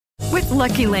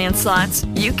Lucky Land Slots,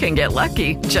 you can get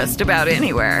lucky just about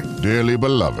anywhere. Dearly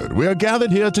beloved, we are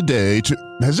gathered here today to...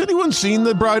 Has anyone seen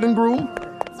the bride and groom?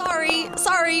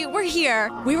 Sorry, we're here.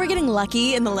 We were getting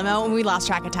lucky in the limo and we lost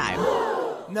track of time.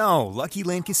 No, Lucky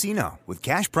Land Casino, with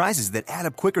cash prizes that add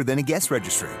up quicker than a guest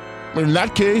registry. In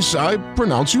that case, I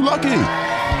pronounce you lucky.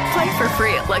 Play for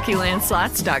free at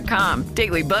LuckyLandSlots.com.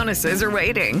 Daily bonuses are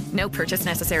waiting. No purchase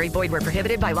necessary. Void where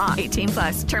prohibited by law.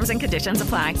 18+. Terms and conditions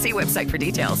apply. See website for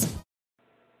details.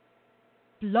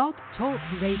 Blog Talk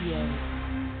Radio.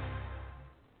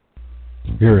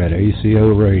 Here at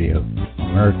ACO Radio,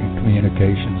 American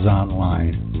Communications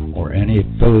Online, or any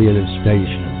affiliated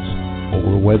stations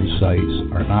or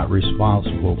websites are not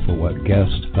responsible for what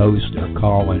guest hosts or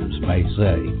call-ins may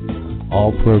say.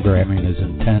 All programming is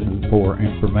intended for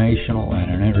informational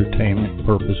and entertainment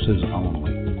purposes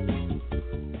only.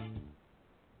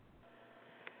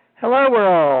 Hello,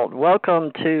 world.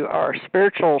 Welcome to our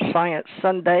Spiritual Science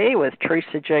Sunday with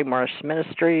Theresa J Morris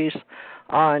Ministries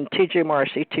on TJ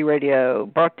Morris ET Radio,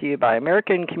 brought to you by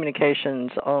American Communications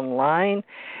Online.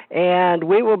 And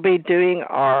we will be doing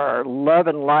our love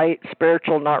and light,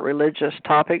 spiritual, not religious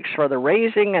topics for the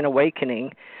raising and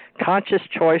awakening, conscious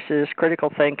choices,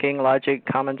 critical thinking, logic,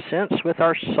 common sense with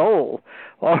our soul,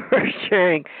 while we're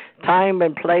sharing time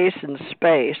and place and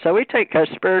space. So we take a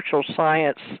spiritual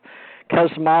science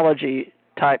cosmology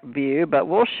type view, but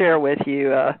we'll share with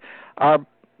you our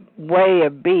way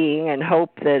of being and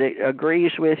hope that it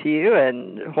agrees with you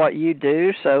and what you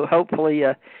do. So hopefully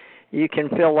you can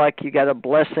feel like you got a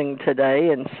blessing today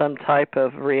and some type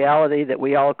of reality that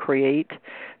we all create.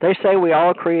 They say we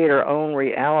all create our own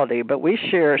reality, but we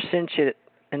share sentient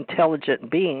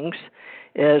intelligent beings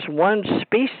as one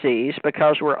species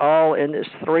because we're all in this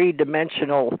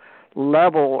three-dimensional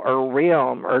level or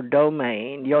realm or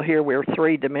domain. You'll hear we're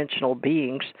three-dimensional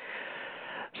beings.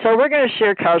 So we're going to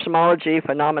share cosmology,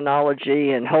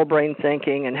 phenomenology, and whole brain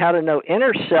thinking, and how to know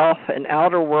inner self and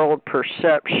outer world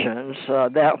perceptions,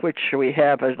 that which we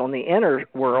have on the inner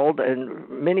world, and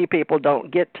many people don't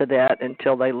get to that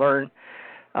until they learn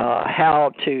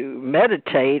how to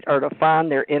meditate or to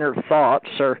find their inner thoughts,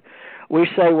 or we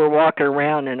say we're walking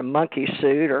around in a monkey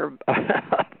suit or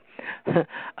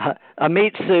a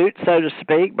meat suit, so to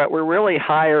speak, but we're really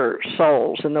higher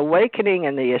souls. And the awakening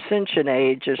in the Ascension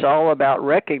Age is all about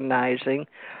recognizing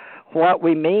what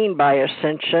we mean by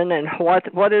ascension and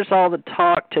what is all the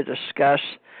talk to discuss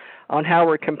on how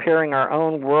we're comparing our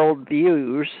own world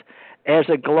views as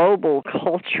a global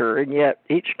culture, and yet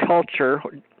each culture,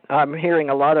 I'm hearing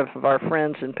a lot of our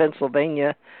friends in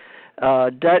Pennsylvania,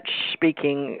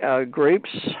 Dutch-speaking groups,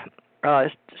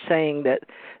 saying that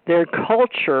their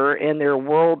culture and their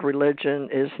world religion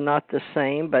is not the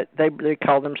same, but they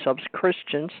call themselves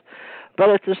Christians.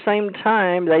 But at the same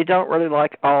time, they don't really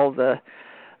like all the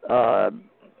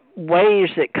ways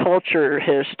that culture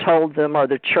has told them, or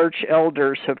the church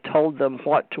elders have told them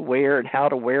what to wear and how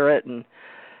to wear it. And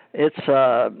it's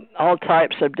all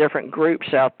types of different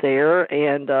groups out there.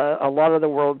 And a lot of the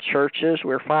world churches,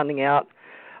 we're finding out,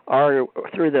 are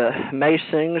through the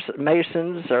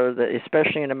Masons, or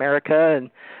especially in America, and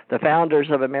the founders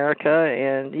of America.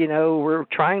 And, you know, we're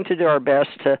trying to do our best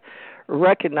to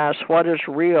recognize what is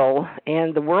real,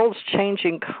 and the world's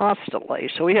changing constantly.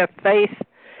 So we have faith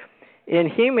in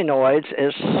humanoids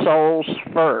as souls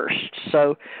first.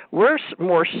 So we're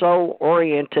more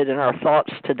soul-oriented in our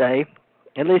thoughts today,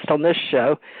 at least on this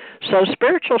show. So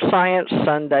Spiritual Science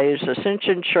Sundays,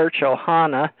 Ascension Church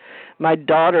Ohana. My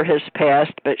daughter has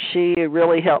passed, but she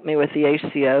really helped me with the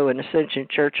ACO and Ascension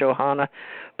Church Ohana.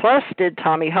 Plus did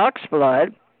Tommy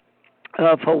Hawksblood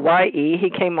of Hawaii. He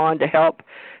came on to help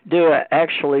do an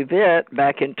actual event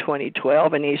back in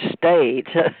 2012, and he stayed.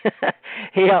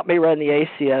 He helped me run the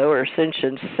ACO, or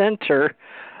Ascension Center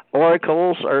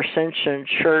Oracles, or Ascension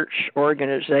Church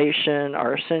Organization,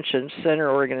 or Ascension Center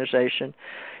Organization.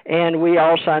 And we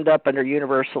all signed up under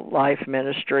Universal Life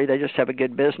Ministry. They just have a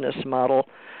good business model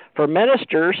for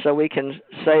ministers, so we can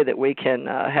say that we can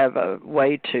have a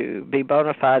way to be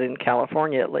bona fide in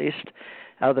California, at least,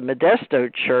 out of the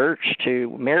Modesto Church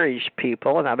to marry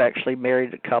people, and I've actually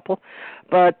married a couple.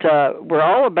 But we're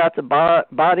all about the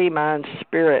body, mind,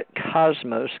 spirit,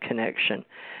 cosmos connection.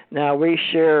 Now, we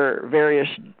share various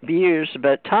views,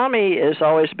 but Tommy has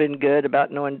always been good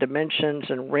about knowing dimensions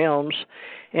and realms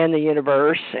in the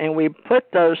universe, and we put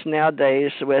those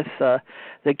nowadays with the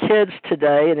kids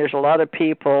today, and there's a lot of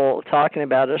people talking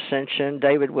about ascension,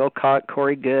 David Wilcock,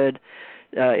 Corey Good,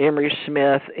 Emery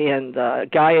Smith and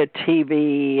Gaia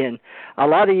TV, and a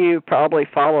lot of you probably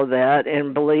follow that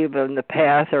and believe in the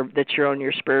path or that you're on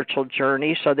your spiritual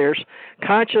journey. So there's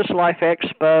Conscious Life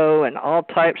Expo and all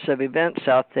types of events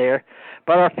out there.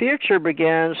 But our future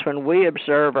begins when we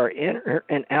observe our inner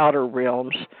and outer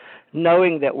realms,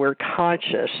 knowing that we're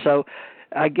conscious. So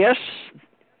I guess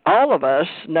all of us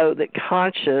know that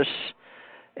conscious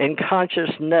and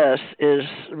consciousness is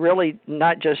really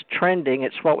not just trending,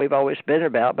 it's what we've always been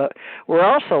about, but we're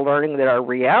also learning that our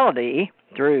reality,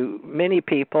 through many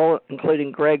people, including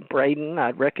Greg Braden,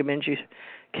 I'd recommend you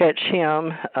catch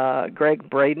him, Greg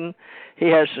Braden. He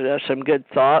has some good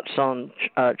thoughts on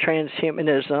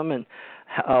transhumanism and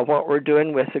what we're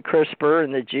doing with the CRISPR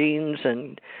and the genes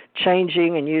and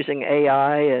changing and using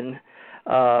AI, and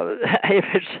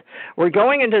we're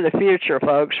going into the future,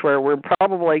 folks, where we're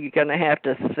probably going to have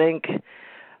to think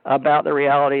about the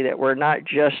reality that we're not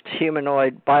just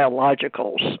humanoid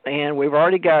biologicals. And we've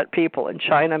already got people in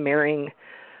China marrying,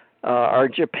 or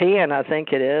Japan, I think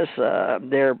it is,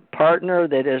 their partner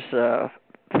that is a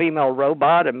female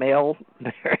robot, a male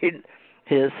married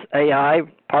his AI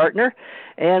partner.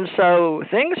 And so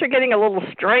things are getting a little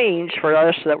strange for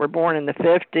us that were born in the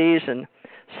 50s and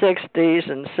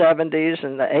 60s and 70s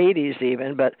and the 80s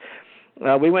even, but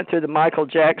we went through the Michael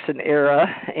Jackson era,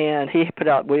 and he put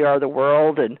out We Are the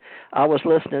World, and I was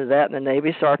listening to that in the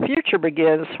Navy. So our future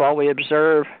begins while we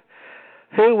observe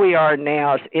who we are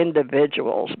now as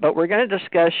individuals. But we're going to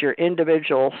discuss your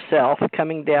individual self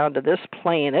coming down to this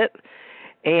planet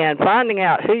and finding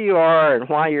out who you are and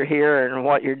why you're here and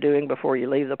what you're doing before you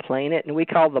leave the planet. And we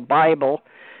call the Bible,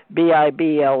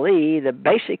 Bible, the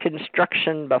basic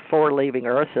instruction before leaving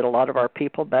Earth that a lot of our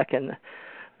people back in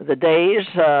the days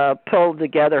pulled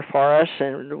together for us,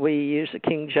 and we use the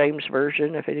King James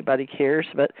Version if anybody cares.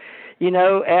 But,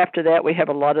 after that we have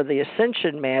a lot of the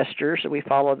Ascension Masters, and we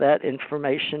follow that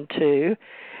information too,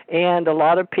 and a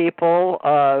lot of people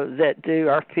that do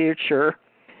our future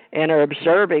and are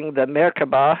observing the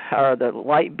Merkaba, or the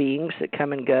light beings that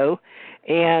come and go,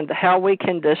 and how we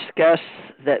can discuss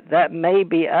that may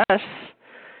be us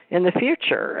in the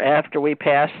future after we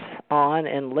pass on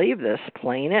and leave this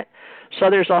planet. So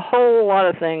there's a whole lot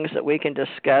of things that we can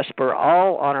discuss, but we're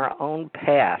all on our own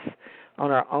path,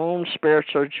 on our own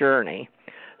spiritual journey.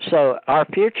 So our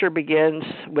future begins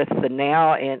with the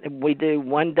now, and we do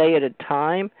one day at a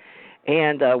time.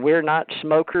 And we're not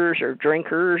smokers or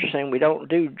drinkers, and we don't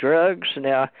do drugs.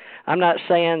 Now, I'm not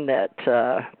saying that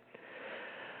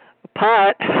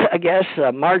pot, I guess,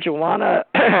 marijuana,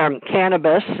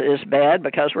 cannabis is bad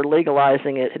because we're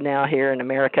legalizing it now here in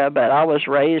America, but I was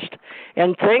raised,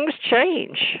 and things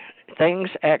change.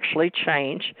 Things actually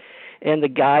change in the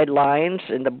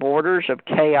guidelines and the borders of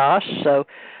chaos. So,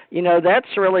 that's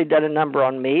really done a number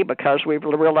on me because we've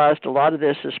realized a lot of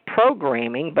this is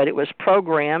programming, but it was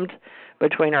programmed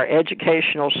between our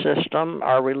educational system,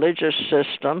 our religious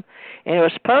system, and it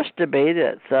was supposed to be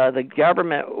that the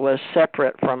government was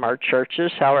separate from our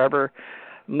churches. However,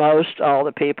 all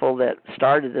the people that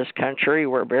started this country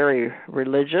were very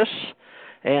religious,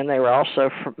 and they were also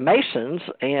Masons,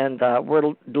 and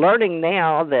we're learning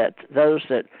now that those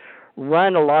that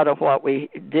run a lot of what we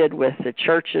did with the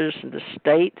churches and the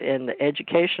state and the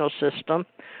educational system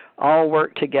all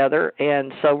work together,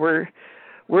 and so we're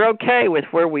okay with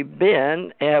where we've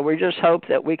been, and we just hope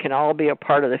that we can all be a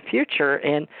part of the future.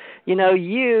 And,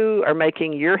 you are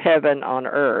making your heaven on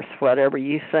earth. Whatever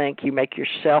you think, you make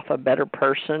yourself a better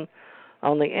person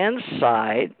on the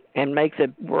inside and make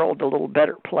the world a little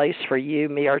better place for you,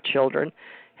 me, our children,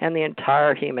 and the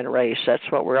entire human race. That's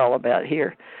what we're all about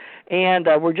here. And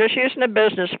we're just using a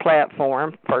business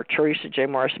platform for Theresa J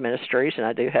Morris Ministries, and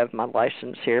I do have my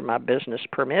license here, my business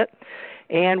permit.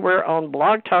 And we're on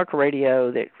Blog Talk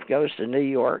Radio that goes to New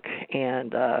York.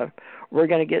 And we're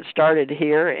going to get started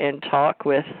here and talk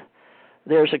with,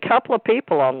 there's a couple of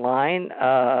people online.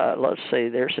 Let's see,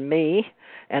 there's me.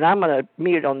 And I'm going to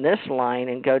mute on this line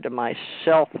and go to my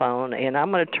cell phone. And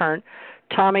I'm going to turn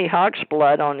Tommy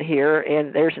Hawksblood on here.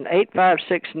 And there's an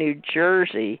 856 New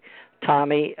Jersey,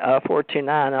 Tommy, 429.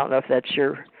 I don't know if that's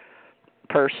your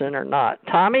person or not.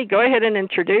 Tommy, go ahead and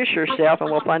introduce yourself, and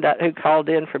we'll find out who called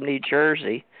in from New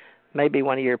Jersey. Maybe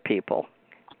one of your people.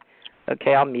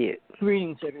 Okay, I'll mute.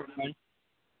 Greetings,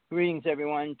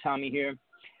 everyone. Tommy here.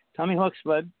 Tommy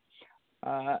Hawksblood.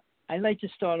 I'd like to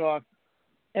start off.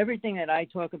 Everything that I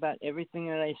talk about, everything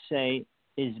that I say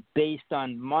is based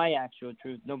on my actual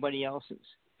truth, nobody else's.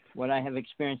 What I have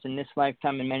experienced in this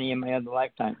lifetime and many of my other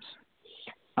lifetimes.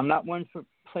 I'm not one for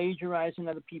plagiarizing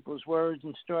other people's words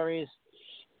and stories.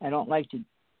 I don't like to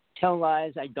tell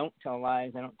lies. I don't tell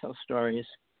lies. I don't tell stories.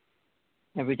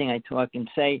 everything I talk and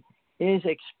say is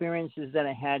experiences that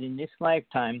I had in this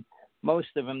lifetime, most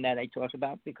of them that I talk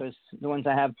about, because the ones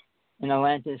I have in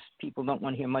Atlantis, people don't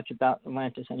want to hear much about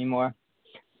Atlantis anymore.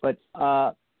 But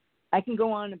I can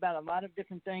go on about a lot of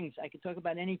different things. I can talk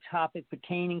about any topic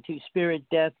pertaining to spirit,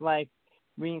 death, life,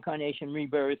 reincarnation,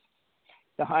 rebirth,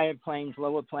 the higher planes,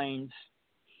 lower planes.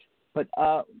 But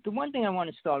the one thing I want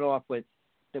to start off with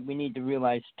that we need to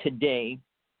realize today,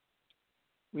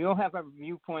 we all have our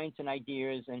viewpoints and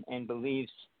ideas and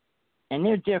beliefs, and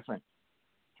they're different.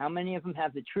 How many of them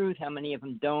have the truth? How many of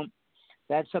them don't?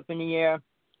 That's up in the air.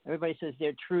 Everybody says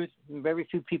their truth. Very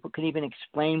few people can even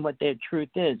explain what their truth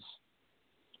is.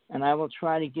 And I will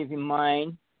try to give you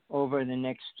mine over the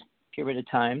next period of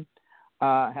time.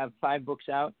 I have 5 books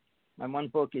out. My one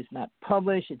book is not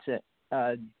published. It's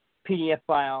a PDF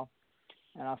file,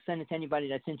 and I'll send it to anybody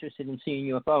that's interested in seeing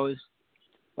UFOs.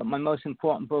 But my most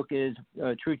important book is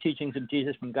True Teachings of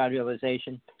Jesus from God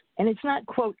Realization. And it's not,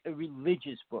 quote, a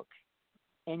religious book,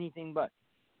 anything but.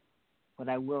 But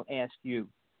I will ask you,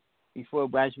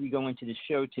 as we go into the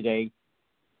show today,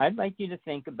 I'd like you to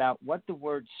think about what the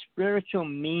word spiritual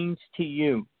means to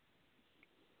you.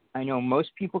 I know most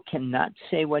people cannot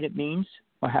say what it means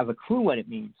or have a clue what it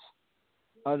means,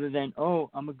 other than, oh,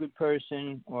 I'm a good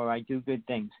person or I do good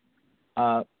things,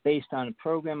 based on a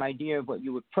program idea of what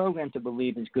you were programmed to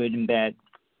believe is good and bad,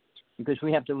 because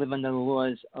we have to live under the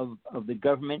laws of the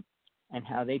government and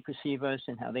how they perceive us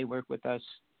and how they work with us,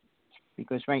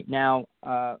 because right now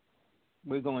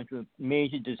we're going through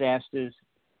major disasters.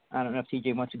 I don't know if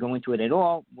TJ wants to go into it at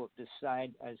all. We'll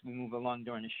decide as we move along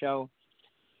during the show.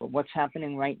 But what's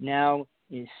happening right now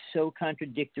is so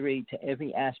contradictory to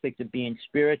every aspect of being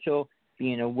spiritual,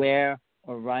 being aware,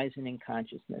 or rising in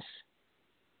consciousness.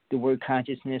 The word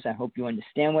consciousness, I hope you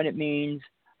understand what it means.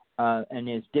 And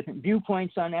there's different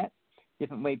viewpoints on that,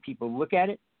 different way people look at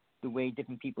it, the way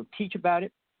different people teach about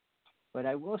it. But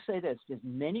I will say this, there's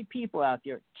many people out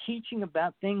there teaching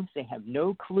about things they have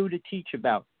no clue to teach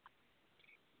about.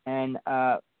 And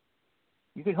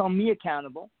you could hold me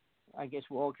accountable. I guess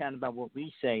we're all accountable about what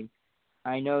we say.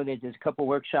 I know that there's a couple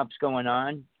workshops going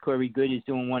on. Corey Good is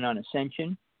doing one on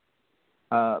Ascension.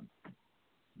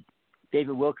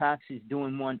 David Wilcox is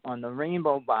doing one on the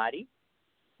rainbow body,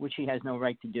 which he has no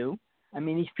right to do. I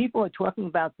mean, these people are talking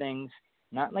about things,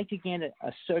 not like you get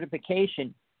a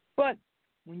certification, but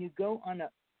when you go on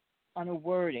a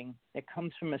wording that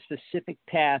comes from a specific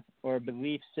path or a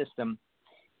belief system,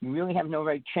 you really have no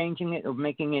right changing it or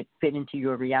making it fit into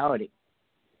your reality.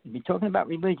 If you're talking about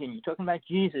religion, you're talking about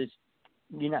Jesus,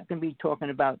 you're not going to be talking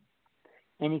about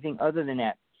anything other than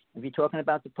that. If you're talking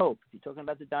about the Pope, if you're talking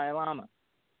about the Dalai Lama,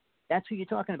 that's who you're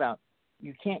talking about.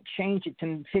 You can't change it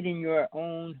to fit in your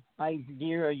own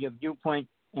idea or your viewpoint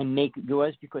and make it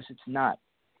yours, because it's not.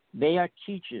 They are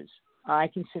teachers. I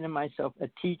consider myself a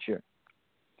teacher.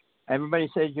 Everybody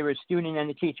says you're a student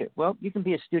and a teacher. Well, you can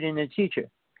be a student and a teacher,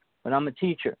 but I'm a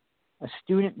teacher. A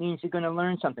student means you're going to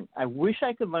learn something. I wish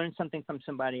I could learn something from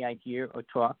somebody I hear or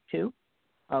talk to,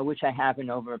 which I haven't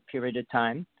over a period of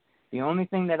time. The only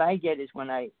thing that I get is when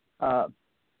I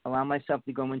allow myself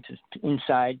to go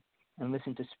inside and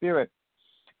listen to spirit.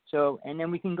 So, and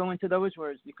then we can go into those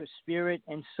words, because spirit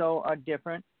and soul are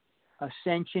different.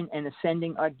 Ascension and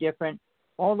ascending are different.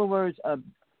 All the words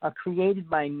are created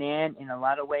by man in a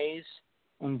lot of ways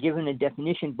and given a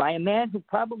definition by a man who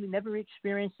probably never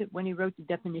experienced it when he wrote the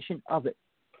definition of it.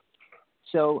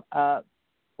 So,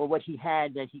 or what he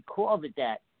had, that he called it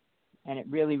that, and it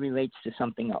really relates to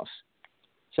something else.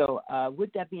 So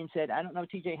with that being said, I don't know,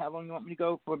 TJ, how long you want me to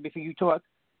go for before you talk,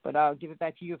 but I'll give it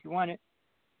back to you if you want it.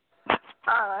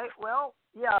 All right. Well,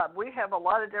 yeah, we have a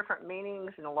lot of different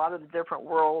meanings in a lot of the different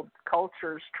world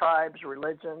cultures, tribes,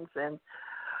 religions, and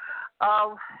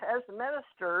as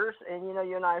ministers, and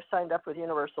you and I are signed up with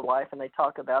Universal Life, and they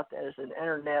talk about that as an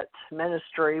internet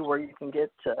ministry where you can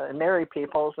get and marry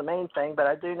people is the main thing. But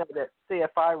I do know that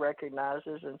CFI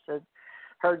recognizes and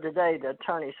heard today the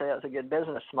attorney say it's a good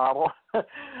business model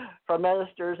for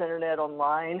ministers, internet,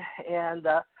 online, and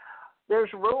there's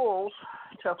rules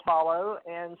to follow,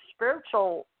 and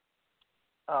spiritual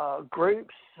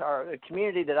groups or a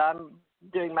community that I'm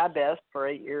doing my best for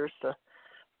 8 years to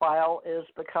file is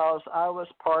because I was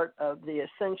part of the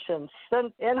Ascension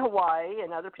in Hawaii,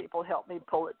 and other people helped me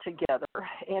pull it together.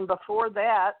 And before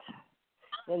that,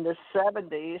 in the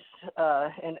 70s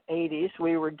and 80s,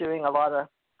 we were doing a lot of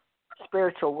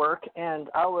spiritual work, and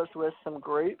I was with some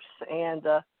groups and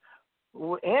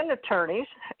attorneys,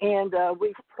 and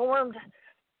we formed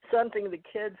something the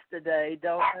kids today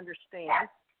don't understand.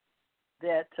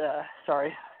 That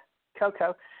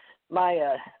Coco,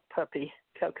 my puppy,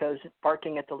 Coco's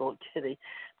barking at the little kitty.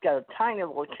 Got a tiny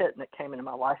little kitten that came into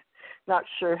my life. Not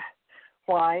sure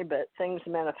why, but things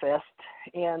manifest.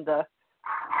 And, oh,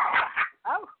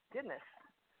 goodness.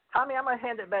 Tommy, I'm going to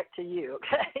hand it back to you,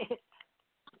 okay?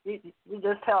 you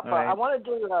just help. Right. I want to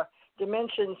do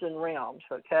dimensions and realms,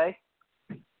 okay?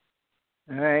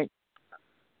 All right.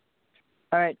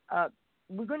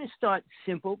 We're going to start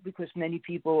simple because many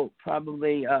people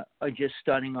probably are just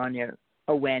starting on their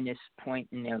awareness point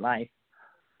in their life.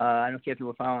 I don't care if you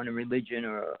were following a religion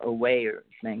or a way or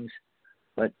things,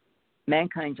 but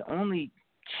mankind's only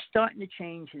starting to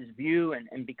change his view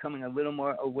and becoming a little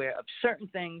more aware of certain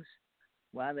things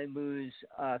while they lose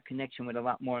connection with a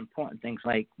lot more important things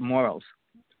like morals.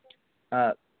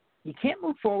 You can't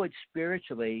move forward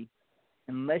spiritually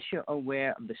unless you're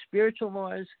aware of the spiritual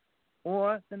laws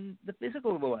or the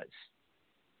physical laws.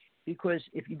 Because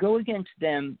if you go against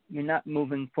them, you're not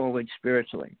moving forward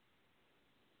spiritually.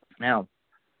 Now,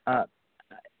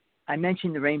 I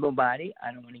mentioned the rainbow body.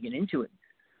 I don't want to get into it.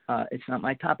 It's not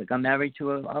my topic. I'm married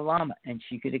to a Lama, and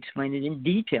she could explain it in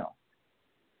detail.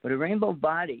 But a rainbow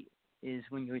body is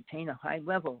when you attain a high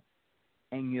level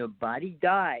and your body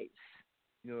dies.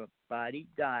 Your body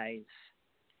dies,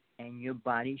 and your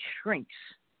body shrinks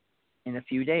in a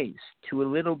few days to a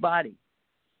little body.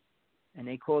 And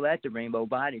they call that the rainbow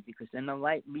body because then the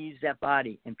light leaves that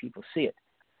body and people see it.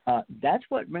 That's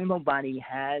what rainbow body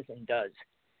has and does.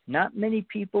 Not many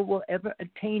people will ever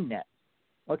attain that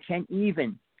or can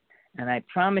even. And I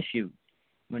promise you,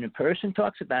 when a person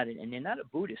talks about it, and they're not a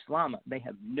Buddhist Lama, they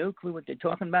have no clue what they're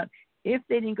talking about. If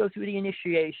they didn't go through the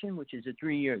initiation, which is a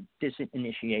 3-year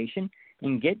initiation,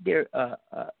 and get their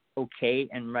okay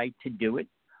and right to do it,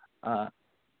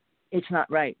 it's not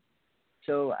right.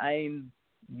 So I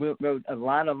wrote a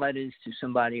lot of letters to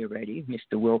somebody already,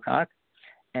 Mr. Wilcock,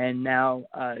 and now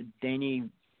Danny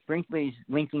Brinkley's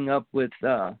linking up with,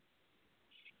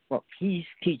 he's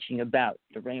teaching about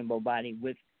the rainbow body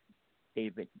with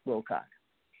David Wilcock.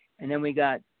 And then we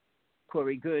got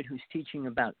Corey Good, who's teaching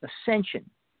about Ascension.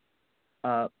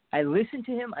 I listen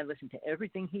to him. I listen to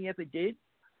everything he ever did.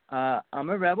 I'm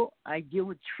a rebel. I deal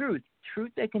with truth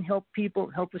that can help people,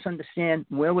 help us understand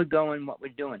where we're going, what we're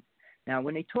doing. Now,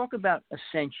 when they talk about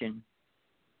ascension,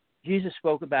 Jesus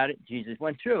spoke about it. Jesus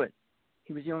went through it.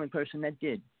 He was the only person that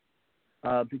did.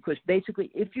 Because basically,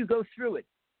 if you go through it,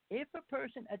 if a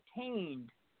person attained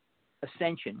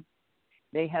ascension,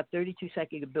 they have 32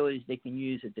 psychic abilities they can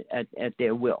use at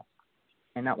their will.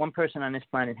 And not one person on this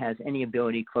planet has any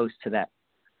ability close to that.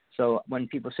 So when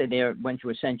people say they went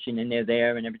through ascension and they're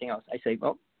there and everything else, I say,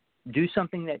 well, do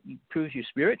something that proves you're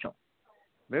spiritual.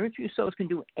 Very few souls can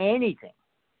do anything,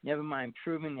 never mind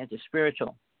proving that they're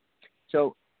spiritual.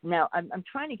 So now I'm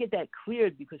trying to get that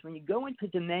cleared because when you go into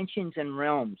dimensions and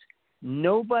realms,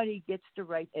 nobody gets to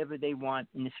write whatever they want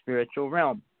in the spiritual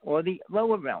realm or the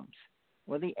lower realms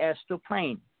or the astral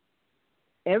plane.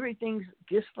 Everything's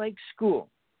just like school.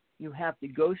 You have to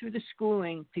go through the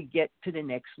schooling to get to the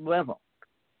next level.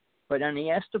 But on the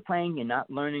astral plane, you're not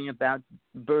learning about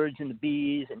birds and the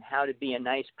bees and how to be a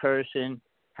nice person,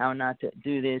 how not to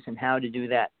do this and how to do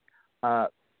that.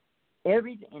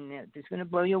 Everything, and it's going to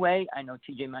blow you away. I know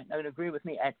TJ might not agree with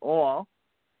me at all.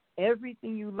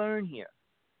 Everything you learn here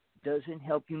doesn't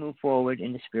help you move forward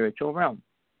in the spiritual realm.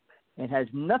 It has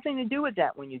nothing to do with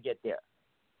that when you get there.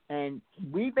 And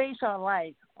we base our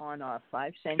life on our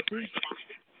 5 senses,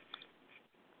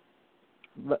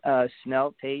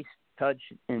 smell, taste, touch,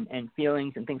 and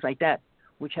feelings and things like that,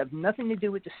 which have nothing to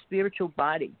do with the spiritual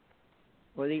body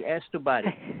or the astral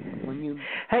body. When you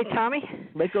hey, Tommy,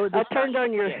 let go of I turned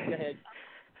on your go ahead.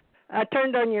 I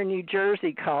turned on your New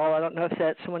Jersey call. I don't know if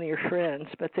that's one of your friends,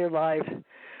 but they're live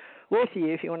with you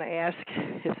if you want to ask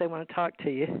if they want to talk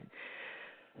to you.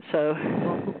 So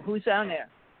who's down there?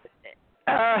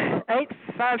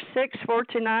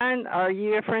 856-429. Are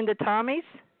you a friend of Tommy's?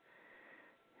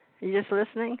 Are you just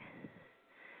listening?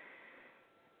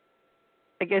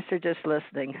 I guess they're just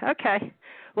listening. Okay.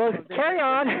 Well, carry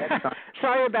on.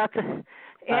 Sorry about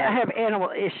I have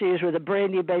animal issues with a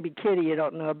brand new baby kitty you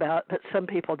don't know about, but some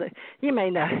people do. You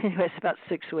may know. Anyway, it's about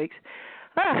 6 weeks.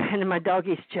 And then my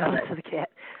doggy's jealous of the cat.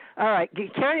 All right.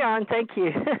 Carry on. Thank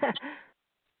you.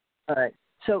 All right.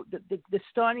 So the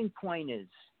starting point is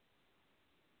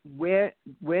where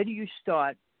do you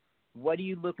start? What are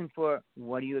you looking for?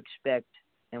 What do you expect?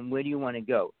 And where do you want to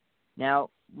go?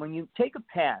 Now, when you take a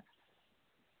path,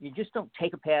 you just don't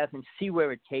take a path and see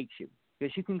where it takes you,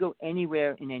 because you can go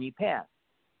anywhere in any path.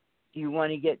 Do you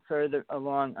want to get further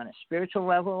along on a spiritual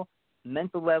level,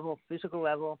 mental level, physical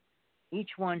level?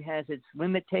 Each one has its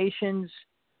limitations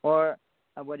or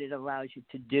what it allows you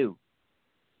to do.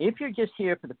 if you're just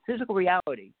here for the physical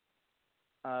reality,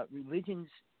 religions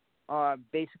are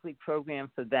basically programmed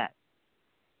for that,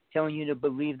 telling you to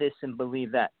believe this and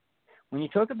believe that. When you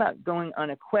talk about going on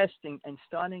a quest and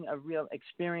starting a real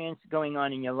experience going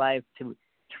on in your life to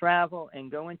travel and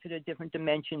go into the different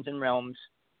dimensions and realms,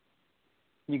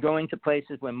 you go into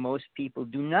places where most people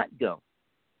do not go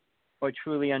or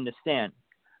truly understand.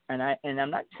 And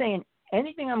I'm not saying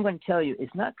anything I'm going to tell you is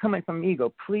not coming from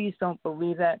ego. Please don't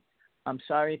believe that. I'm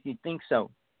sorry if you think so.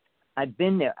 I've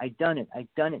been there. I've done it. I've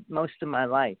done it most of my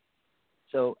life.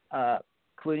 So,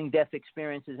 including death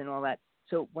experiences and all that.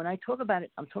 So when I talk about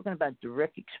it, I'm talking about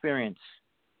direct experience.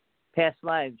 Past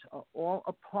lives are all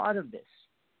a part of this.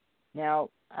 Now,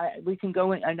 we can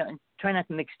go in, I try not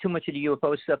to mix too much of the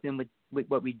UFO stuff in with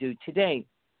what we do today,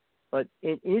 but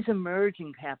it is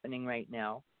emerging, happening right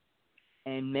now.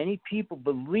 And many people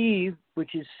believe,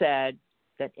 which is sad,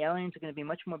 that aliens are going to be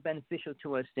much more beneficial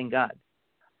to us than God.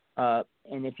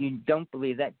 And if you don't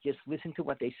believe that, just listen to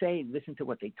what they say, listen to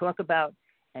what they talk about,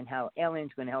 and how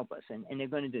aliens are going to help us. And they're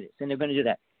going to do this, and they're going to do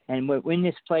that. And we're in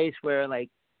this place where, like,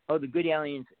 oh, the good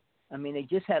aliens, I mean, they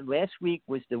just had, last week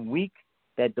was the week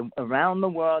that around the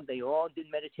world they all did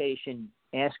meditation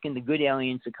asking the good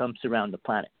aliens to come surround the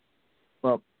planet.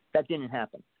 Well, that didn't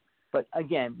happen. But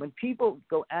again, when people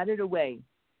go out of the way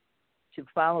to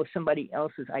follow somebody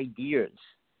else's ideas,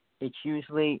 it's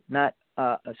usually not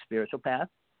a spiritual path.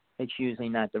 It's usually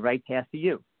not the right path for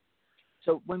you.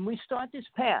 So when we start this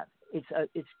path,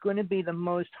 it's going to be the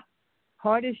most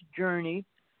hardest journey,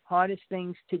 hardest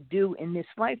things to do in this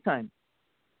lifetime.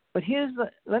 But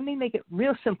let me make it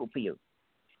real simple for you.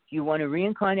 Do you want to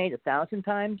reincarnate 1,000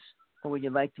 times, or would you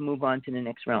like to move on to the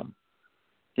next realm?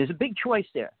 There's a big choice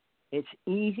there. It's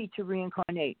easy to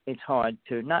reincarnate. It's hard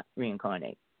to not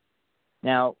reincarnate.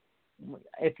 Now,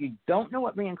 if you don't know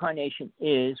what reincarnation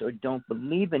is or don't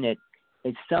believe in it,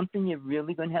 it's something you're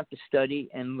really going to have to study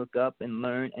and look up and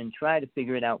learn and try to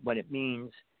figure it out what it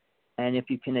means and if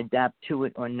you can adapt to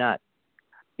it or not.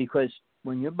 Because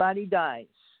when your body dies,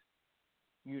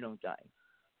 you don't die.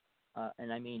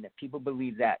 And I mean that people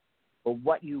believe that. But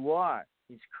what you are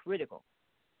is critical.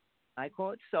 I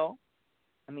call it soul.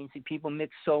 I mean, see, people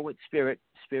mix soul with spirit.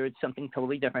 Spirit's something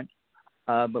totally different.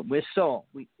 But we're soul.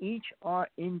 We each are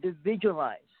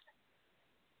individualized.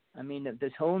 I mean,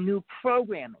 this whole new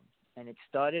programming, and it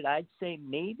started, I'd say,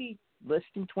 maybe less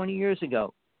than 20 years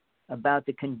ago, about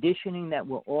the conditioning that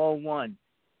we're all one,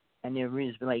 and there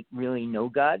is, like, really no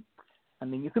God. I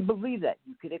mean, you could believe that.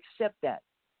 You could accept that.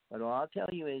 But all I'll tell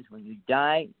you is when you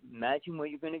die, imagine where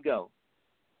you're going to go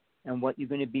and what you're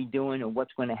going to be doing or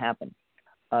what's going to happen.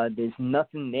 There's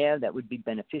nothing there that would be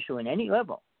beneficial in any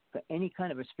level for any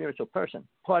kind of a spiritual person.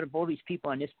 Part of all these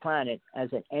people on this planet as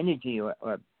an energy or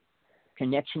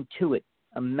connection to it.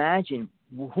 Imagine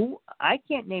I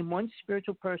can't name one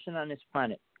spiritual person on this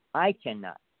planet. I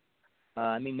cannot.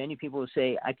 I mean, many people will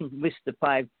say I can list the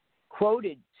 5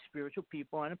 quoted spiritual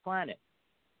people on the planet.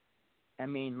 I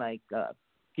mean, like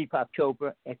Deepak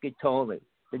Chopra, Eckhart Tolle,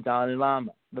 the Dalai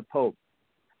Lama, the Pope.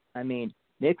 I mean,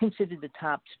 they're considered the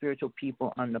top spiritual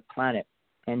people on the planet,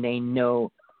 and they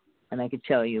know. And I could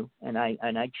tell you, and I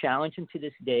challenge them to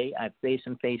this day. I face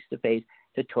them face to face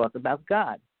to talk about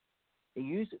God. They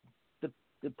use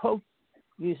the Pope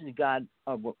uses God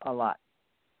a lot.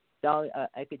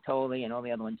 Eckhart Tolle and all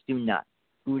the other ones do not.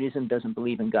 Buddhism doesn't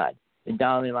believe in God. The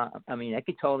Dalai Lama,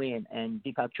 Eckhart Tolle and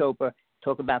Deepak Chopra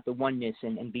talk about the oneness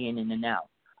and being in the now.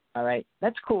 All right,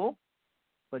 that's cool,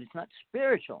 but it's not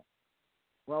spiritual.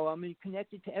 Well, I'm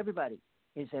connected to everybody.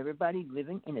 Is everybody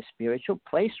living in a spiritual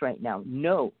place right now?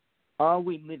 No. Are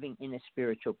we living in a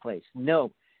spiritual place?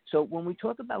 No. So when we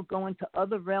talk about going to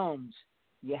other realms,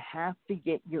 you have to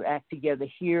get your act together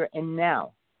here and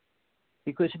now.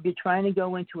 Because if you're trying to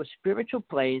go into a spiritual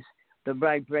place, the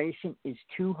vibration is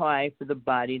too high for the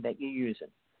body that you're using.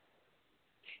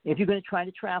 If you're going to try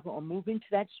to travel or move into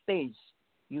that space,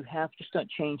 you have to start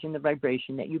changing the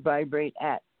vibration that you vibrate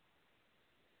at.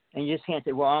 And you just can't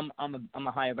say, well, I'm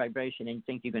a higher vibration and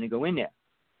think you're going to go in there.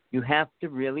 You have to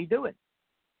really do it.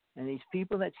 And these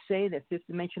people that say they're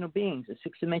fifth-dimensional beings or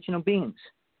sixth-dimensional beings,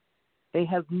 they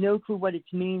have no clue what it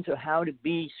means or how to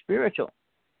be spiritual.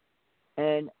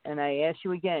 And I ask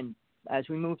you again, as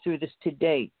we move through this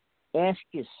today, ask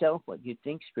yourself what you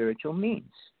think spiritual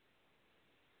means.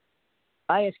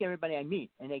 I ask everybody I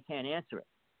meet, and they can't answer it.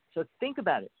 So think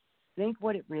about it. Think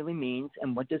what it really means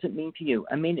and what does it mean to you.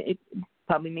 I mean, it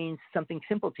probably means something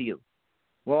simple to you.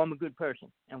 Well, I'm a good person.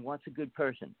 And what's a good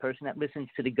person? Person that listens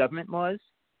to the government laws?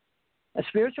 A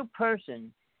spiritual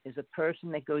person is a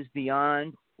person that goes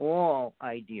beyond all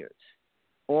ideas,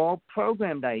 all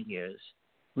programmed ideas,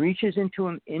 reaches into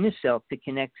him inner self to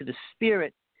connect to the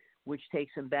spirit, which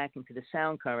takes him back into the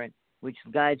sound current, which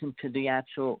guides him to the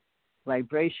actual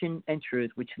vibration and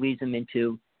truth, which leads him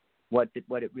into what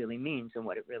it really means and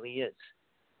what it really is.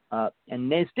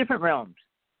 And there's different realms.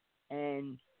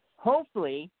 And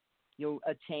hopefully you'll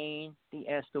attain the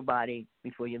astral body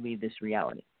before you leave this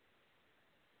reality.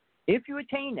 If you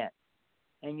attain that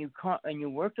and you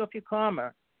worked off your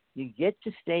karma, you get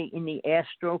to stay in the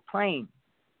astral plane.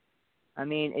 I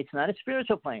mean, it's not a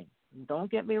spiritual plane.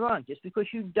 Don't get me wrong. Just because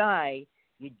you die,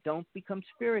 you don't become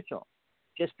spiritual.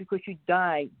 Just because you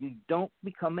die, you don't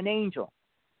become an angel.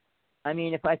 I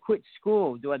mean, if I quit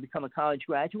school, do I become a college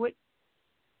graduate?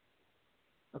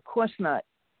 Of course not.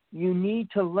 You need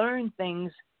to learn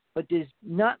things, but there's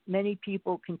not many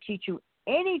people can teach you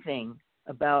anything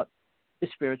about the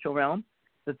spiritual realm,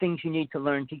 the things you need to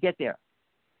learn to get there.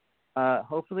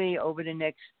 Hopefully, over the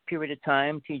next period of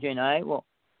time, TJ and I will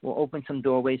open some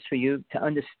doorways for you to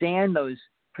understand those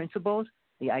principles,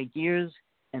 the ideas,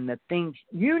 and the things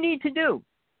you need to do.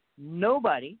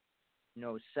 Nobody,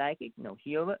 no psychic, no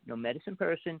healer, no medicine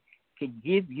person could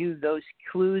give you those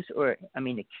clues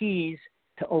the keys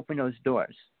to open those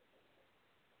doors.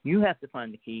 You have to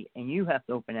find the key, and you have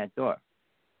to open that door.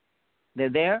 They're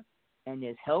there, and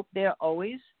there's help there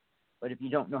always, but if you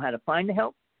don't know how to find the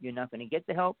help, you're not going to get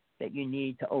the help that you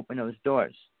need to open those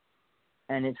doors.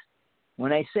 And it's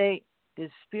when I say there's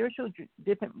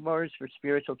different words for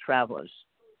spiritual travelers.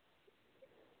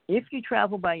 If you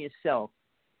travel by yourself,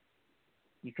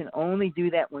 you can only do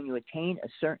that when you attain a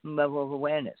certain level of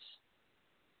awareness.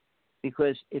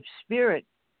 Because if spirit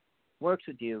works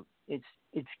with you,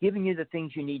 it's giving you the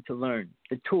things you need to learn,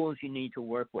 the tools you need to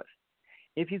work with.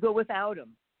 If you go without them,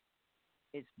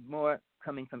 it's more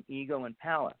coming from ego and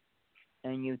power,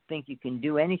 and you think you can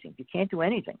do anything. You can't do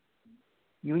anything.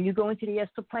 When you go into the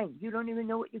astral plane, you don't even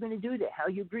know what you're going to do there, how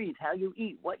you breathe, how you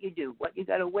eat, what you do, what you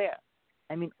got to wear.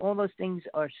 I mean, all those things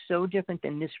are so different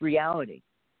than this reality.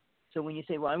 So when you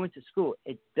say, well, I went to school,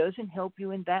 it doesn't help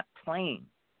you in that plane.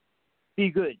 Be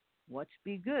good. What's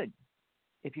be good?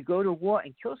 If you go to war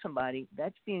and kill somebody,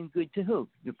 that's being good to who?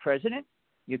 Your president?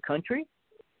 Your country?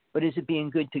 But is it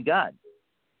being good to God?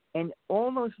 And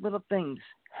all those little things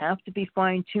have to be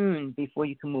fine-tuned before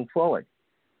you can move forward.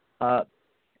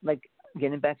 Like,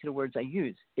 getting back to the words I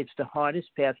use, it's the hardest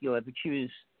path you'll ever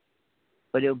choose,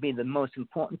 but it'll be the most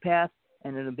important path,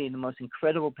 and it'll be the most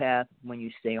incredible path when you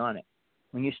stay on it.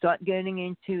 When you start getting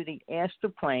into the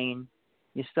astral plane,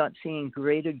 you start seeing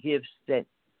greater gifts that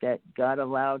God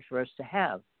allowed for us to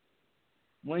have.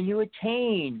 When you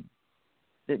attain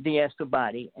the astral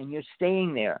body and you're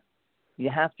staying there, you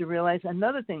have to realize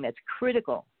another thing that's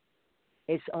critical.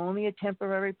 It's only a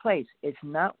temporary place. It's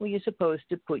not where you're supposed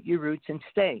to put your roots and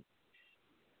stay.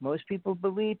 Most people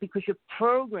believe because you're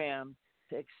programmed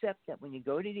to accept that when you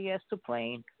go to the astral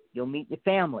plane, you'll meet your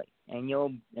family and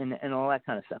and all that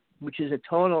kind of stuff, which is a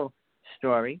total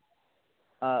story.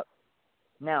 Now,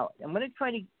 I'm going to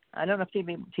try to, I don't know if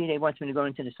TJ wants me to go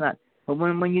into this or not, but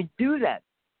when you do that,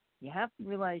 you have to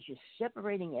realize you're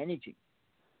separating energy,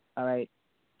 all right?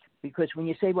 Because when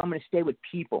you say, well, I'm going to stay with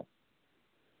people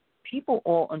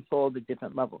all unfold at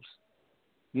different levels.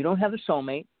 You don't have a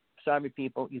soulmate. Sorry,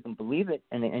 people, you can believe it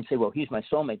and say, well, he's my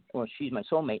soulmate or she's my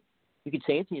soulmate. You could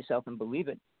say it to yourself and believe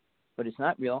it, but it's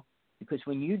not real because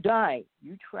when you die,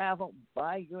 you travel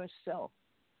by yourself.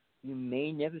 You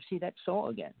may never see that soul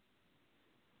again.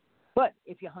 But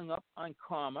if you're hung up on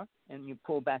karma and you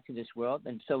pull back to this world,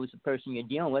 and so is the person you're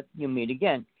dealing with, you'll meet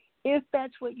again, if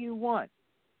that's what you want.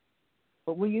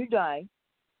 But when you die,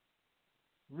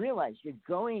 realize you're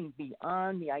going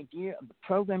beyond the idea of the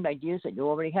programmed ideas that you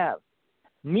already have.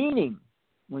 Meaning,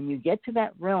 when you get to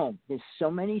that realm, there's so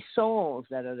many souls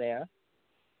that are there.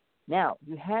 Now,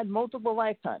 you had multiple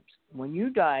lifetimes. When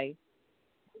you die,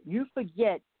 you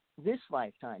forget this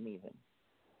lifetime even.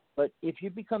 But if you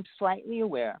become slightly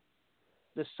aware,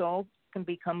 the soul can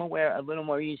become aware a little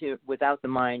more easier without the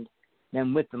mind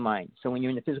than with the mind. So when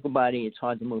you're in the physical body, it's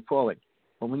hard to move forward.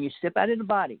 But when you step out of the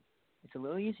body, it's a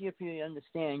little easier for you to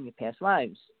understand your past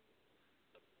lives.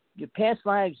 Your past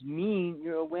lives mean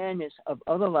your awareness of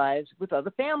other lives with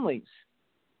other families.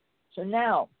 So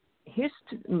now,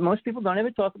 most people don't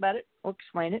ever talk about it or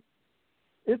explain it.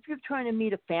 If you're trying to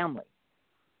meet a family,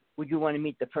 would you want to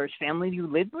meet the first family you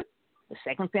lived with? The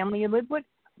second family you lived with?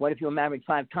 What if you were married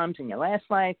 5 times in your last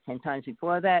life, 10 times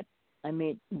before that? I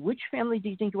mean, which family do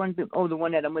you think you want to be? Oh, the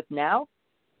one that I'm with now?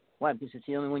 Why? Because it's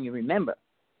the only one you remember.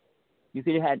 You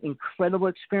could have had incredible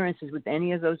experiences with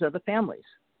any of those other families.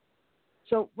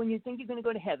 So when you think you're going to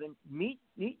go to heaven, meet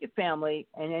your family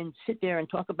and then sit there and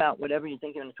talk about whatever you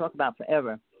think you're going to talk about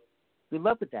forever. Good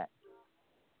luck with that.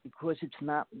 because it's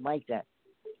not like that.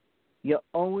 You're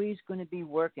always going to be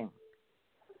working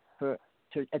to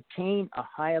attain a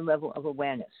higher level of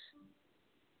awareness.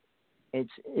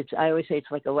 I always say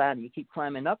it's like a ladder. You keep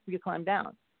climbing up, you climb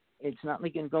down. It's not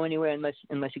like you can go anywhere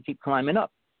unless you keep climbing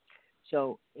up.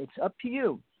 So it's up to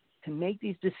you to make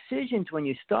these decisions when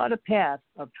you start a path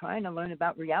of trying to learn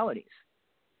about realities.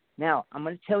 Now, I'm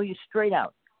going to tell you straight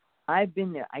out, I've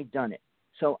been there, I've done it.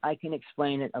 So I can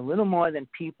explain it a little more than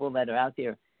people that are out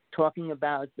there talking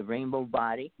about the rainbow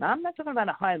body. Now, I'm not talking about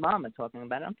a high lama talking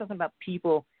about it. I'm talking about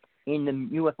people in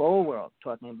the UFO world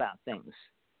talking about things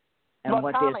and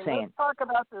what Tommy, they're saying. Let's talk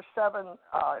about the 7,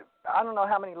 I don't know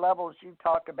how many levels you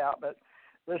talk about, but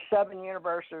the 7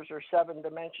 universes or 7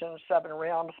 dimensions, 7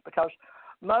 realms, because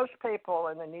most people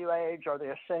in the New Age or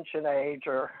the Ascension Age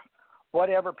or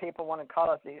whatever people want to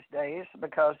call it these days,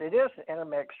 because it is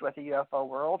intermixed with the UFO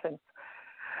world, and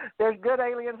there's good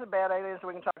aliens and bad aliens.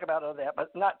 We can talk about all that,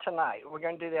 but not tonight. We're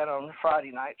going to do that on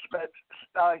Friday nights. But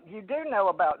you do know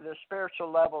about the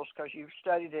spiritual levels because you've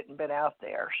studied it and been out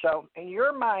there. So in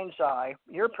your mind's eye,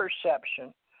 your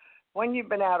perception, when you've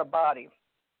been out of body,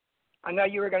 I know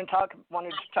you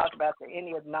wanted to talk about the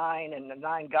Ennead 9 and the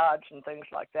 9 gods and things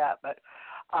like that, but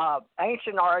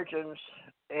ancient origins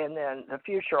and then the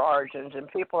future origins, and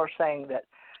people are saying that,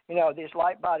 these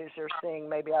light bodies they're seeing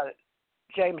maybe out at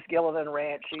James Gilliland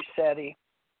Ranch, ESETI,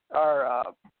 or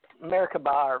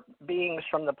Merkaba, or beings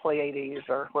from the Pleiades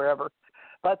or wherever,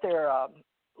 but they're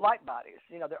light bodies,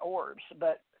 they're orbs.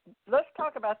 But let's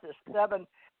talk about this 7,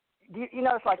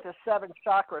 it's like the 7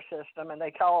 chakra system, and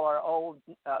they call our old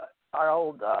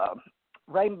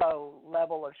rainbow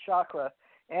level of chakra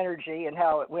energy and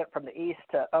how it went from the east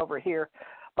to over here.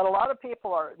 But a lot of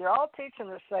people they're all teaching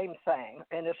the same thing,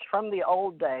 and it's from the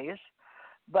old days,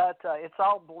 but it's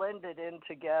all blended in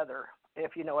together,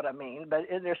 if you know what I mean. But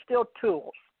they're still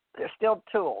tools. They're still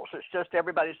tools. It's just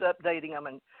everybody's updating them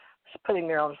and putting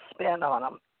their own spin on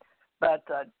them. But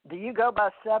do you go by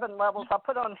 7 levels? I'll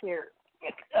put on here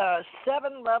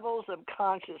 7 levels of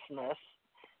consciousness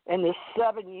in the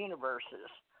 7 universes.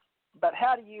 But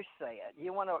how do you say it?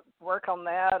 You want to work on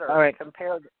that or all right.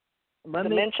 compare Let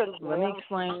me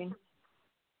explain.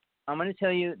 I'm going to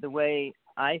tell you the way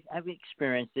I have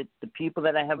experienced it, the people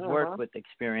that I have worked with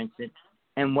experienced it,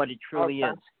 and what it truly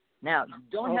is. Now, you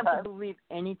don't have to believe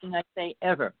anything I say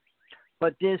ever,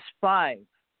 but there's 5.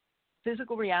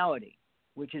 Physical reality,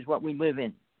 which is what we live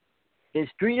in. There's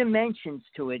 3 dimensions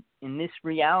to it in this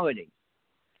reality.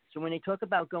 So when they talk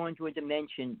about going to a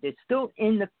dimension, they're still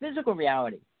in the physical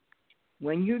reality.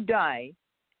 When you die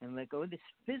and let go of this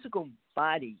physical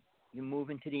body, you move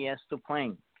into the astral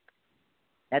plane.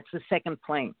 That's the second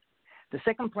plane. The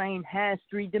second plane has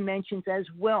 3 dimensions as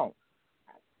well.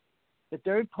 The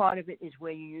third part of it is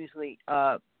where you usually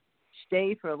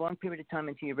stay for a long period of time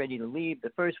until you're ready to leave.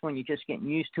 The first one, you're just getting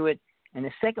used to it. And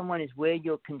the second one is where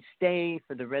you can stay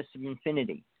for the rest of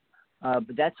infinity.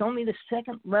 But that's only the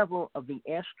second level of the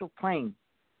astral plane.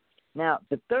 Now,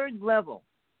 the third level,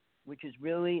 which is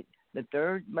really the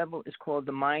third level, is called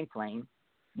the mind plane,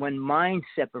 when mind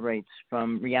separates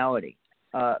from reality,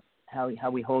 how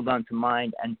we hold on to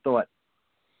mind and thought.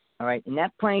 All right, in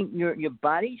that plane, your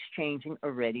body's changing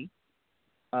already.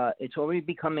 It's already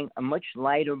becoming a much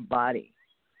lighter body.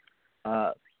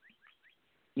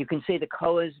 You can say the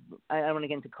colors. I don't want to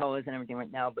get into colors and everything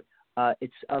right now, but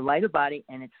it's a lighter body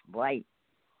and it's light.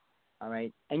 All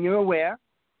right, and you're aware.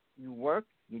 You work.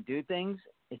 You do things.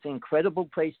 It's an incredible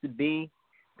place to be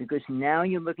because now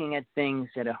you're looking at things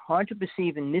that are hard to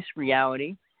perceive in this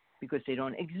reality because they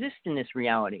don't exist in this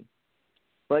reality.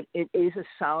 But it is a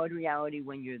solid reality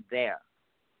when you're there,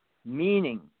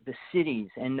 meaning the cities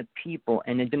and the people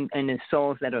and the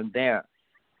souls that are there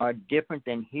are different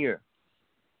than here.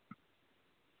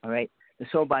 All right, the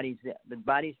soul bodies, the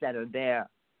bodies that are there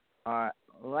are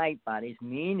light bodies,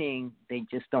 meaning they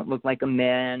just don't look like a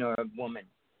man or a woman.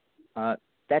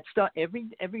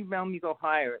 Every realm you go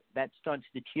higher, that starts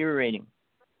deteriorating.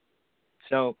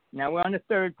 So now we're on the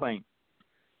third plane.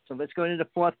 So let's go to the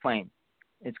fourth plane.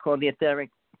 It's called the etheric.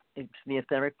 It's the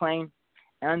etheric plane,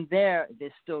 and there's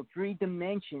still 3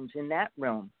 dimensions in that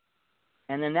realm.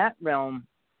 And in that realm,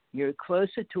 you're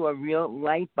closer to a real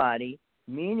light body,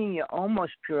 meaning you're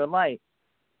almost pure light.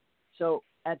 So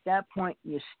at that point,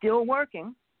 you're still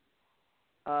working.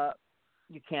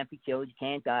 You can't be killed, you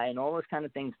can't die, and all those kind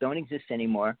of things don't exist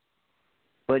anymore.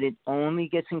 But it only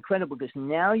gets incredible because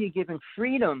now you're given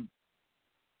freedom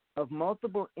of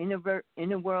multiple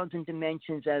inner worlds and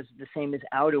dimensions as the same as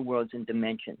outer worlds and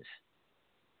dimensions.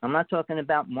 I'm not talking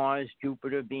about Mars,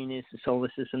 Jupiter, Venus, the solar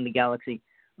system, the galaxy.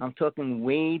 I'm talking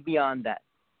way beyond that.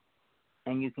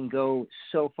 And you can go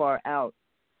so far out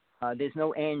There's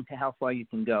no end to how far you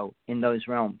can go in those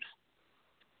realms.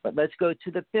 But let's go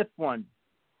to the fifth one,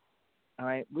 all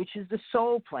right, which is the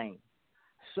soul plane.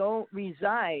 Soul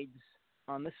resides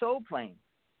on the soul plane.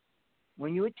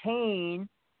 When you attain,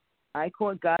 I call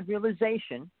it God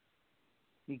realization,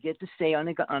 you get to stay on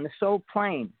the soul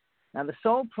plane. Now, the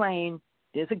soul plane,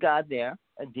 there's a God there,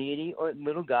 a deity or a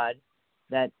little God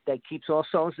that keeps all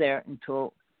souls there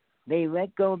until they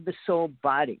let go of the soul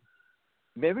body.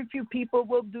 Very few people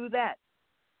will do that.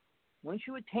 Once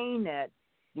you attain that,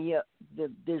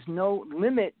 there's no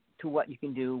limit to what you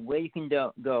can do, where you can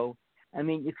go. I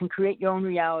mean, you can create your own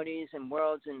realities and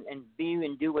worlds and be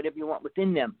and do whatever you want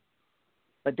within them.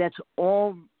 But that's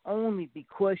all only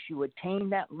because you attain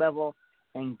that level,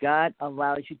 and God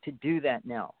allows you to do that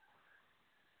now.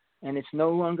 And it's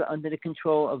no longer under the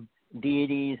control of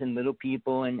deities and little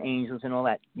people and angels and all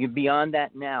that. You're beyond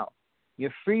that now.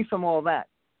 You're free from all that.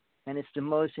 And it's the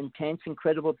most intense,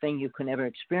 incredible thing you can ever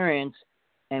experience.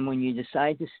 And when you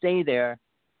decide to stay there,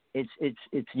 there's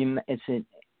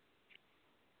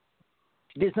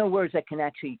no words that can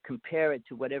actually compare it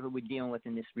to whatever we're dealing with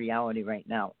in this reality right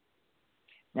now.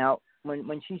 Now, when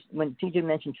TJ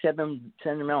mentioned seven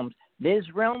realms,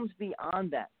 there's realms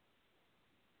beyond that.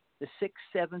 The 6th,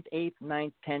 7th, 8th,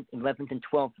 9th, 10th, 11th, and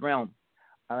 12th realm.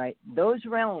 All right, those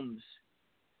realms.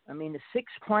 I mean, the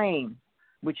 6th plane,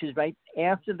 which is right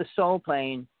after the soul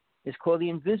plane, is called the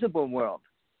invisible world.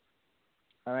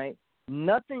 All right?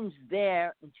 Nothing's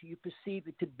there until you perceive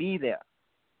it to be there.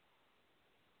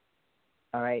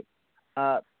 All right?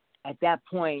 At that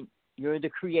point, you're the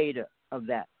creator of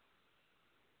that.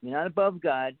 You're not above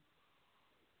God.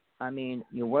 I mean,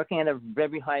 you're working at a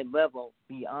very high level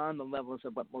beyond the levels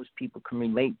of what most people can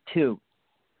relate to.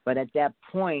 But at that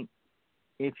point,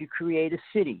 if you create a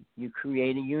city, you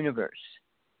create a universe.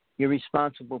 You're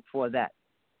responsible for that.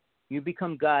 You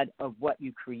become God of what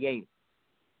you create.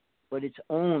 But it's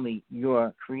only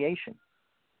your creation.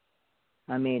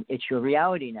 I mean, it's your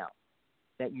reality now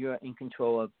that you're in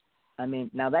control of. I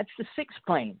mean, now that's the 6th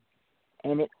plane.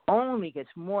 And it only gets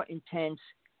more intense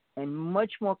and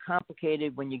much more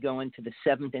complicated when you go into the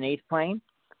 7th and 8th plane.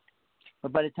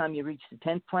 But by the time you reach the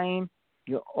 10th plane,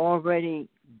 you're already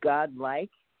God-like,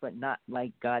 but not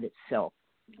like God itself.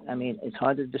 I mean, it's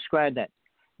hard to describe that.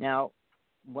 Now,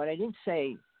 what I didn't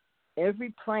say,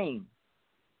 every plane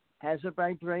has a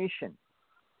vibration.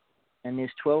 And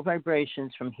there's 12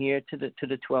 vibrations from here to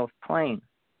the 12th plane.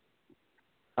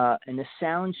 And the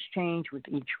sounds change with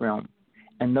each realm.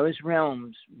 And those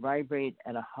realms vibrate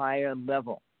at a higher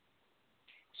level.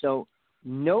 So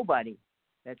nobody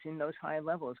that's in those higher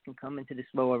levels can come into this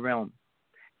lower realm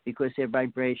because their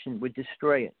vibration would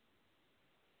destroy it.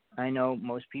 I know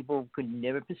most people could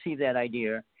never perceive that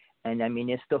idea. And I mean,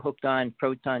 they're still hooked on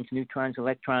protons, neutrons,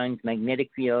 electrons, magnetic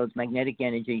fields, magnetic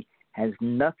energy. Has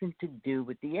nothing to do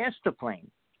with the astral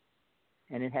plane.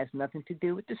 And it has nothing to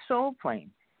do with the soul plane.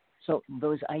 So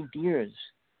those ideas,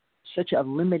 such a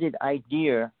limited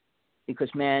idea, because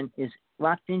man is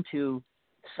locked into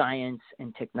science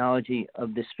and technology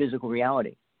of this physical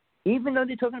reality. Even though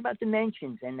they're talking about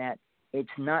dimensions and that it's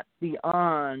not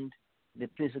beyond the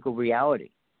physical reality,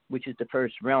 which is the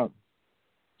first realm.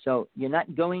 So you're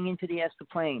not going into the astral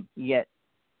plane yet.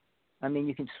 I mean,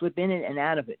 you can slip in it and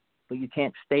out of it, but you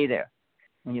can't stay there.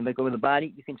 When you let go of the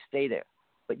body, you can stay there,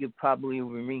 but you probably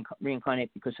will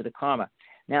reincarnate because of the karma.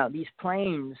 Now, these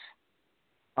planes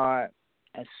are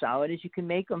as solid as you can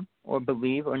make them, or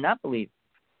believe or not believe,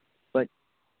 but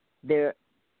they're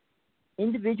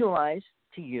individualized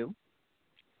to you.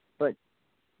 But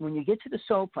when you get to the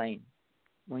soul plane,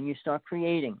 when you start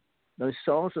creating, those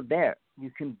souls are there.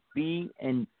 You can be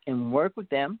and work with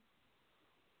them,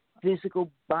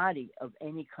 physical body of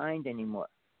any kind anymore.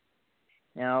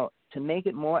 Now, to make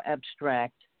it more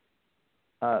abstract,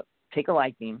 take a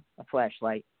light beam, a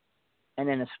flashlight, and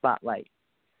then a spotlight.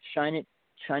 Shine it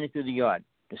through the yard.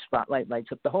 The spotlight lights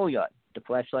up the whole yard. The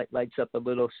flashlight lights up a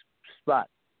little spot.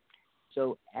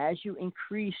 So as you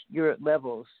increase your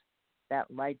levels, that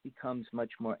light becomes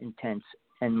much more intense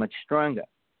and much stronger.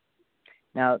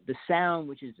 Now, the sound,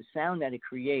 which is the sound that it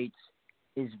creates,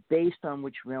 is based on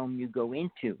which realm you go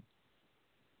into.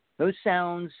 Those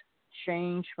sounds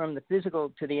change from the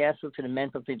physical to the astral to the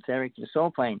mental to the etheric to the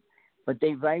soul plane, but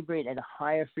they vibrate at a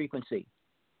higher frequency.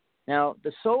 Now,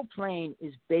 the soul plane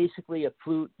is basically a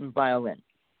flute and violin.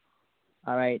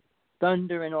 All right,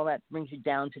 thunder and all that brings you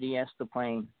down to the astral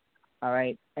plane. All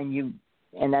right, and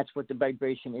that's what the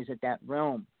vibration is at that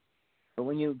realm. But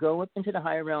when you go up into the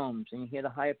higher realms and you hear the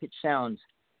higher pitched sounds,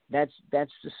 that's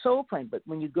the soul plane. But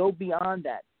when you go beyond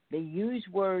that, they use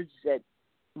words that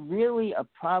really are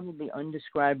probably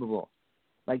undescribable,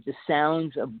 like the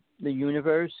sounds of the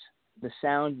universe, the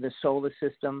sound of the solar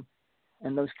system,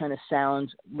 and those kind of sounds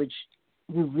which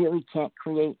you really can't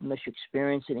create unless you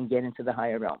experience it and get into the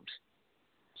higher realms.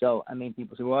 So, I mean,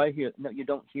 people say, well, I hear it. No, you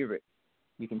don't hear it.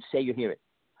 You can say you hear it.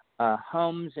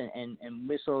 Hums and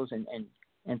whistles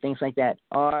and things like that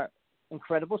are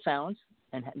incredible sounds,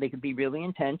 and they can be really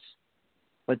intense,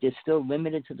 but they're still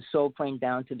limited to the soul plane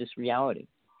down to this reality.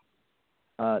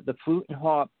 The flute and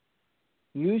harp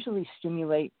usually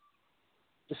stimulate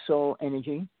the soul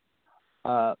energy.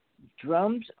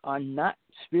 Drums are not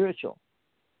spiritual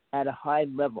at a high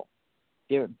level.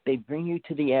 They bring you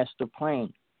to the astral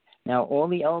plane. Now, all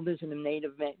the elders in the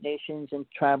native nations and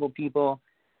tribal people,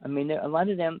 I mean, a lot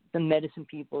of them, the medicine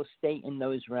people, stay in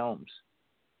those realms.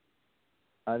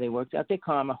 They worked out their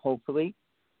karma, hopefully,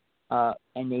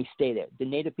 and they stay there. The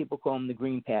native people call them the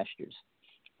green pastures,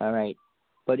 all right?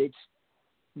 But it's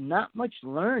not much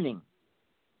learning.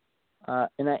 I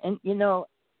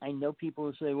know people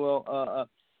will say, well,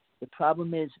 the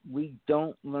problem is we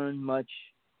don't learn much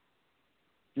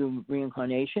through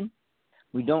reincarnation.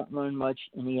 We don't learn much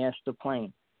in the astral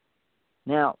plane.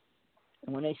 Now,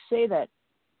 when I say that,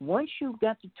 once you've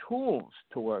got the tools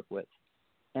to work with,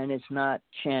 and it's not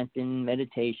chanting,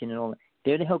 meditation, and all that,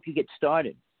 they're to help you get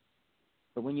started.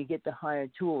 But when you get the higher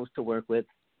tools to work with,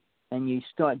 and you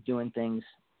start doing things,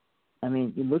 I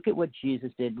mean, you look at what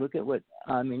Jesus did. Look at what,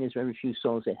 there's very few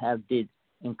souls that did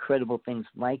incredible things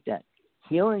like that.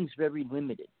 Healing's very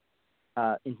limited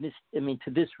to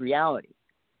this reality.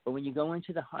 But when you go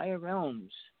into the higher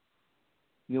realms,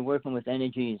 you're working with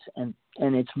energies, and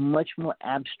it's much more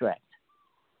abstract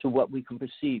to what we can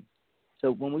perceive.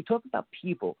 So when we talk about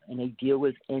people and they deal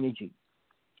with energy,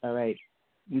 all right,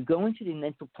 you go into the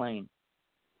mental plane.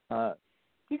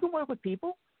 You can work with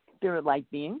people. They're light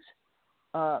beings,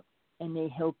 and they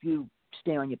help you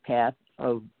stay on your path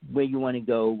of where you want to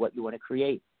go, what you want to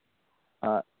create.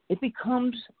 It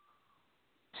becomes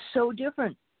so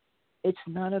different. It's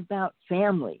not about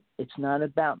family. It's not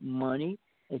about money.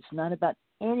 It's not about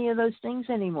any of those things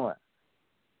anymore.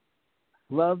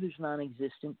 Love is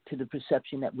non-existent to the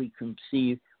perception that we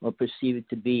conceive or perceive it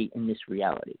to be in this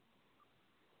reality.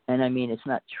 And I mean, it's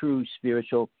not true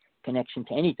spiritual connection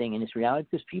to anything in this reality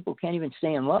because people can't even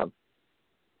stay in love.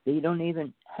 They don't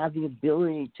even have the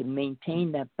ability to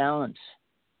maintain that balance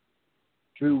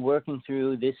through working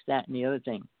through this, that, and the other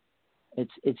thing.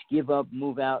 It's give up,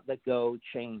 move out, let go,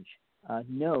 change.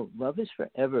 No, love is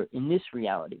forever in this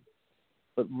reality.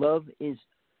 But love is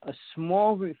a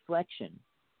small reflection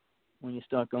when you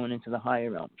start going into the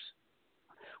higher realms.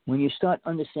 When you start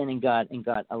understanding God and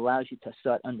God allows you to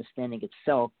start understanding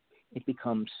itself, it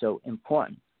becomes so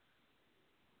important.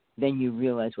 Then you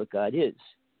realize what God is.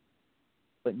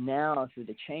 But now, through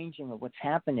the changing of what's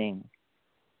happening,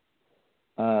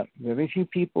 very few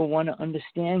people want to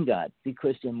understand God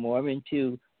because they're more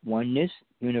into oneness,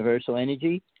 universal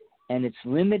energy, and it's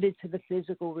limited to the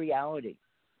physical reality.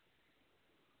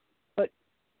 But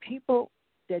people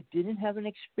that didn't have an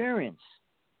experience,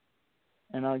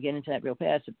 and I'll get into that real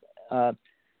fast,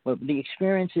 but the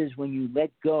experience is when you let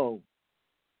go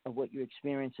of what you're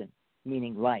experiencing,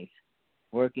 meaning life,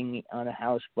 working on a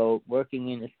houseboat, working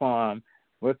in a farm,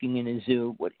 working in a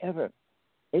zoo, whatever.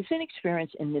 It's an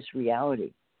experience in this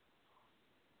reality.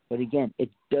 But again, it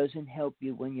doesn't help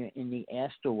you when you're in the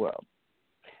astral world.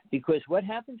 Because what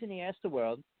happens in the astral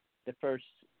world, the first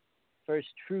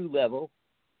true level,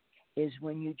 is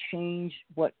when you change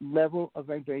what level of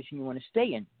vibration you want to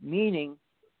stay in. Meaning,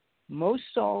 most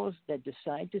souls that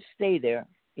decide to stay there,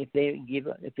 if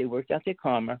they worked out their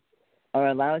karma, are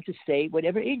allowed to stay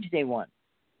whatever age they want.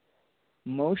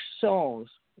 Most souls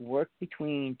work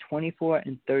between 24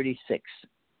 and 36.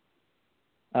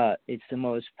 It's the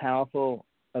most powerful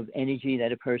of energy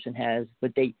that a person has,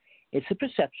 but it's a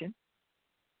perception.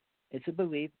 It's a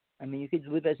belief. I mean, you could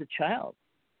live as a child,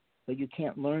 but you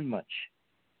can't learn much.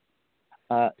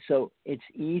 So it's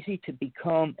easy to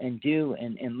become and do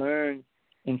and learn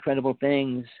incredible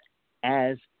things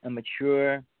as a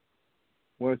mature,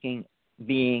 working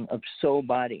being of soul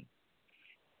body,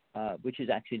 which is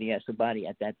actually the astral body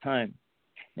at that time.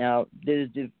 Now,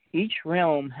 each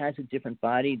realm has a different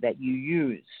body that you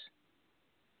use.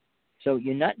 So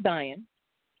you're not dying.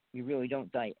 You really don't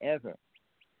die ever.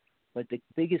 But the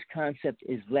biggest concept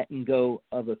is letting go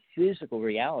of a physical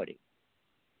reality.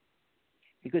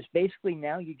 Because basically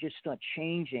now you just start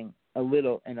changing a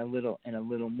little and a little and a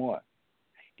little more.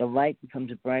 The light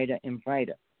becomes brighter and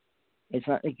brighter. It's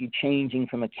not like you're changing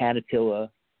from a caterpillar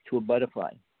to a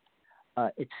butterfly.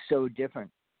 It's so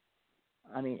different.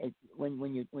 I mean,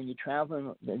 when you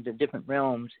travel in the different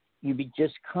realms, you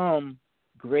just become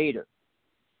greater.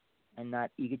 and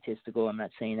not egotistical. I'm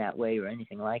not saying that way or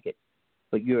anything like it.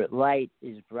 But your light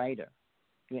is brighter.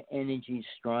 Your energy is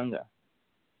stronger.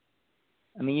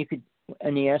 I mean, you could,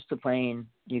 in the astral plane,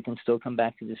 you can still come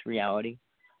back to this reality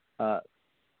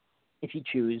if you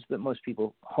choose, but most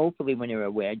people, hopefully when they're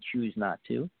aware, choose not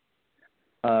to.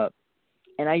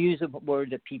 And I use a word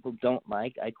that people don't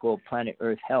like. I call planet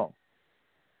Earth hell.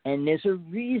 And there's a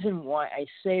reason why I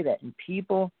say that. And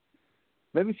people,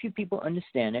 very few people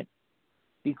understand it,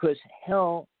 because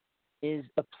hell is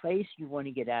a place you want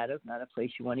to get out of, not a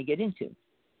place you want to get into.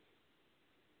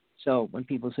 So when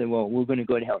people say, well, we're going to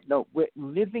go to hell. No, we're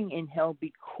living in hell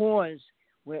because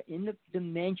we're in the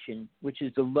dimension, which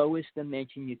is the lowest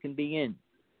dimension you can be in.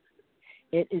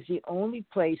 It is the only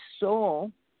place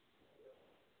soul,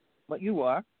 what you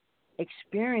are,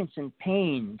 experiencing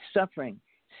pain, suffering,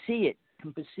 see it,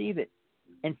 can perceive it,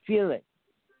 and feel it,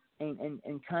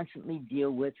 and constantly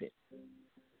deal with it.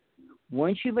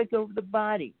 Once you let go of the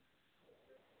body,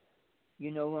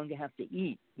 you no longer have to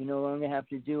eat. You no longer have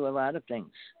to do a lot of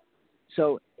things.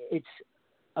 So it's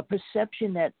a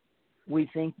perception that we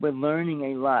think we're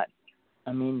learning a lot.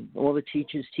 I mean, all the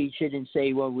teachers teach it and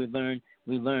say, well, we learn.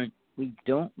 We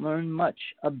don't learn much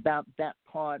about that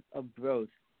part of growth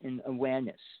and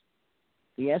awareness.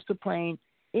 The astral plane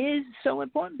is so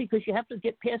important because you have to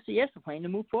get past the astral plane to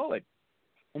move forward.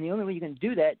 And the only way you can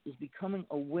do that is becoming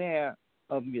aware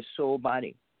of your soul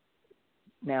body.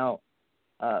 Now,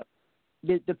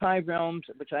 the 5 realms,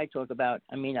 which I talk about,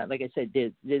 I mean, like I said,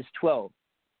 there's 12.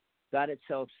 God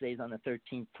itself stays on the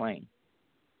 13th plane.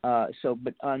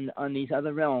 But on these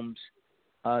other realms,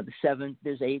 the 7th,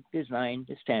 there's 8, there's 9,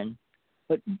 there's 10.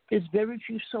 But there's very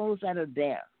few souls that are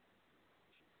there.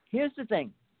 Here's the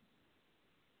thing.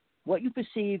 What you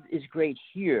perceive is great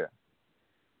here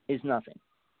is nothing.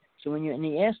 So when you're in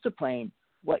the astral plane,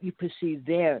 what you perceive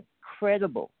there,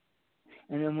 credible.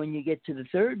 And then when you get to the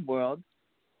third world,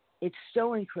 it's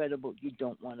so incredible you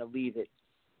don't want to leave it.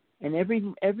 And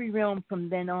every realm from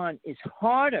then on is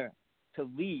harder to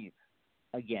leave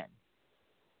again.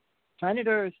 Planet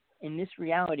Earth in this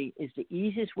reality is the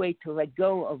easiest way to let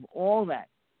go of all that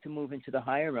to move into the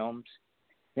higher realms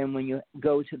than when you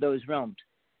go to those realms.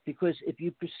 Because if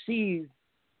you perceive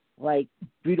like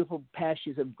beautiful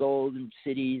pastures of gold and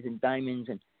cities and diamonds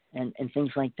and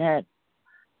things like that,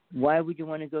 why would you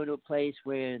want to go to a place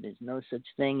where there's no such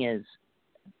thing as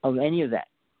of any of that?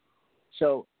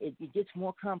 So it gets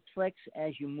more complex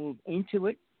as you move into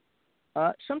it.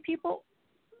 Some people,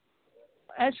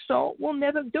 as soul, will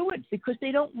never do it because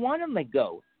they don't want to let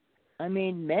go. I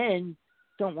mean, men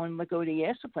don't want to let go of the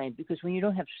astral plane because when you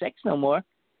don't have sex no more,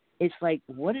 it's like,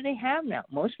 what do they have now?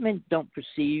 Most men don't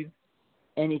perceive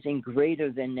anything greater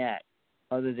than that,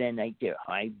 other than like they're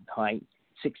high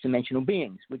six-dimensional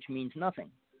beings, which means nothing.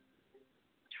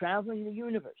 Traveling the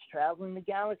universe, traveling the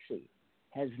galaxy,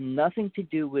 has nothing to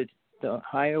do with the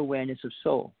higher awareness of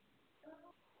soul.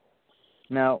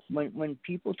 Now, when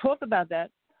people talk about that,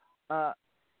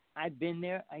 I've been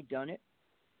there, I've done it.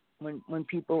 When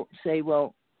people say,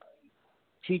 well,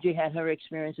 TJ had her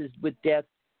experiences with death,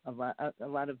 a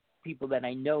lot of people that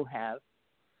I know have,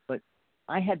 but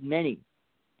I had many.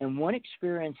 And one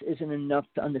experience isn't enough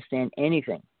to understand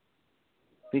anything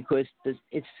because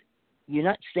you're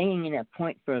not staying in that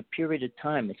point for a period of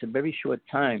time. It's a very short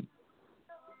time.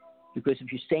 Because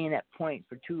if you stay in that point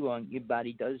for too long, your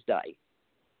body does die,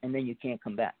 and then you can't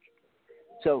come back.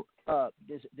 So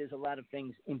there's a lot of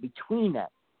things in between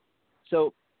that.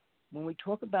 So when we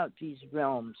talk about these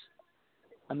realms,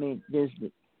 I mean,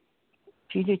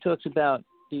 TJ talks about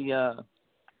the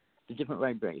different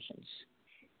vibrations.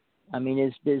 I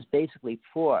mean, there's basically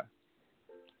 4,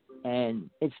 and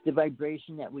it's the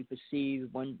vibration that we perceive.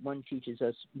 One teaches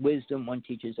us wisdom, one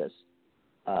teaches us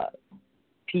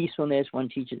peacefulness, one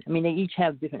teaches. I mean, they each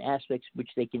have different aspects which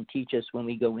they can teach us when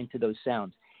we go into those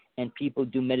sounds. And people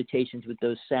do meditations with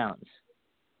those sounds.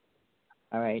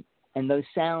 All right? And those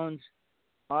sounds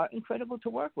are incredible to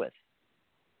work with.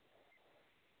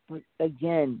 But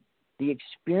again, the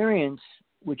experience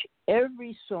which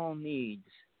every soul needs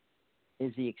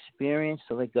is the experience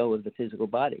to let go of the physical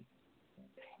body.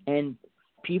 And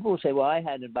people say, well, I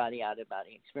had a body out of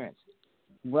body experience.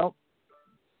 Well,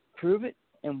 prove it.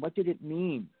 And what did it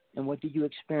mean? And what did you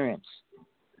experience?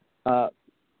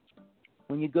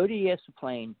 When you go to the astral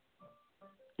plane,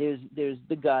 there's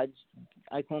the gods.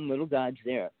 I call them little gods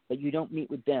there, but you don't meet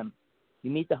with them.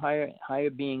 You meet the higher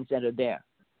beings that are there,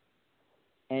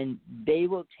 and they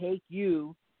will take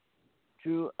you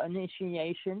through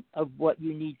initiation of what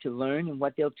you need to learn and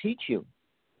what they'll teach you.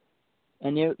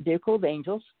 And they're called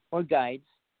angels or guides.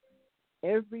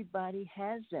 Everybody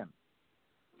has them.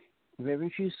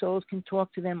 Very few souls can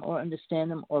talk to them or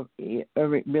understand them or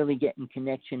really get in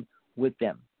connection with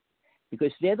them,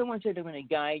 because they're the ones that are going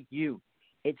to guide you.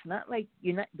 It's not like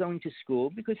you're not going to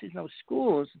school, because there's no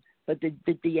schools, but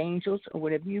the angels or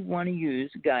whatever you want to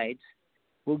use, guides,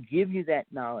 will give you that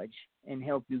knowledge and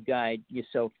help you guide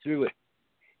yourself through it.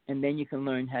 And then you can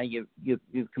learn how you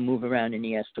can move around in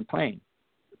the astral plane.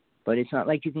 But it's not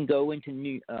like you can go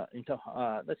into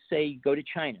let's say, go to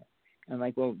China. And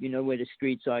like, well, you know where the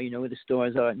streets are, you know where the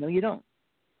stores are. No, you don't.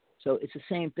 So it's the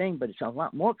same thing, but it's a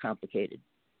lot more complicated.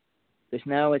 Because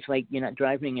now it's like you're not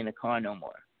driving in a car no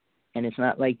more. And it's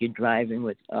not like you're driving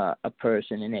with a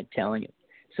person and they're telling you.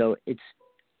 So it's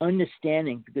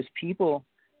understanding, because people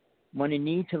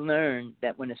need to learn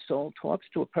that when a soul talks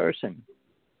to a person,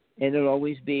 it'll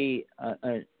always be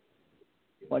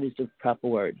what is the proper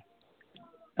word?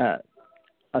 A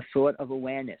thought of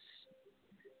awareness.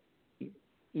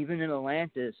 Even in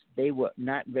Atlantis, they were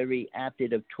not very apt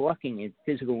at talking in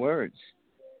physical words.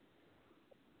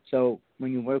 So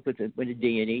when you work with a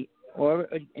deity or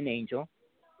an angel,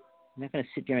 they're not going to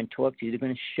sit there and talk to you. They're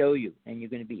going to show you, and you're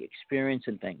going to be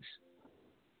experiencing things.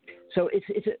 So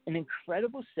it's an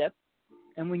incredible step.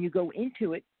 And when you go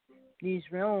into it, these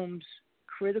realms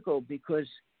critical, because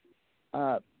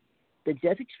the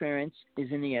death experience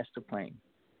is in the astral plane.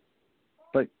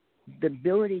 But the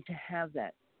ability to have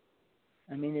that,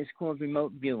 it's called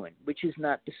remote viewing, which is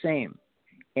not the same.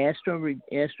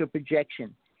 Astral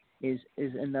projection is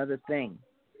another thing.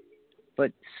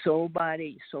 But soul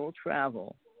body, soul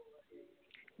travel,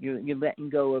 you're letting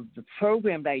go of the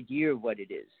programmed idea of what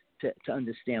it is to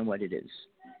understand what it is.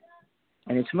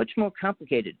 And it's much more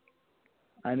complicated.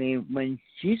 When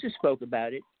Jesus spoke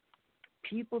about it,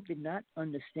 people did not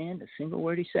understand a single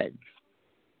word he said.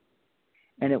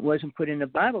 And it wasn't put in the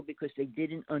Bible because they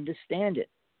didn't understand it.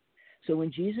 So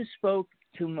when Jesus spoke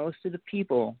to most of the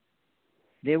people,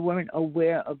 they weren't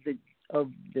aware of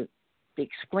the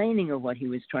explaining of what he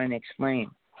was trying to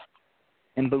explain.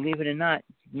 And believe it or not,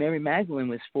 Mary Magdalene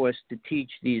was forced to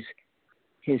teach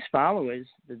his followers,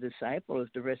 the disciples,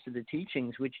 the rest of the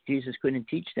teachings, which Jesus couldn't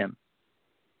teach them.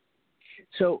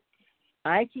 So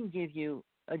I can give you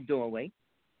a doorway,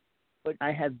 but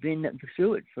I have been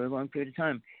through it for a long period of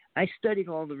time. I studied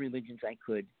all the religions I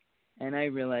could, and I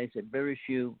realized that very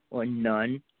few or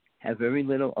none have very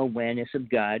little awareness of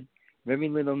God, very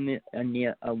little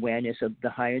awareness of the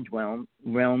higher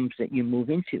realms that you move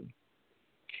into.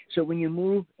 So when you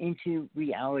move into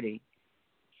reality,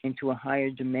 into a higher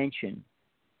dimension,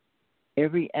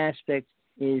 every aspect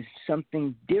is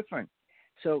something different.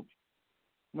 So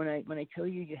when I tell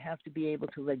you have to be able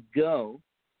to let go,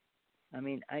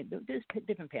 there's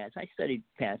different paths. I studied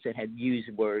paths that had used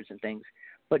words and things,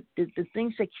 but the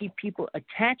things that keep people,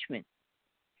 attachment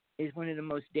is one of the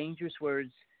most dangerous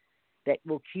words that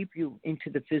will keep you into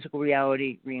the physical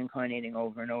reality, reincarnating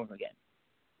over and over again.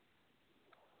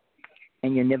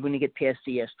 And you're never going to get past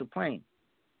the astral plane.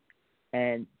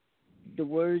 And the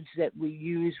words that we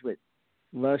use with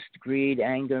lust, greed,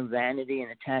 anger, vanity,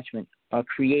 and attachment are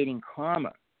creating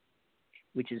karma,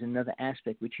 which is another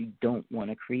aspect which you don't want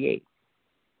to create.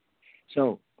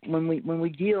 So when we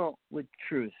deal with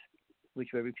truth, which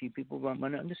very few people want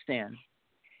to understand,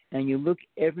 and you look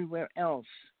everywhere else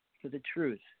for the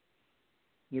truth,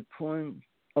 you're pulling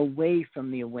away from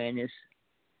the awareness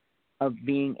of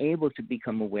being able to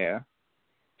become aware,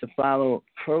 to follow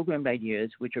programmed ideas,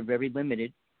 which are very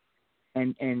limited,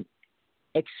 and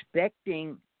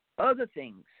expecting other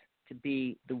things to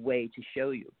be the way to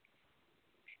show you.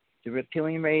 The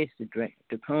reptilian race, the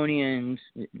draconians,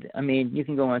 you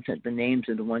can go on to the names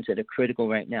of the ones that are critical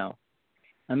right now.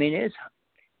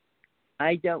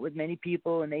 I dealt with many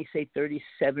people, and they say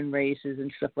 37 races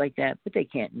and stuff like that, but they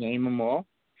can't name them all.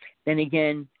 Then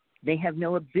again, they have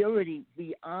no ability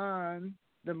beyond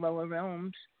the lower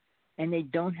realms, and they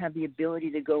don't have the ability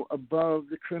to go above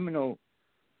the criminal.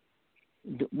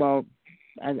 Well,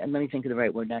 let me think of the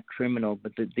right word, not criminal,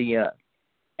 but the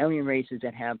alien races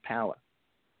that have power.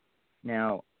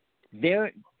 Now,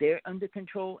 they're under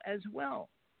control as well.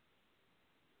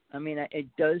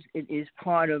 It is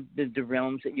part of the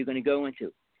realms that you're going to go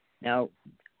into. Now,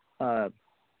 a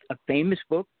famous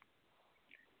book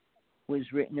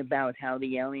was written about how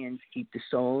the aliens keep the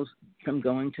souls from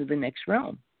going to the next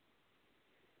realm.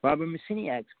 Barbara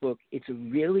Messiniak's book, it's a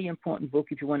really important book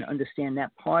if you want to understand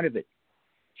that part of it.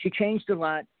 She changed a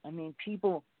lot.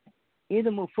 People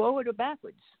either move forward or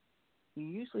backwards. You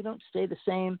usually don't stay the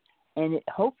same, and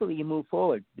hopefully you move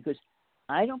forward, because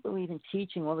I don't believe in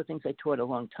teaching all the things I taught a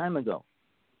long time ago,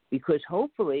 because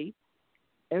hopefully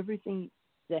everything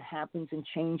that happens and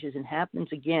changes and happens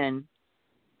again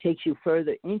takes you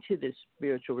further into this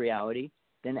spiritual reality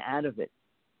than out of it.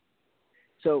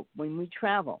 So when we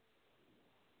travel,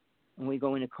 and we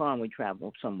go in a car and we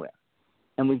travel somewhere,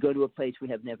 and we go to a place we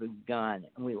have never gone,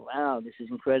 and we, wow, this is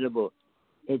incredible.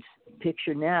 It's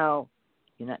picture now,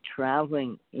 you're not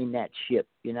traveling in that ship.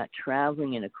 You're not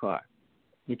traveling in a car.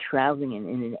 You're traveling in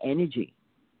an energy.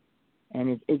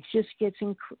 And it just gets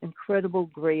incredible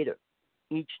greater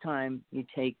each time you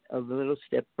take a little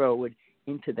step forward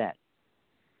into that.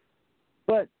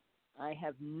 But I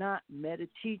have not met a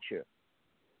teacher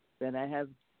that I have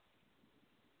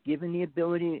given the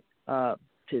ability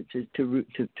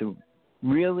to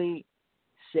really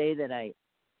say that I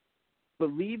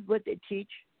believe what they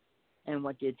teach and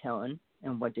what they're telling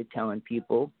and what they're telling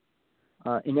people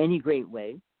in any great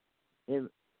way. They're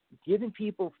giving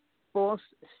people false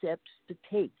steps to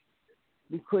take,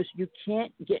 because you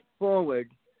can't get forward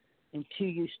until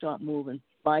you start moving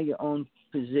by your own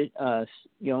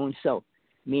your own self,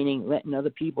 meaning letting other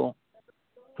people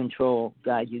control,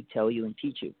 guide you, tell you, and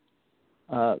teach you.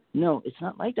 No, it's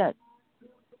not like that.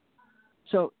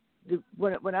 So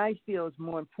what I feel is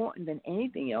more important than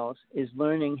anything else is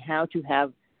learning how to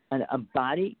have a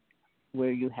body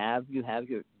where you have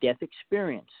your death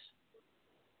experience,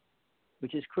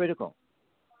 which is critical.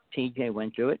 TJ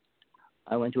went through it.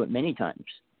 I went through it many times.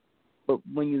 But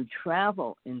when you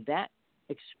travel in that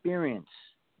experience,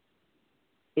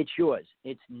 it's yours.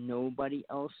 It's nobody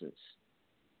else's.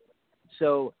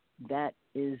 So that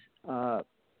is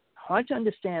hard to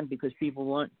understand, because people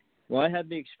want, well, I have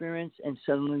the experience and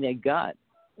suddenly they're God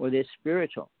or they're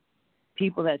spiritual.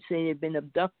 People that say they've been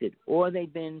abducted, or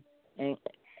they've been, and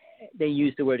they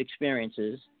use the word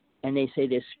experiences, and they say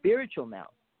they're spiritual now.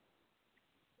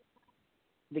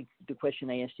 The question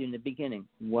I asked you in the beginning,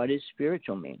 what does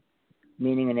spiritual mean?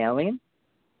 Meaning an alien?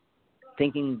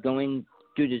 Thinking going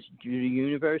through the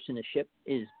universe in a ship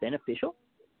is beneficial?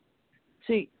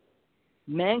 See,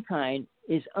 mankind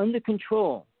is under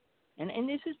control. And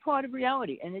this is part of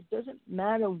reality. And it doesn't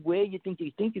matter where you think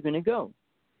you're going to go.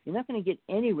 You're not going to get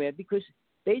anywhere, because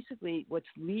basically what's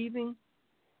leaving,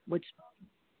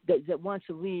 that wants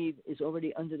to leave is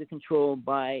already under the control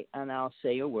by, and I'll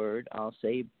say a word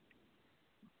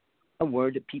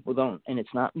that people don't, and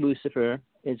it's not Lucifer,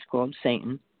 it's called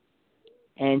Satan,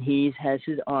 and he has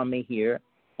his army here,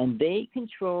 and they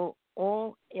control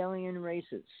all alien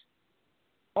races,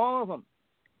 all of them.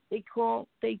 They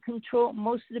control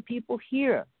most of the people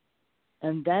here,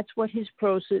 and that's what his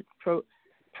I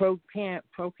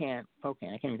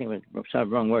can't even think of it, sorry,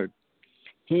 wrong word.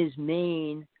 His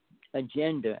main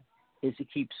agenda is to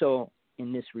keep soul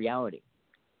in this reality.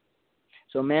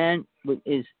 So man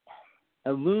is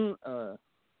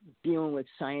dealing with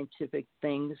scientific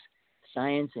things,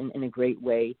 science in a great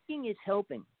way. Thinking is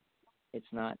helping. It's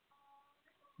not.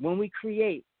 When we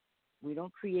create, we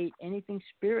don't create anything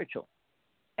spiritual,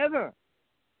 ever.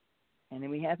 And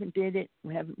we haven't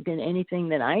done anything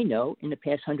that I know in the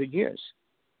past 100 years.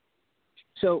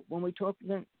 So when we talk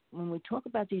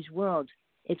about these worlds,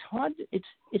 it's hard.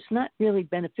 It's not really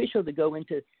beneficial to go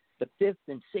into the 5th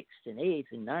and 6th and 8th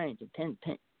and 9th and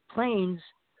 10th planes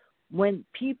when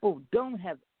people don't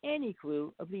have any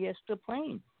clue of the astral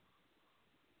plane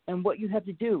and what you have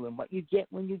to do and what you get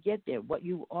when you get there, what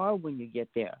you are when you get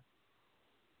there.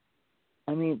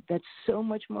 I mean, that's so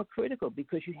much more critical,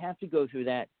 because you have to go through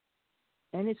that.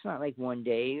 And it's not like one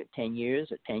day, or 10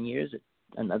 years, or 10 years, or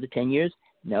another 10 years.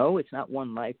 No, it's not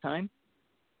one lifetime.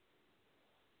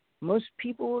 Most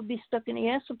people will be stuck in the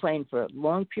astral plane for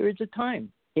long periods of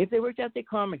time. If they worked out their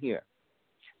karma here,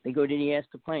 they go to the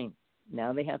astral plane.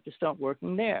 Now they have to start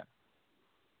working there.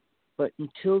 But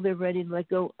until they're ready to let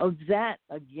go of that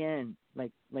again,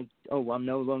 like I'm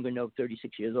no longer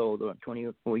 36 years old or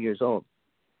 24 years old.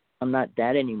 I'm not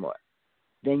that anymore.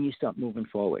 Then you start moving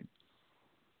forward.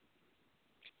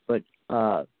 But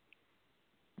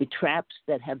the traps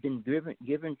that have been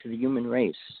given to the human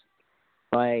race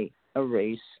by a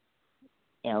race,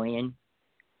 alien,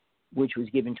 which was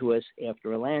given to us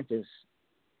after Atlantis,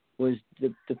 was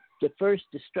the first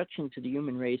destruction to the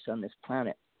human race on this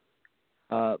planet.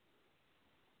 I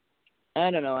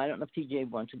don't know if TJ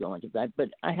wants to go into that, but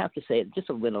I have to say it just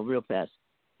a little, real fast.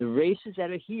 The races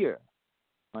that are here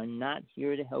are not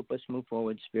here to help us move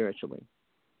forward spiritually.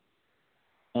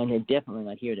 And they're definitely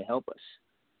not here to help us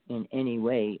in any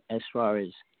way as far as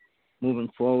moving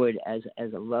forward as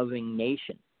a loving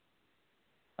nation.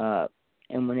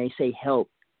 And when they say help,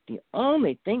 the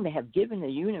only thing they have given the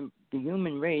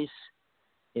human race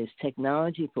is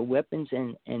technology for weapons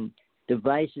and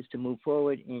devices to move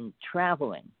forward in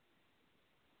traveling.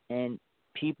 And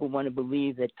people want to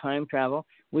believe that time travel,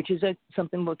 which is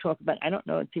something we'll talk about. I don't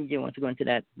know if TJ wants to go into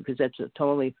that because that's a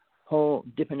totally whole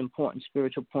different important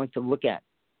spiritual point to look at.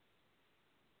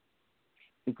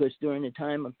 Because during the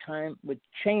time of time with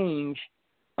change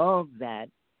of that,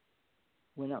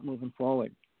 we're not moving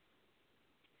forward.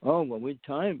 Oh, well, with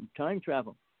time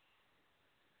travel.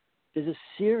 There's a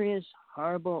serious,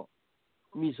 horrible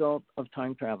result of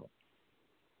time travel.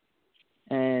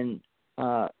 And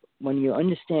when you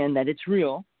understand that it's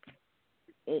real,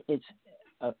 it's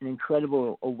an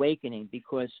incredible awakening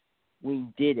because we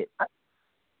did it.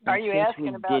 Are you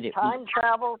asking about time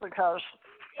travel? Because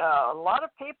a lot of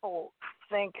people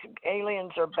think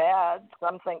aliens are bad.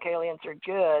 Some think aliens are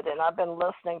good. And I've been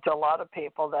listening to a lot of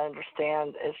people that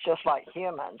understand it's just like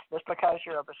humans. Just because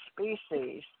you're of a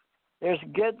species, there's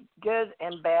good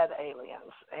and bad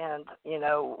aliens. And, you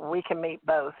know, we can meet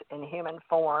both in human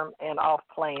form and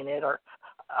off-plane it or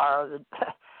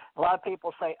a lot of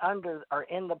people say under or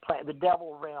in the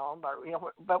devil realm, or, you know,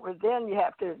 but then you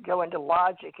have to go into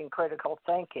logic and critical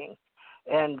thinking.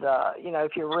 And, you know,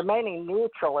 if you're remaining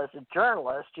neutral as a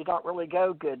journalist, you don't really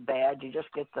go good, bad. You just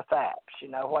get the facts, you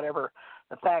know, whatever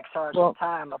the facts are at the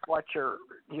time of what you're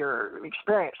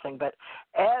experiencing. But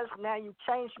now you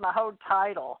changed my whole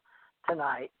title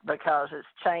tonight because it's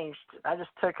changed. I just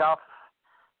took off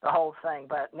the whole thing.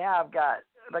 But now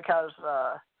because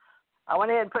I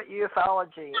went ahead and put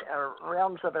ufology, or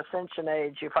realms of Ascension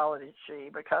Age ufology,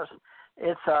 because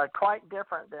it's quite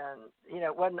different than, you know,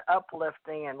 it wasn't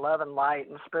uplifting and love and light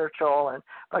and spiritual. And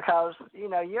because, you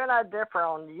know, you and I differ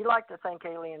on, you like to think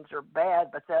aliens are bad,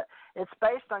 but that it's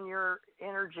based on your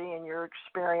energy and your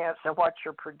experience and what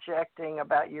you're projecting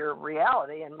about your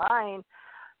reality. And mine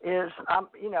is, I'm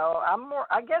more,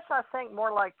 I guess I think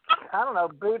more like, I don't know,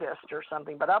 Buddhist or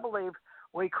something, but I believe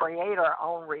we create our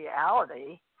own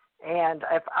reality. And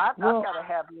if I've got to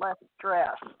have less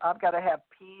stress, I've got to have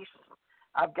peace,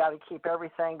 I've got to keep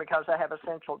everything because I have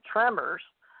essential tremors.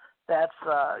 That's,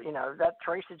 you know, that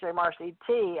Theresa J Morris ET.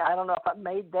 I don't know if I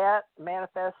made that,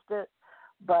 manifest it,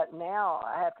 but now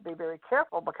I have to be very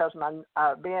careful because I'm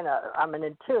an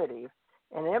intuitive,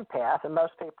 an empath, and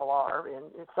most people are. And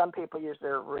some people use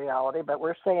their reality, but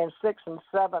we're saying 6th and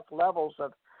 7th levels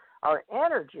of our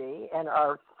energy and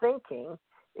our thinking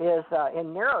is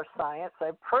in neuroscience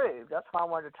they've proved. That's why I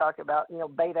wanted to talk about, you know,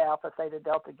 beta, alpha, theta,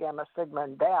 delta, gamma, sigma,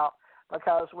 and tau,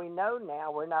 because we know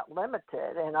now we're not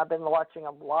limited. And I've been watching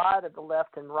a lot of the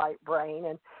left and right brain,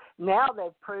 and now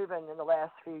they've proven in the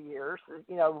last few years,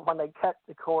 you know, when they cut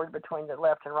the cord between the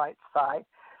left and right side,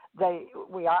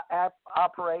 we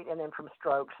operate, and then from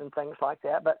strokes and things like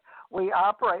that, but we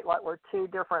operate like we're two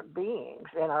different beings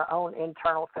in our own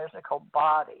internal physical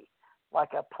body, like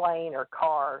a plane or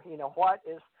car. You know, what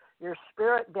is your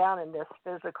spirit down in this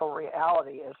physical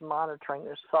reality is monitoring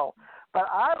your soul. But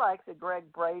I like the Greg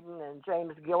Braden and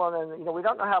James Gillen, and, you know, we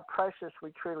don't know how precious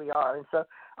we truly are. And so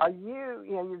you're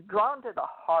drawn to the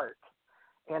heart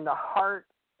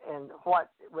and what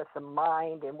with the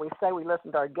mind. And we say we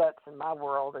listen to our guts in my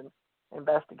world and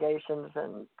investigations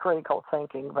and critical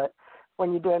thinking. But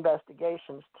when you do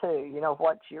investigations too, you know,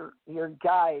 what your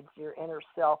guides, your inner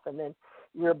self, and then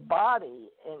your body,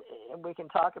 and we can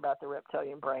talk about the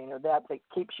reptilian brain or that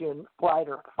keeps you in flight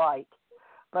or fight.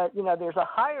 But, you know, there's a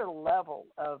higher level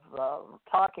of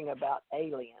talking about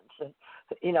aliens and,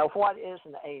 you know, what is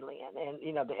an alien? And,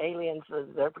 you know, the aliens,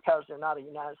 they're because they're not a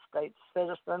United States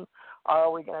citizen, or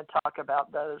are we going to talk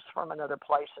about those from another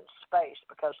place in space?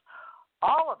 Because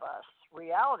all of us,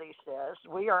 reality says,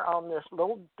 we are on this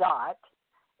little dot.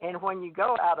 And when you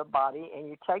go out of body and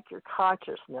you take your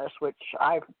consciousness, which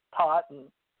I've taught and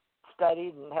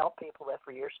studied and helped people with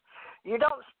for years, you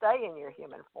don't stay in your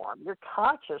human form. Your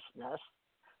consciousness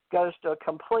goes to a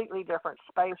completely different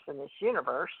space in this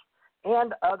universe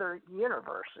and other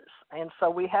universes. And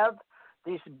so we have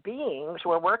these beings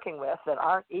we're working with that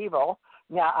aren't evil.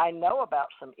 Now, I know about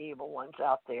some evil ones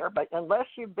out there, but unless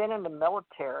you've been in the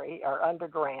military or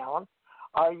underground,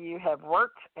 or you have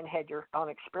worked and had your own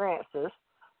experiences,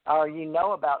 or you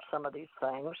know about some of these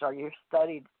things, or you've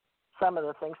studied some of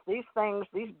the things. These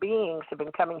beings have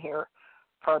been coming here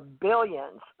for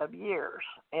billions of years.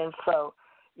 And so,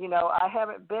 you know, I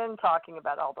haven't been talking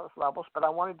about all those levels, but I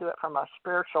want to do it from a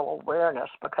spiritual awareness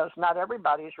because not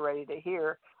everybody's ready to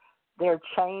hear their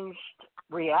changed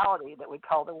reality that we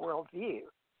call the worldview.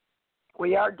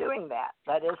 We are doing that.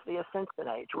 That is the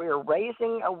Ascension Age. We are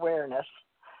raising awareness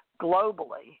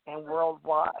globally and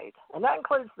worldwide, and that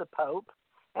includes the Pope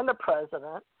and the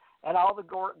President and all the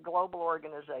global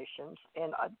organizations.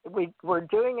 And we're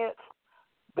doing it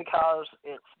because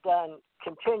it's done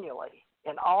continually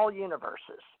in all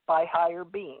universes by higher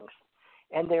beings.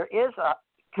 and there is a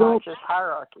conscious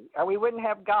hierarchy, or we wouldn't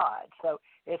have God. So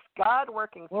it's God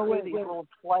working through these little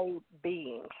clay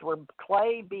beings. We're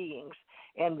clay beings,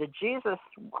 and the Jesus,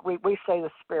 we say the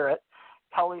Spirit,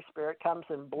 Holy Spirit comes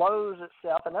and blows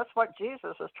itself, and that's what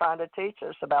Jesus is trying to teach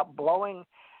us about blowing,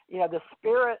 the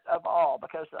Spirit of all,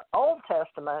 because the Old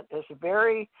Testament is a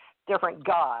very different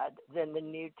God than the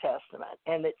New Testament,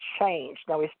 and it changed.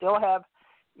 Now we still have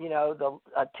the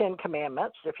 10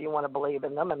 Commandments, if you want to believe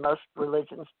in them, and most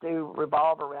religions do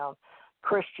revolve around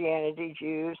Christianity,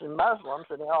 Jews, and Muslims,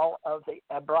 and all of the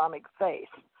Abrahamic faith.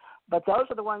 But those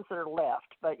are the ones that are left.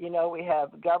 But, we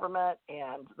have government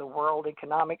and the World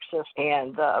Economic System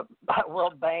and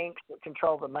World Banks that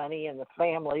control the money and the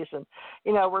families. And,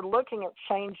 we're looking at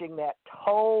changing that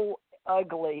whole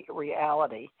ugly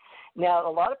reality. Now,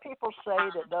 a lot of people say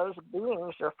that those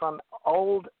beings are from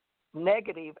old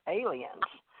negative aliens.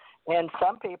 And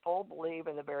some people believe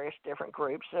in the various different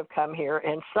groups that have come here.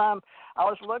 And some, I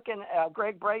was looking,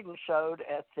 Greg Braden showed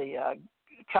at the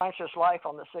Conscious Life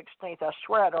on the 16th. I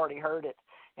swear I'd already heard it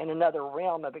in another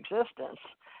realm of existence.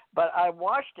 But I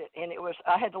watched it, and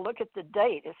I had to look at the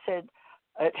date. It said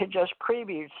it had just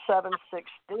previewed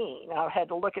 7/16. I had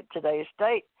to look at today's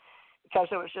date because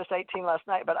it was just 18 last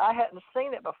night. But I hadn't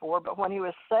seen it before. But when he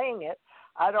was saying it,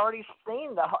 I'd already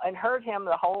seen and heard him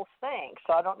the whole thing.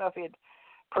 So I don't know if he had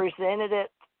presented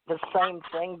it the same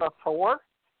thing before,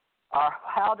 or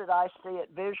how did I see it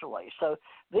visually? So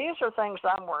these are things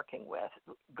I'm working with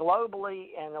globally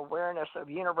and awareness of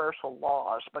universal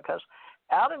laws, because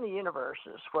out in the universe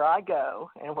is where I go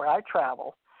and where I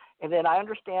travel, and then I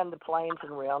understand the planes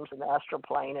and realms and the astral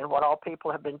plane and what all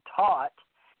people have been taught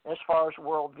as far as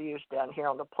worldviews down here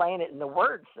on the planet and the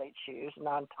words they choose and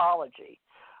ontology.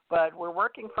 But we're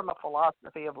working from a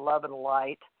philosophy of love and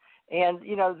light. And,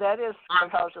 that is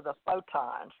because of the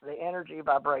photons, the energy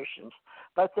vibrations.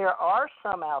 But there are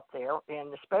some out there,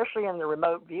 and especially in the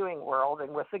remote viewing world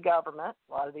and with the government,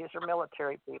 a lot of these are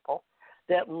military people,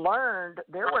 that learned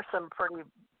there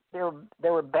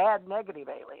were bad negative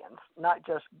aliens, not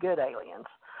just good aliens.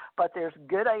 But there's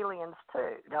good aliens,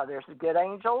 too. Now, there's good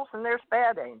angels and there's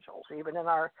bad angels, even in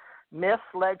our myths,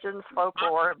 legends,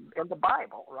 folklore, in the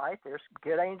Bible, right? There's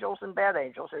good angels and bad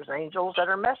angels. There's angels that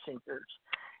are messengers.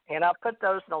 And I'll put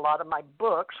those in a lot of my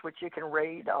books, which you can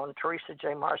read on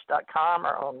TheresaJMorris.com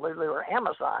or on Lulu or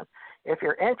Amazon if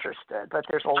you're interested. But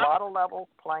there's a lot of levels,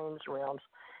 planes, realms,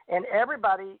 and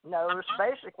everybody knows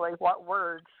basically what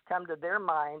words come to their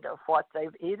mind of what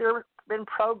they've either been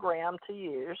programmed to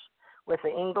use with the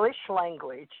English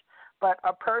language, but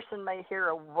a person may hear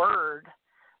a word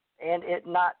and it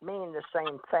not mean the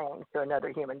same thing to another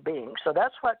human being. So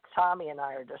that's what Tommy and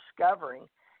I are discovering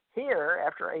here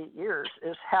after 8 years,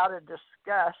 is how to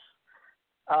discuss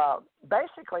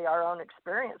basically our own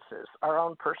experiences, our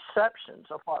own perceptions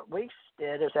of what we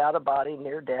did as out of body,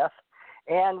 near death,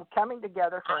 and coming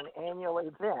together for an annual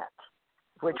event,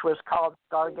 which was called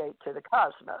Stargate to the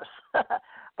Cosmos.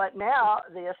 But now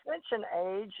the Ascension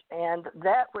Age and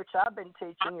that which I've been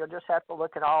teaching, you'll just have to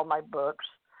look at all my books.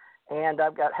 And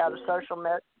I've got How to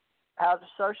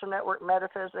Social Network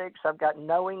Metaphysics. I've got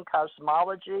Knowing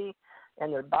Cosmology,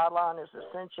 and the byline is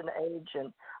Ascension Age,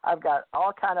 and I've got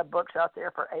all kind of books out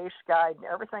there for Ace Guide and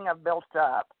everything I've built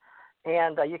up.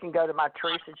 And you can go to my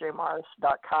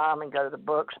TheresaJMorris.com and go to the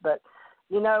books. But,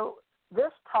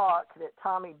 this talk that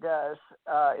Tommy does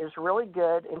is really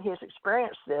good, and he's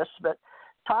experienced this. But,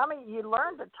 Tommy, you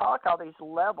learn to talk all these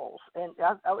levels, and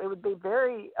it would be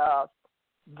very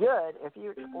good if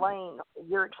you explain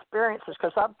your experiences,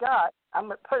 because I'm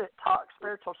going to put it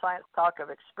spiritual science talk of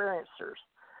experiencers,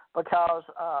 because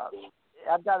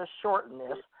I've got to shorten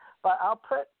this, but I'll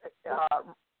put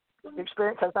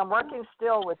experience, because I'm working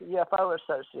still with the UFO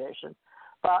Association,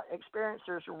 but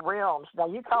experiencers' realms. Now,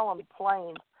 you call them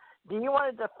planes. Do you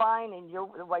want to define in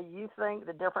the way you think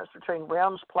the difference between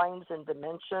realms, planes, and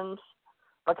dimensions?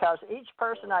 Because each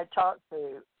person I talk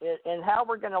to, and how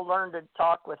we're going to learn to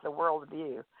talk with the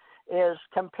worldview, is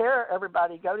compare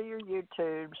everybody, go to your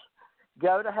YouTubes,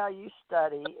 go to how you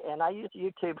study, and I use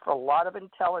YouTube for a lot of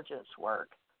intelligence work,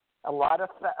 a lot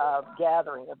of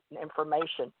gathering of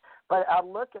information. But I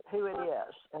look at who it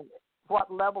is and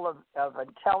what level of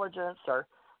intelligence, or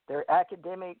their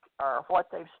academic, or what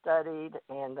they've studied.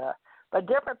 And but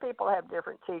different people have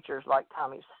different teachers, like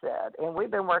Tommy said, and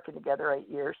we've been working together 8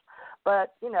 years.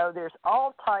 But, there's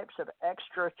all types of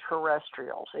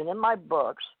extraterrestrials. And in my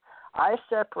books, I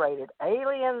separated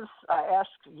aliens. I asked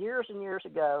years and years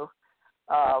ago,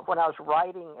 when I was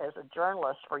writing as a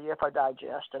journalist for UFO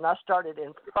Digest, and I started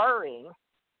inferring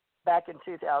back in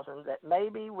 2000 that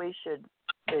maybe we should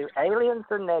do aliens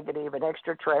are negative and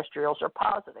extraterrestrials are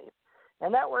positive.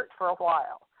 And that worked for a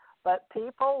while. But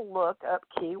people look up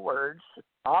keywords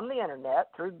on the Internet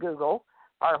through Google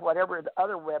or whatever the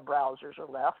other web browsers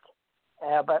are left.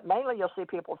 But mainly you'll see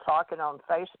people talking on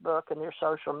Facebook and their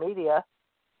social media.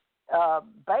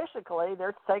 Basically, they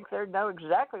think they know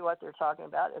exactly what they're talking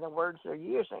about and the words they're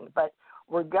using. But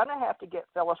we're going to have to get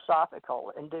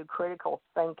philosophical and do critical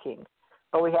thinking.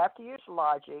 But we have to use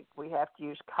logic. We have to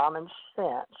use common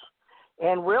sense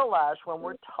and realize when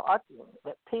we're talking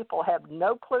that people have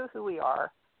no clue who we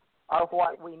are or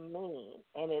what we mean.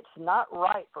 And it's not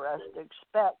right for us to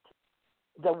expect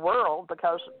the world,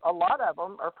 because a lot of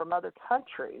them are from other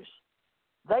countries.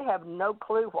 They have no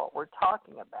clue what we're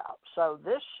talking about. So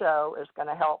this show is going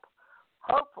to help,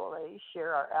 hopefully,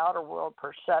 share our outer world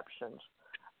perceptions,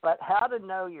 but how to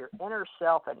know your inner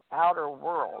self and outer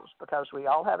worlds, because we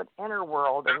all have an inner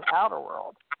world and outer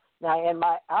world. Now, in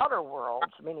my outer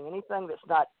worlds, meaning anything that's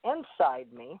not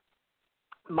inside me,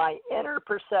 my inner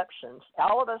perceptions,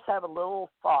 all of us have a little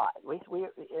thought.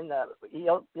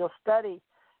 You'll study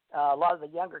a lot of the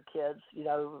younger kids,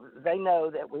 they know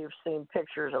that we've seen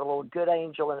pictures of a little good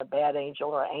angel and a bad angel,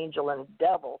 or an angel and a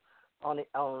devil on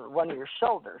one of your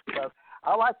shoulders. So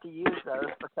I like to use those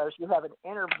because you have an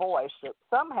inner voice that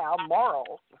somehow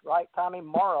morals, right, Tommy,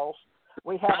 morals,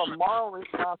 we have a moral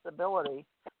responsibility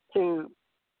to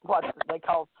what they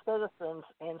call citizens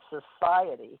and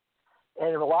society.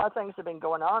 And a lot of things have been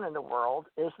going on in the world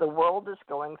is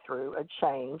going through a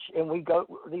change, and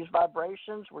these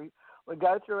vibrations, we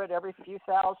go through it every few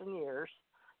thousand years.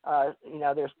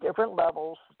 There's different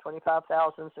levels,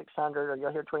 25,600, or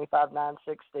you'll hear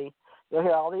 25,960. You'll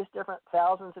hear all these different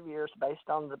thousands of years based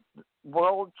on the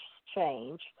world's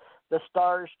change, the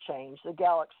stars change, the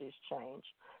galaxies change.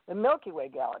 The Milky Way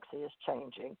galaxy is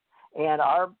changing, and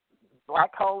our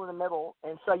black hole in the middle.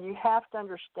 And so you have to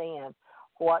understand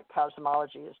what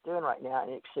cosmology is doing right now,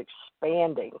 and it's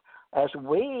expanding. As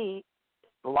we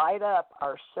light up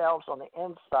ourselves on the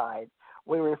inside,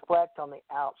 we reflect on the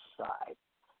outside.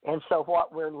 And so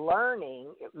what we're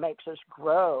learning, it makes us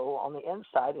grow on the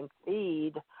inside and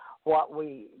feed what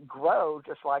we grow,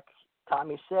 just like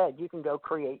Tommy said, you can go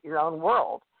create your own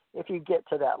world if you get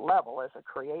to that level as a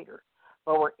creator.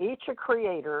 But we're each a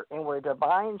creator, and we're a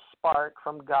divine spark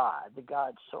from God, the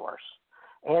God source.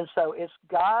 And so it's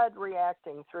God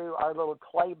reacting through our little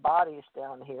clay bodies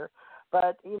down here.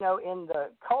 But, in the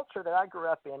culture that I grew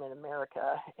up in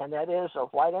America, and that is a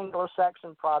white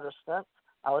Anglo-Saxon Protestant,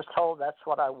 I was told that's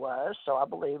what I was, so I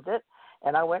believed it.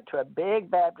 And I went to a big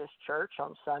Baptist church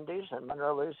on Sundays in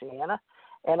Monroe, Louisiana,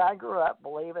 and I grew up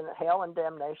believing in hell and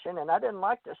damnation, and I didn't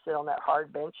like to sit on that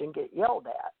hard bench and get yelled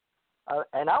at.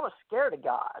 And I was scared of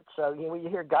God, so you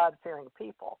hear God-fearing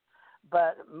people.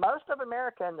 But most of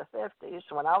America in the 50s,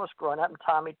 when I was growing up, and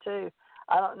Tommy too,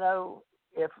 I don't know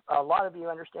if a lot of you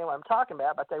understand what I'm talking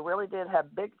about, but they really did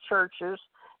have big churches,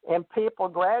 and people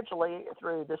gradually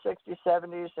through the 60s,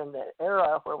 70s, and the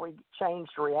era where we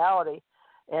changed reality,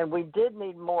 and we did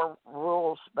need more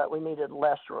rules, but we needed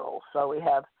less rules. So we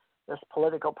have this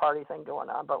political party thing going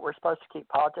on, but we're supposed to keep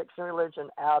politics and religion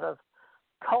out of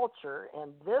culture,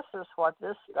 and this is what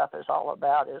this stuff is all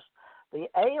about, is the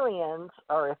aliens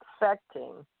are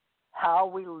affecting how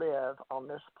we live on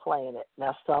this planet.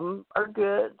 Now, some are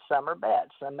good, some are bad.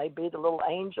 Some may be the little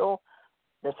angel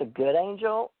that's a good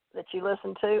angel that you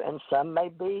listen to, and some may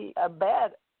be a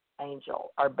bad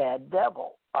angel or bad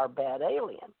devil or bad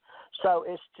alien. So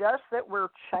it's just that we're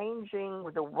changing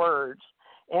the words.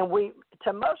 And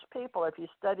to most people, if you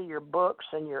study your books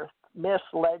and your myths,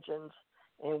 legends,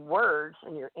 and words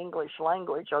in your English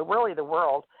language, or really the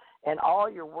world, and all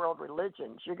your world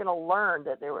religions, you're going to learn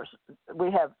that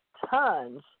we have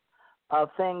tons of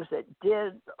things that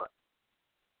did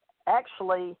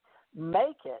actually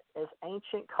make it as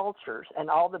ancient cultures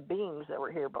and all the beings that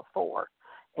were here before.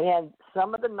 And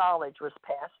some of the knowledge was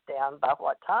passed down by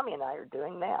what Tommy and I are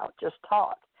doing now, just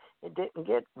taught. It didn't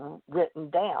get written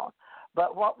down.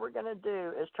 But what we're going to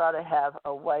do is try to have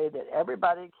a way that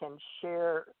everybody can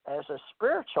share as a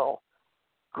spiritual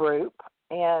group,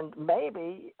 and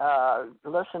maybe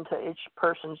listen to each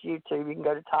person's YouTube. You can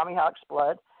go to Tommy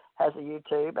Hawksblood, has a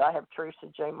YouTube. I have Theresa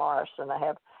J Morris, and I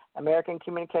have American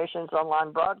Communications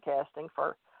Online Broadcasting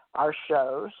for our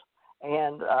shows,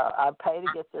 and I pay to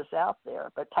get this out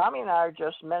there. But Tommy and I are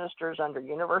just ministers under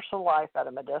Universal Life out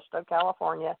of Modesto,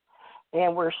 California,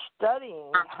 and we're studying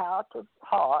how to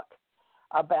talk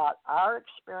about our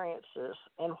experiences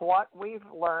and what we've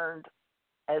learned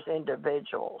as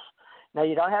individuals. Now,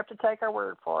 you don't have to take our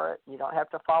word for it. You don't have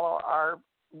to follow our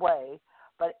way,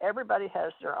 but everybody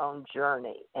has their own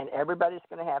journey, and everybody's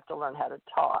going to have to learn how to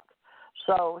talk.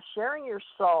 So sharing your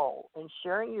soul and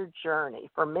sharing your journey,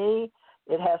 for me,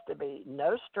 It has to be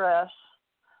no stress.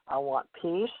 I want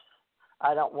peace.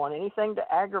 I don't want anything to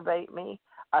aggravate me.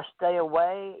 I stay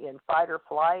away in fight or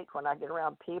flight when I get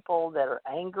around people that are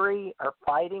angry or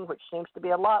fighting, which seems to be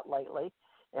a lot lately.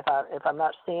 If I'm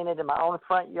not seeing it in my own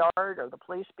front yard or the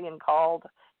police being called,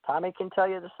 Tommy can tell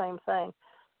you the same thing.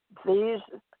 These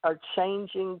are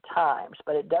changing times,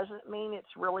 but it doesn't mean it's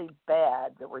really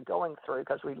bad that we're going through,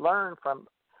 because we learn from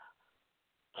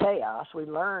chaos. We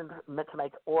learned to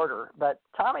make order. But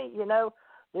Tommy,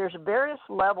 there's various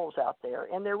levels out there,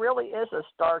 and there really is a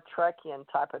Star Trekian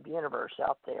type of universe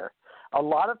out there. A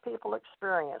lot of people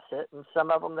experience it, and some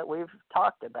of them that we've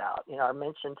talked about, are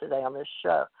mentioned today on this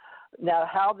show. Now,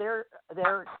 how they're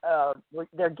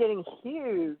getting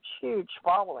huge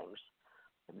followings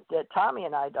that Tommy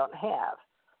and I don't have.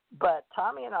 But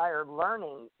Tommy and I are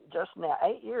learning just now.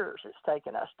 8 years it's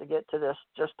taken us to get to this,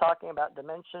 just talking about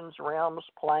dimensions, realms,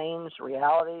 planes,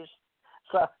 realities.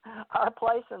 So our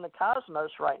place in the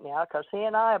cosmos right now, because he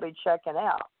and I will be checking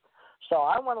out. So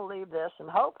I want to leave this, and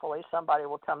hopefully somebody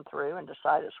will come through and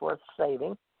decide it's worth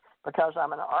saving, because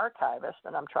I'm an archivist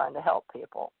and I'm trying to help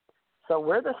people. So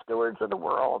we're the stewards of the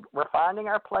world. We're finding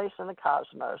our place in the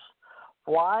cosmos.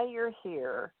 Why you're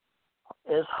here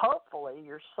is hopefully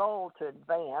your soul to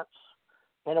advance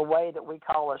in a way that we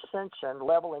call ascension,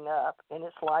 leveling up, and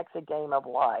it's like the game of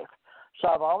life. So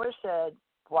I've always said,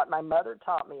 what my mother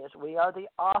taught me is we are the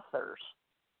authors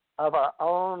of our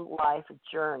own life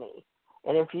journey.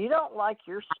 And if you don't like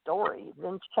your story,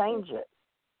 then change it.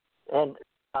 And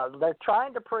they're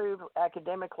trying to prove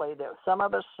academically that some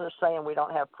of us are saying we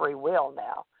don't have free will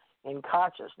now in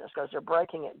consciousness, because they're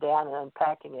breaking it down and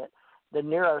unpacking it, the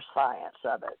neuroscience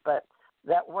of it. But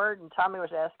that word, and Tommy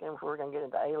was asking if we were going to get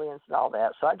into aliens and all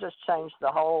that, so I just changed the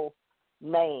whole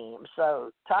name.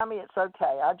 So, Tommy, it's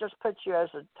okay. I just put you as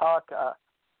a talk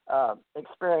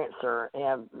experiencer,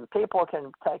 and people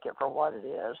can take it for what it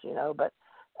is, but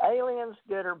aliens,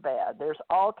 good or bad, there's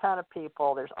all kind of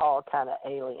people, there's all kind of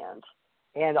aliens.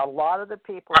 And a lot of the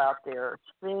people out there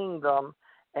seeing them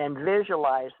and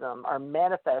visualize them are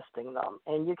manifesting them.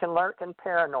 And you can learn in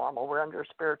paranormal. We're under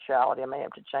spirituality. I may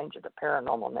have to change it to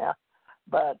paranormal now.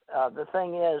 But the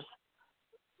thing is,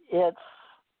 it's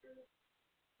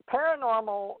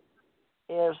paranormal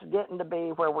is getting to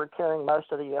be where we're carrying most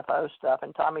of the UFO stuff,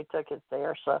 and Tommy took it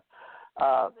there. So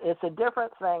it's a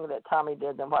different thing that Tommy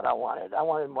did than what I wanted. I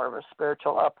wanted more of a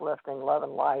spiritual, uplifting, love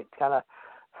and light, kind of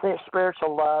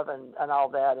spiritual love and all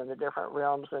that in the different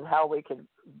realms, and how we could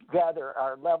gather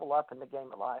our level up in the game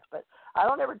of life. But I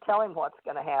don't ever tell him what's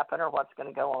going to happen or what's going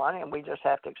to go on, and we just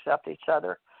have to accept each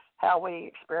other, how we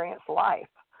experience life.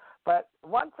 But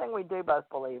one thing we do both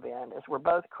believe in is we're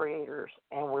both creators,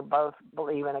 and we both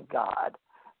believe in a God.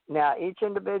 Now, each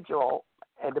individual,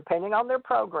 depending on their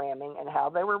programming and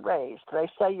how they were raised, they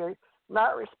say you're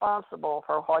not responsible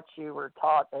for what you were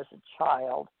taught as a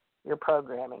child, your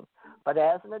programming. But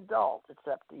as an adult, it's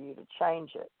up to you to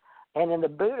change it. And in the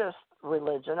Buddhist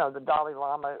religion, or the Dalai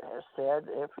Lama has said,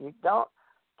 if you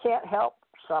can't help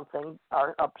something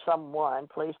or someone,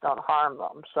 please don't harm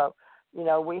them. So,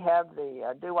 we have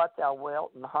the do what thou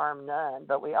wilt and harm none,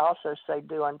 but we also say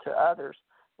do unto others.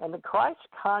 And the Christ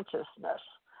consciousness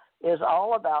is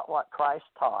all about what Christ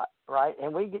taught, right?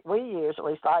 And we use, at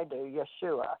least I do,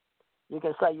 Yeshua. You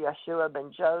can say Yeshua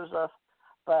ben Joseph,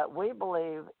 but we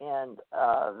believe in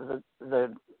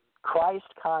the Christ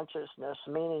consciousness,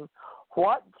 meaning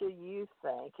what do you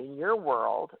think in your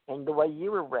world and the way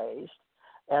you were raised,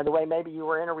 and the way maybe you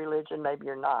were in a religion, maybe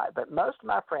you're not. But most of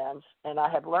my friends, and I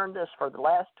have learned this for the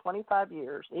last 25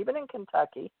 years, even in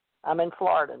Kentucky, I'm in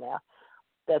Florida now,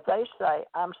 that they say,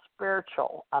 I'm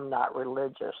spiritual, I'm not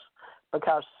religious,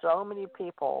 because so many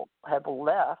people have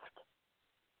left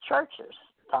churches,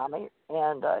 Tommy,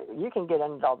 and you can get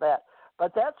into all that.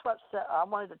 But that's what I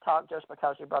wanted to talk just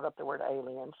because you brought up the word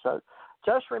aliens. So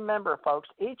just remember, folks,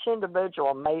 each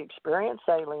individual may experience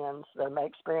aliens. They may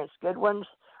experience good ones,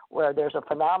 where there's a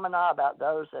phenomena about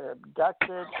those that are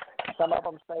abducted. Some of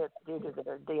them say it's due to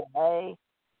their DNA.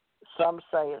 Some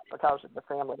say it's because of the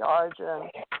family origin.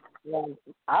 And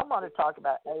I want to talk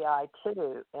about AI,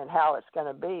 too, and how it's going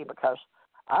to be, because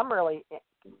I'm really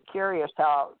curious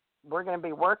how we're going to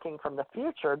be working from the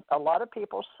future. A lot of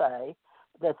people say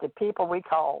that the people we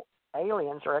call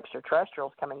aliens or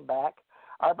extraterrestrials coming back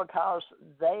are because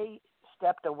they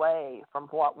stepped away from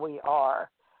what we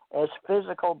are as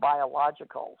physical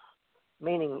biologicals,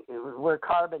 meaning we're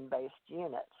carbon-based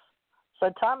units.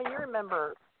 So, Tommy, you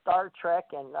remember Star Trek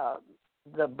and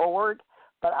the board,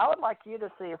 but I would like you to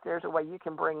see if there's a way you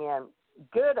can bring in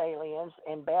good aliens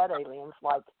and bad aliens.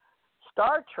 Like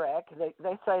Star Trek,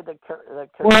 they say the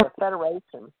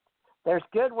Federation There's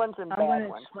good ones and bad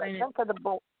ones. Think of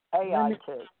the AI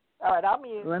too. All right, I'll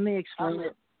mute. Let me explain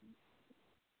it.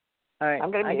 All right,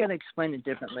 I got to explain it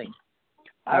differently.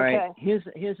 All okay. right, here's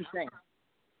the thing.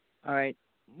 All right,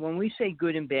 when we say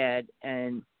good and bad,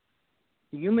 and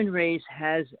the human race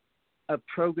has a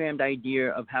programmed idea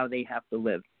of how they have to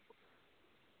live,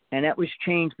 and that was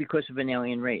changed because of an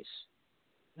alien race.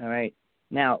 All right,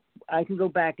 now I can go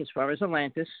back as far as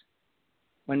Atlantis,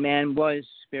 when man was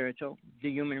spiritual.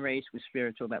 The human race was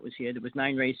spiritual. That was here. There was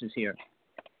 9 races here.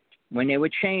 When they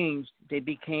were changed, they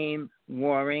became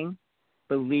warring,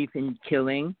 belief in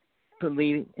killing,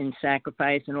 belief in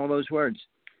sacrifice, and all those words.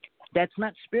 That's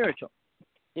not spiritual.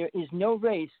 There is no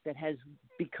race that has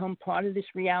become part of this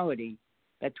reality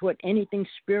that taught anything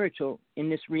spiritual in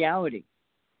this reality.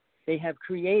 They have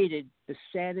created the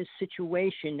saddest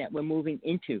situation that we're moving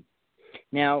into.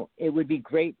 Now, it would be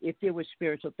great if there were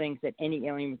spiritual things that any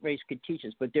alien race could teach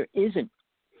us, but there isn't,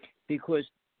 because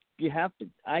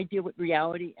I deal with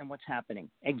reality and what's happening.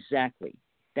 Exactly.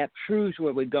 That proves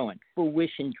where we're going. For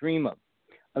wish and dream of.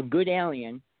 A good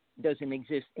alien doesn't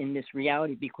exist in this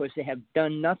reality because they have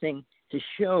done nothing to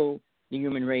show the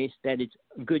human race that it's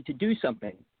good to do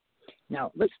something.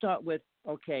 Now, let's start with,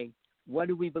 okay, what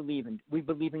do we believe in? We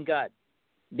believe in God.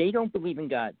 They don't believe in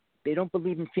God. They don't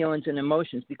believe in feelings and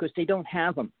emotions because they don't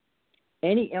have them.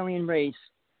 Any alien race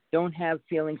don't have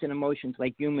feelings and emotions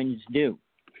like humans do.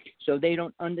 So they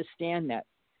don't understand that.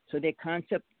 So their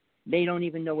concept, they don't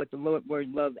even know what the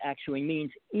word love actually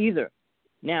means either.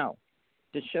 Now,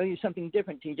 to show you something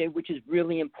different, TJ, which is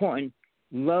really important,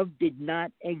 love did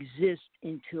not exist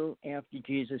until after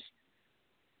Jesus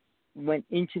went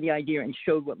into the idea and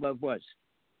showed what love was.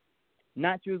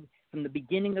 Not from the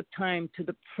beginning of time to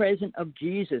the present of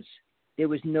Jesus, there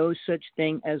was no such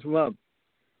thing as love.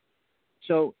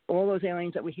 So all those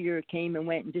aliens that were here came and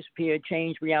went and disappeared,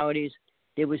 changed realities.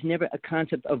 There was never a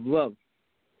concept of love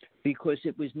because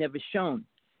it was never shown.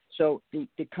 So the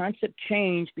concept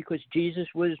changed because Jesus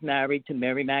was married to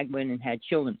Mary Magdalene and had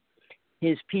children.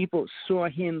 His people saw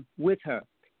him with her.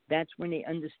 That's when they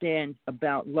understand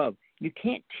about love. You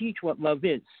can't teach what love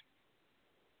is.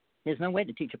 There's no way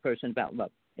to teach a person about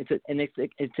love. It's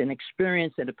an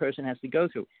experience that a person has to go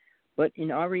through. But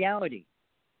in our reality,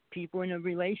 people in a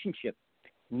relationship,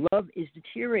 love is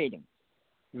deteriorating.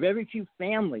 Very few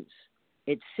families,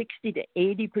 it's 60 to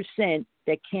 80%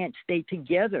 that can't stay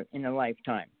together in a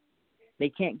lifetime. They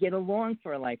can't get along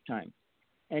for a lifetime.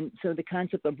 And so the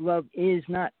concept of love is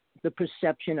not the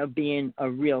perception of being a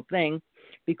real thing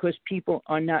because people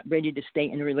are not ready to stay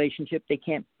in a relationship. They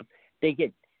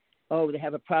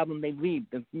have a problem, they leave.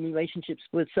 The relationship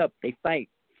splits up, they fight.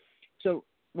 So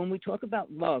when we talk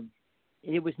about love,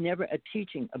 it was never a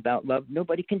teaching about love.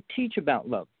 Nobody can teach about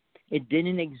love. It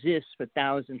didn't exist for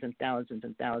thousands and thousands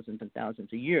and thousands and thousands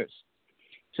of years.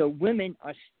 So women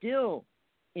are still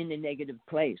in the negative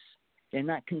place. They're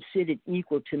not considered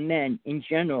equal to men in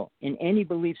general in any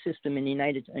belief system in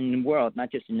the world,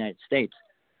 not just the United States.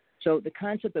 So the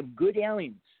concept of good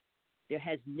aliens, there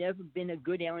has never been a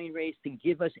good alien race to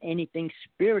give us anything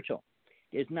spiritual.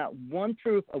 There's not one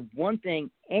proof of one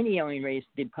thing any alien race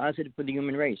did positive for the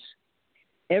human race.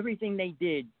 Everything they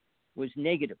did was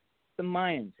negative. The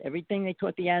Mayans, everything they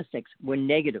taught the Aztecs were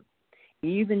negative.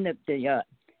 Even the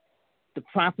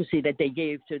prophecy that they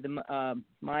gave to the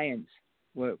Mayans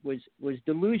was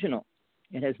delusional.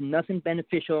 It has nothing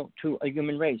beneficial to a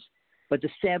human race. But the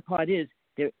sad part is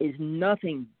there is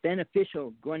nothing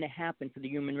beneficial going to happen for the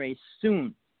human race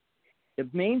soon. The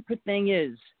main thing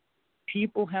is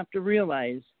people have to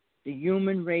realize the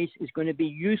human race is going to be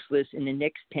useless in the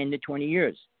next 10 to 20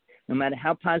 years. No matter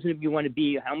how positive you want to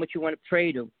be, how much you want to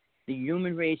pray to, the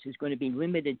human race is going to be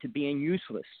limited to being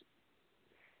useless.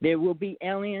 There will be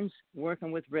aliens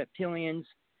working with reptilians,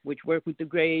 which work with the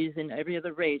Greys and every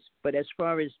other race. But as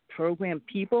far as programmed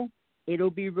people,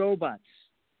 it'll be robots.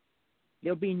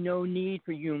 There'll be no need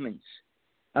for humans.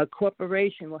 A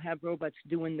corporation will have robots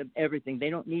doing everything.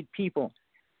 They don't need people.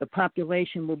 The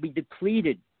population will be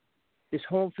depleted. This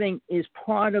whole thing is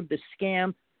part of the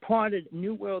scam, part of the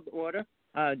New World Order,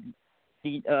 the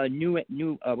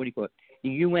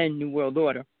UN New World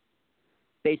Order,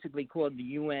 basically called the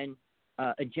UN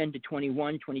Agenda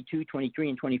 21, 22, 23,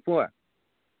 and 24.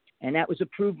 And that was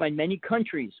approved by many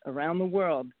countries around the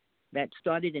world that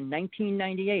started in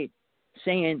 1998,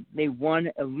 saying they want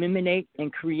to eliminate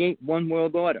and create one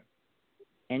world order.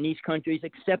 And these countries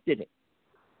accepted it.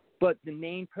 But the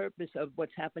main purpose of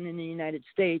what's happened in the United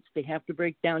States, they have to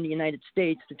break down the United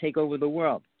States to take over the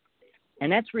world.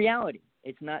 And that's reality.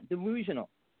 It's not delusional.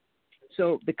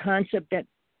 So the concept that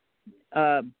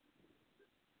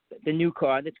the new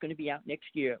car that's going to be out next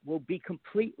year will be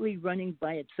completely running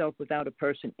by itself without a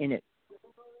person in it.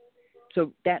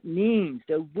 So that means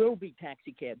there will be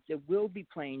taxi cabs, there will be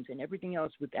planes and everything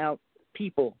else without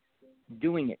people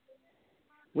doing it,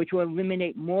 which will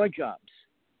eliminate more jobs.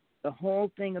 The whole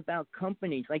thing about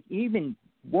companies, like even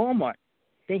Walmart,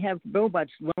 they have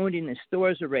robots loaned in the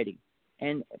stores already.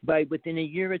 And within a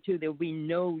year or two, there will be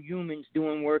no humans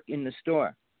doing work in the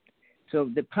store. So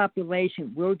the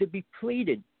population will be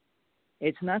depleted.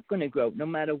 It's not going to grow, no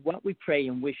matter what we pray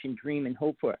and wish and dream and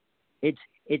hope for.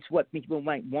 It's what people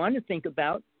might want to think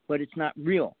about, but it's not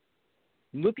real.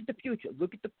 Look at the future.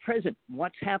 Look at the present.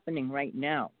 What's happening right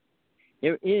now?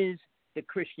 There is the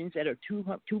Christians that are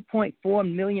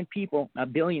 2.4 million people, a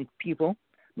billion people.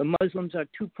 The Muslims are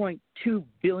 2.2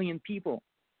 billion people.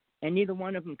 And neither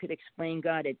one of them could explain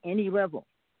God at any level.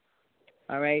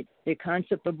 All right? The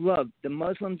concept of love. The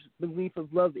Muslims' belief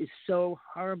of love is so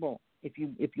horrible if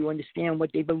you understand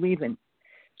what they believe in.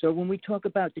 So when we talk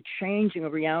about the changing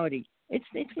of reality, it's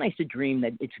nice to dream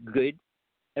that it's good.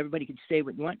 Everybody can say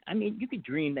what you want. I mean, you could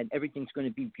dream that everything's going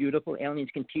to be beautiful. Aliens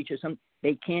can teach us something.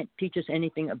 They can't teach us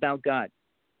anything about God.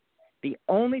 The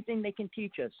only thing they can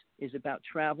teach us is about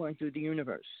traveling through the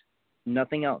universe.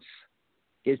 Nothing else.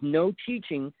 There's no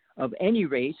teaching of any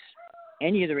race,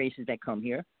 any of the races that come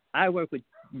here. I work with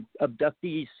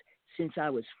abductees since I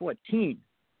was 14,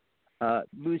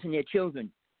 losing their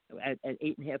children at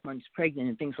 8.5 months pregnant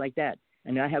and things like that.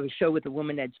 And I have a show with a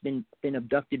woman that's been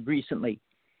abducted recently,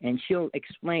 and she'll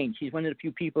explain. She's one of the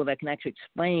few people that can actually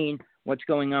explain what's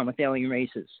going on with alien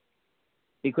races.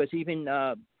 Because even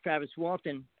Travis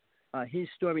Walton, his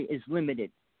story is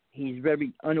limited. He's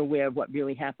very unaware of what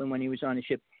really happened when he was on the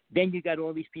ship. Then you got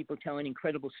all these people telling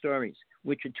incredible stories,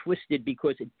 which are twisted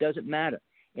because it doesn't matter.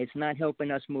 It's not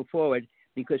helping us move forward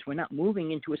because we're not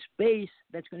moving into a space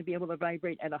that's going to be able to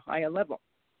vibrate at a higher level.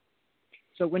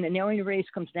 So when an alien race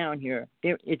comes down here,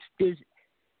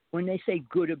 when they say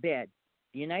good or bad,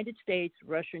 the United States,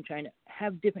 Russia, and China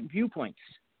have different viewpoints.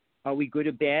 Are we good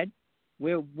or bad?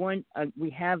 We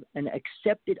have an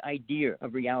accepted idea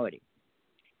of reality.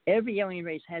 Every alien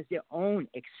race has their own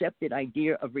accepted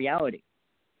idea of reality.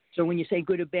 So when you say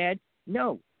good or bad,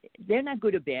 no, they're not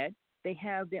good or bad. They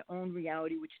have their own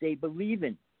reality, which they believe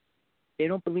in. They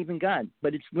don't believe in God,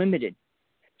 but it's limited.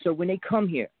 So when they come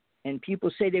here and people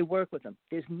say they work with them,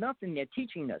 there's nothing they're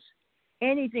teaching us.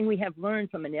 Anything we have learned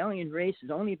from an alien race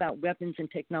is only about weapons and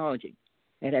technology.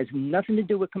 It has nothing to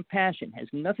do with compassion, has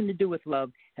nothing to do with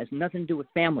love, has nothing to do with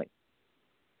family.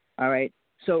 All right?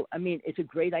 So, I mean, it's a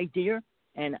great idea,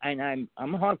 and I'm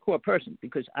a hardcore person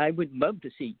because I would love to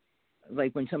see,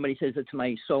 like when somebody says it's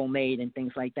my soulmate and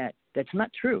things like that. That's not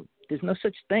true. There's no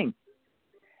such thing.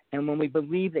 And when we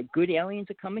believe that good aliens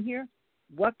are coming here,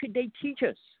 what could they teach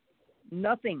us?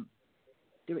 Nothing.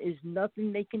 There is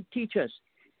nothing they can teach us.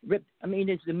 I mean,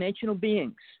 it's dimensional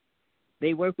beings.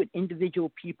 They work with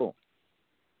individual people.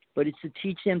 But it's to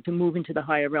teach them to move into the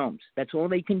higher realms. That's all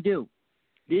they can do.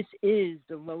 This is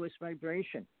the lowest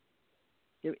vibration.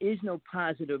 There is no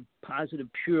positive,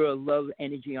 pure love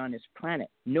energy on this planet.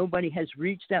 Nobody has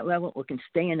reached that level or can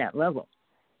stay in that level.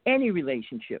 Any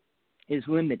relationship is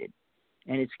limited,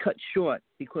 and it's cut short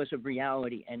because of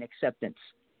reality and acceptance.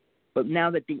 But now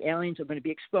that the aliens are going to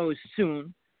be exposed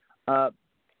soon,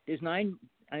 there's 9.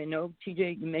 I know,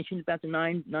 TJ, you mentioned about the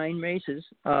nine races.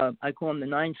 I call them the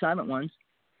 9 silent ones.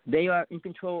 They are in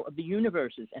control of the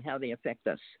universes and how they affect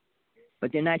us.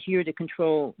 But they're not here to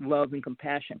control love and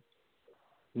compassion.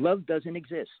 Love doesn't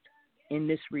exist in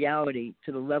this reality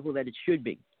to the level that it should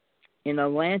be. In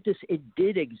Atlantis, it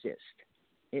did exist.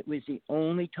 It was the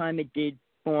only time it did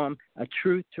form a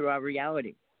truth to our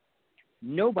reality.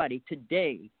 Nobody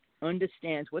today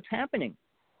understands what's happening.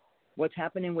 What's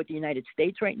happening with the United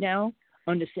States right now,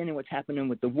 understanding what's happening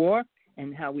with the war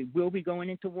and how we will be going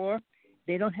into war.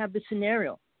 They don't have the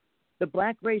scenario. The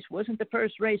black race wasn't the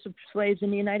first race of slaves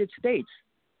in the United States.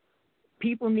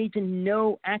 People need to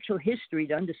know actual history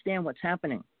to understand what's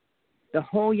happening. The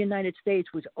whole United States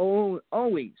was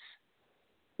always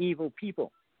evil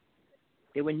people.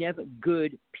 They were never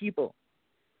good people.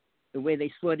 The way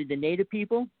they slaughtered the native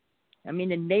people, I mean,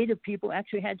 the native people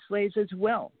actually had slaves as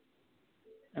well.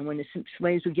 And when the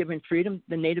slaves were given freedom,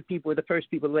 the native people were the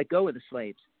first people to let go of the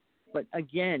slaves. But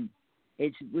again,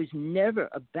 it was never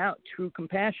about true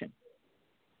compassion.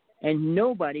 And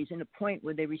nobody's in a point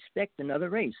where they respect another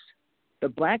race. The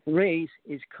black race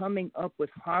is coming up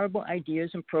with horrible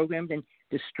ideas and programs and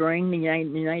destroying the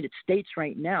United States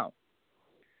right now.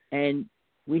 And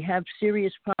we have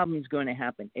serious problems going to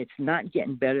happen. It's not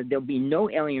getting better. There'll be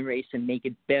no alien race to make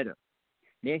it better.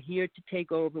 They're here to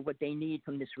take over what they need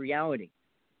from this reality.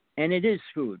 And it is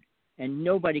food, and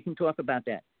nobody can talk about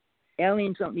that.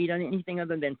 Aliens don't need anything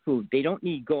other than food. They don't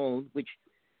need gold, which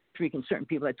freaking certain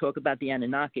people that talk about the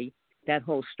Anunnaki, that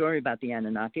whole story about the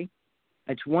Anunnaki,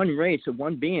 it's one race of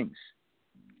one beings.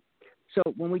 So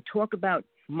when we talk about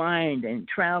mind and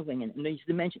traveling and these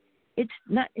dimensions, it's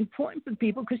not important for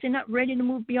people because they're not ready to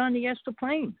move beyond the astral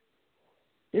plane.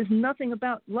 There's nothing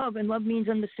about love, and love means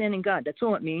understanding God. That's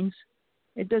all it means.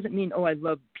 It doesn't mean, oh, I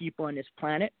love people on this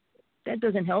planet. That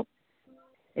doesn't help.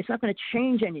 It's not going to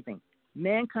change anything.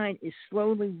 Mankind is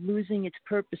slowly losing its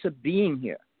purpose of being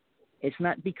here. It's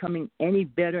not becoming any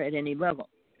better at any level.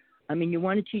 I mean, you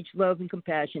want to teach love and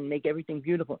compassion, make everything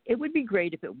beautiful. It would be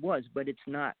great if it was, but it's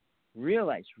not.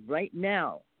 Realize right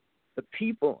now, the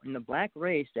people in the black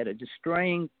race that are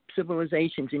destroying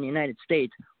civilizations in the United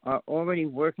States are already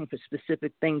working for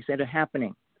specific things that are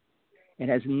happening. It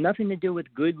has nothing to do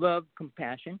with good love,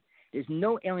 compassion. There's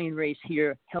no alien race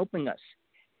here helping us.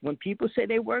 When people say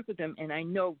they work with them, and I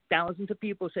know thousands of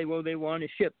people say, well, they were on a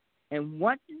ship. And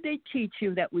what did they teach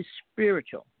you that was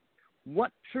spiritual?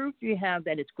 What proof do you have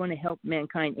that it's going to help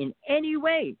mankind in any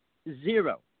way?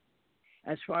 Zero.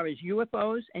 As far as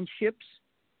UFOs and ships,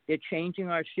 they're changing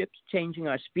our ships, changing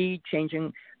our speed,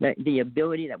 changing the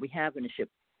ability that we have in a ship.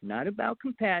 Not about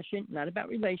compassion, not about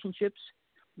relationships.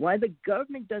 Why the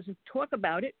government doesn't talk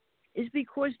about it is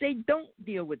because they don't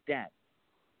deal with that.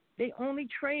 They only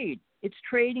trade. It's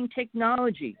trading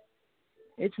technology.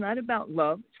 It's not about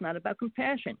love. It's not about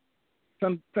compassion.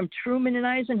 From Truman and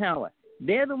Eisenhower,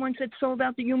 they're the ones that sold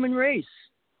out the human race.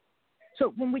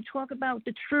 So when we talk about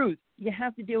the truth, you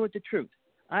have to deal with the truth.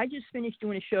 I just finished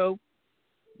doing a show,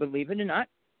 believe it or not,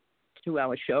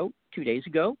 2-hour show 2 days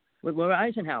ago with Laura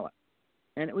Eisenhower.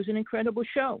 And it was an incredible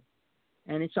show.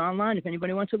 And it's online if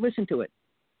anybody wants to listen to it.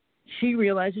 She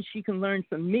realizes she can learn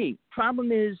from me.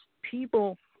 Problem is,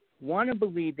 people want to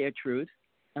believe their truth.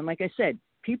 And like I said,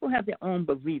 people have their own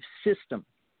belief system.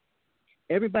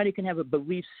 Everybody can have a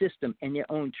belief system and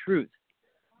their own truth.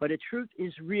 But a truth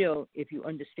is real if you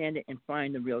understand it and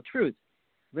find the real truth.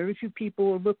 Very few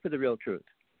people will look for the real truth.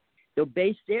 They'll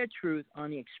base their truth on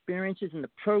the experiences and the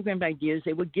programmed ideas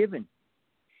they were given.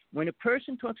 When a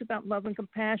person talks about love and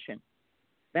compassion,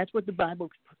 that's what the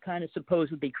Bible kind of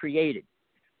supposedly created.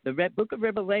 The book of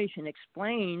Revelation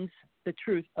explains the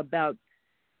truth about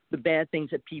the bad things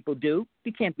that people do.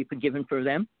 You can't be forgiven for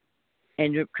them.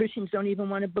 And Christians don't even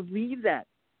want to believe that.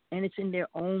 And it's in their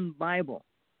own Bible.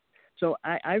 So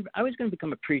I was going to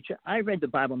become a preacher. I read the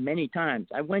Bible many times.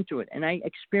 I went through it, and I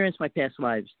experienced my past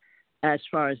lives as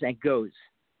far as that goes,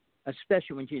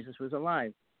 especially when Jesus was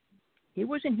alive. He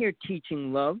wasn't here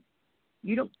teaching love.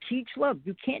 You don't teach love.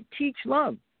 You can't teach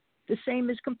love. The same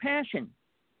as compassion.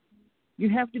 You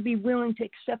have to be willing to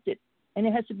accept it, and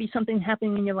it has to be something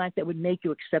happening in your life that would make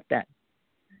you accept that.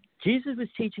 Jesus was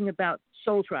teaching about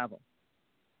soul travel.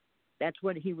 That's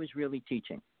what he was really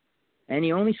teaching. And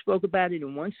he only spoke about it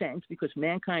in one sentence because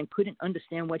mankind couldn't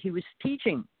understand what he was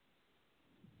teaching.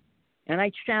 And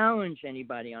I challenge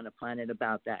anybody on the planet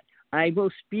about that. I will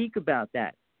speak about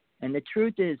that. And the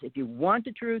truth is, if you want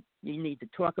the truth, you need to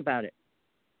talk about it.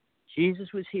 Jesus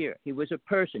was here. He was a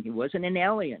person. He wasn't an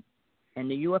alien. And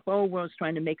the UFO world's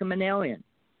trying to make him an alien.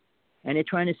 And they're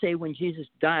trying to say when Jesus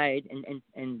died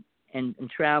and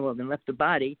traveled and left the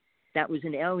body, that was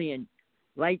an alien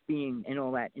light being and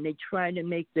all that. And they try to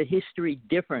make the history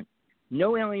different.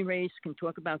 No alien race can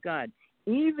talk about God.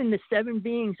 Even the 7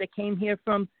 beings that came here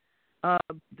from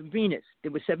Venus,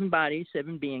 there were 7 bodies,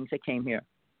 7 beings that came here.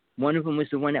 One of them was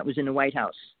the one that was in the White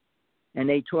House. And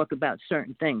they talk about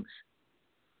certain things.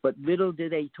 But little do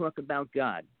they talk about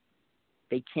God.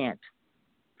 They can't.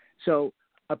 So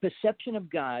a perception of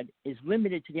God is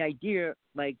limited to the idea,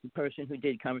 like the person who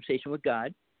did Conversation with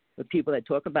God, the people that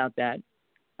talk about that.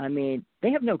 I mean,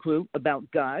 they have no clue about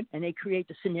God, and they create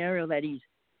the scenario that he's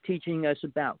teaching us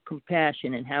about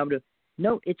compassion and how to.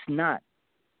 No, it's not.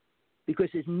 Because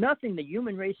there's nothing the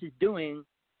human race is doing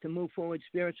to move forward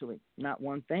spiritually. Not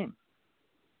one thing.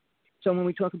 So when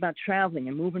we talk about traveling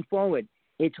and moving forward,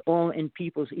 it's all in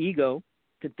people's ego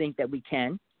to think that we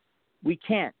can. We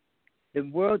can't. The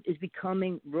world is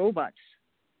becoming robots.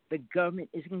 The government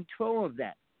is in control of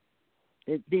that.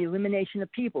 The elimination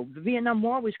of people. The Vietnam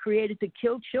War was created to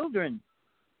kill children.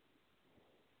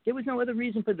 There was no other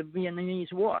reason for the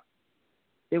Vietnamese War.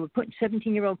 They were putting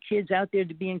 17-year-old kids out there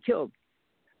to being killed.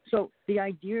 So the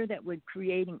idea that we're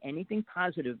creating anything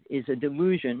positive is a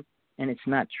delusion, and it's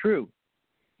not true.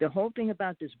 The whole thing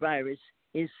about this virus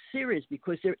is serious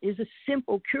because there is a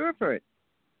simple cure for it.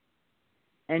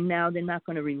 And now they're not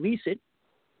going to release it.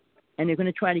 And they're going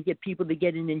to try to get people to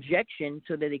get an injection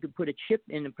so that they could put a chip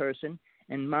in the person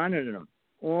and monitor them.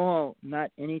 all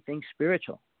not anything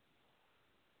spiritual.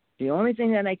 The only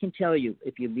thing that I can tell you,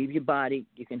 if you leave your body,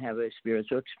 you can have a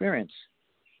spiritual experience.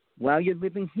 While you're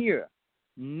living here,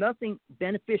 nothing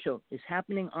beneficial is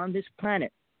happening on this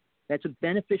planet. That's a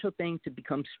beneficial thing to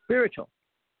become spiritual.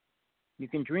 You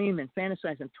can dream and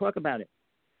fantasize and talk about it.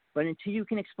 But until you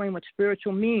can explain what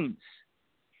spiritual means,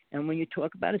 and when you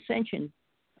talk about ascension,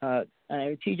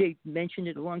 TJ mentioned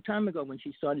it a long time ago when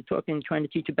she started talking, trying to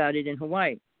teach about it in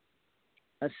Hawaii.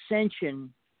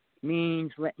 Ascension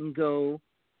means letting go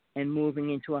and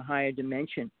moving into a higher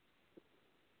dimension,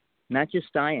 not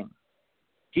just dying.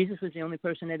 Jesus was the only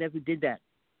person that ever did that.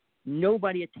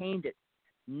 Nobody attained it.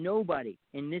 Nobody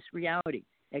in this reality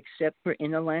except for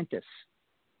in Atlantis.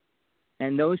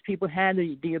 And those people had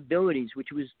the abilities,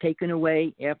 which was taken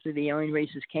away after the alien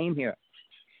races came here.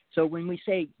 So when we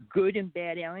say good and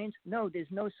bad aliens, no, there's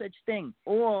no such thing.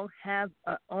 All have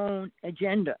their own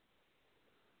agenda.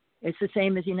 It's the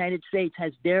same as the United States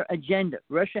has their agenda.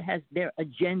 Russia has their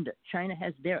agenda. China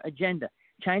has their agenda.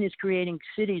 China's creating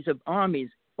cities of armies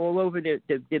all over the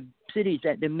cities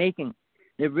that they're making.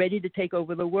 They're ready to take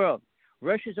over the world.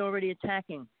 Russia's already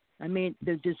attacking. I mean,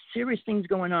 there's serious things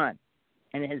going on.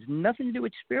 And it has nothing to do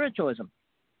with spiritualism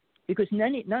because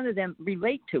none of them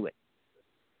relate to it.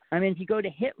 I mean, if you go to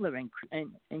Hitler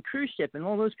and Khrushchev and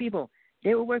all those people,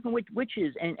 they were working with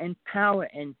witches and power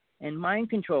and mind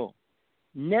control.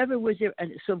 Never was there a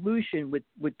solution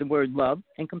with the word love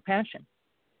and compassion.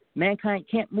 Mankind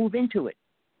can't move into it.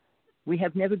 We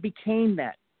have never became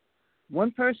that.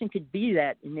 One person could be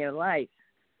that in their life,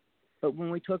 but when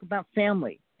we talk about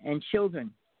family and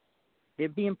children, they're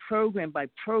being programmed by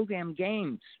program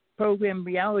games, program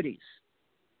realities.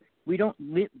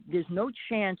 There's no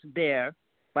chance there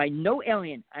by no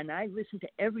alien, and I listen to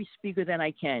every speaker that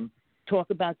I can talk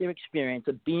about their experience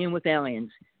of being with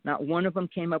aliens. Not one of them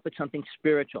came up with something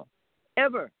spiritual.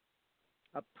 Ever.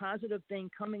 A positive thing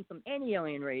coming from any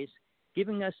alien race,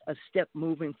 giving us a step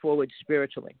moving forward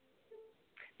spiritually.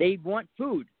 They want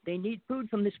food. They need food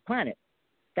from this planet.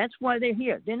 That's why they're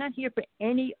here. They're not here for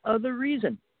any other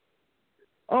reason.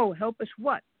 Oh, help us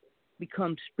what?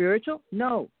 Become spiritual?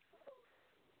 No.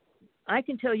 I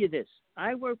can tell you this.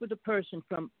 I work with a person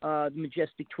from the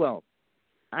Majestic 12.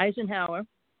 Eisenhower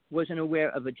wasn't aware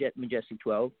of a Majestic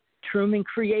 12. Truman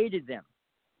created them.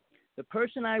 The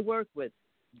person I work with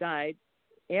died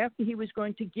after he was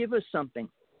going to give us something.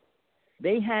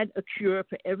 They had a cure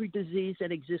for every disease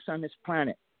that exists on this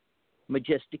planet.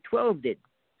 Majestic 12 did.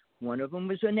 One of them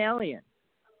was an alien,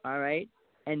 all right?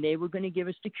 And they were going to give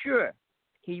us the cure.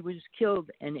 He was killed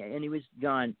and he was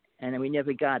gone, and we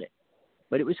never got it.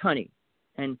 But it was honey.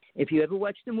 And if you ever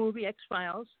watched the movie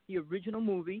X-Files, the original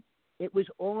movie, it was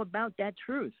all about that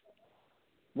truth.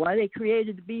 Why they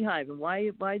created the beehive and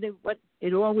what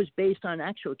it all was based on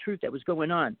actual truth that was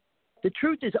going on. The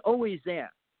truth is always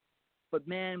there, but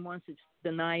man wants to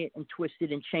deny it and twist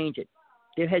it and change it.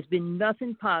 There has been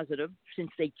nothing positive since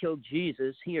they killed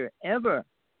Jesus here ever.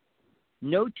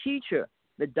 No teacher,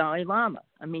 the Dalai Lama.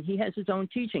 I mean, he has his own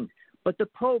teachings, but the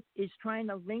Pope is trying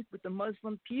to link with the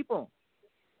Muslim people.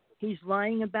 He's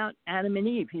lying about Adam and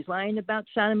Eve. He's lying about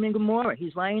Sodom and Gomorrah.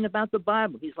 He's lying about the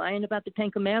Bible. He's lying about the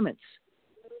Ten Commandments.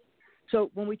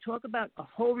 So when we talk about a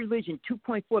whole religion,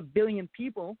 2.4 billion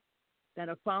people that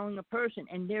are following a person,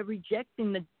 and they're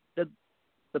rejecting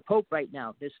the Pope right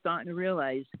now. They're starting to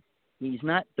realize he's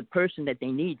not the person that they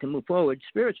need to move forward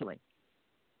spiritually.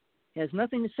 He has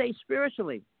nothing to say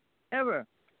spiritually, ever.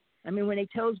 I mean, when he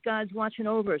tells God's watching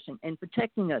over us and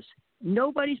protecting us,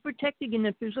 nobody's protecting in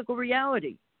the physical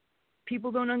reality.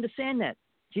 People don't understand that.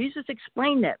 Jesus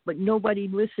explained that, but nobody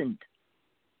listened.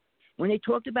 When they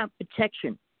talked about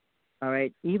protection, all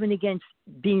right, even against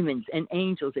demons and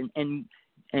angels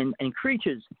and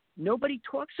creatures, nobody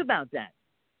talks about that.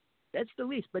 That's the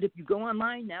least. But if you go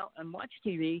online now and watch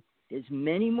TV, there's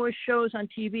many more shows on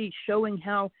TV showing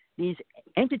how these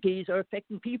entities are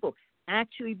affecting people,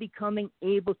 actually becoming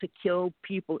able to kill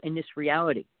people in this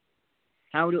reality,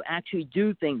 how to actually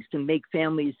do things to make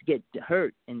families get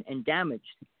hurt and damaged.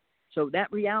 So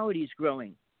that reality is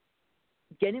growing.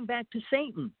 Getting back to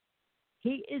Satan,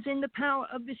 he is in the power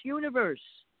of this universe.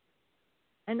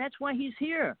 And that's why he's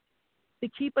here, to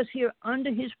keep us here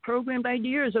under his programmed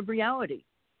ideas of reality.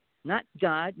 Not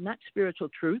God, not spiritual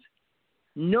truth.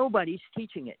 Nobody's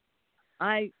teaching it.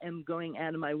 I am going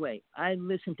out of my way. I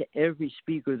listen to every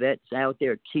speaker that's out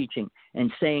there teaching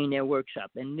and saying their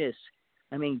workshop and this.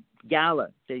 I mean, Gala,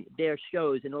 their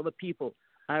shows and all the people.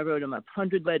 I wrote them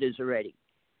 100 letters already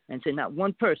and said not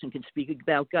one person can speak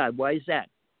about God. Why is that?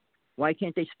 Why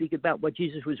can't they speak about what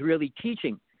Jesus was really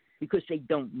teaching? Because they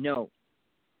don't know.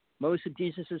 Most of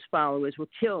Jesus' followers were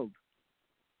killed.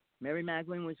 Mary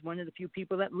Magdalene was one of the few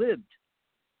people that lived.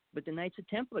 But the Knights of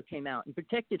Templar came out and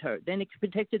protected her. Then it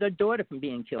protected her daughter from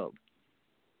being killed.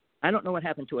 I don't know what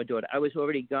happened to her daughter. I was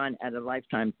already gone at a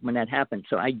lifetime when that happened,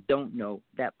 so I don't know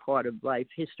that part of life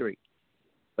history.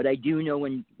 But I do know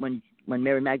when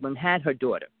Mary Magdalene had her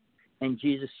daughter, and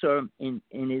Jesus saw him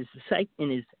in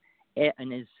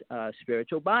his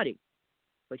spiritual body,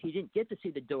 but he didn't get to see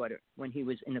the daughter when he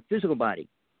was in a physical body.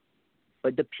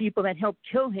 But the people that helped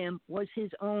kill him was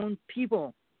his own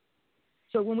people.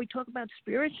 So when we talk about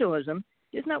spiritualism,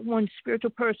 there's not one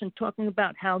spiritual person talking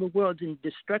about how the world's in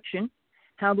destruction,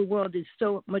 how the world is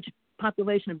so much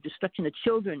population of destruction of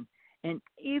children. And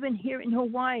even here in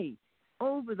Hawaii,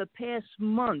 over the past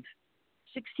month,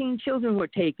 16 children were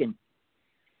taken.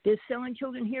 They're selling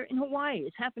children here in Hawaii.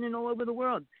 It's happening all over the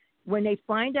world. When they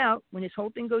find out, when this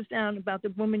whole thing goes down about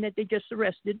the woman that they just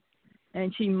arrested,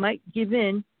 and she might give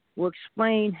in, we'll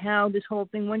explain how this whole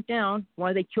thing went down,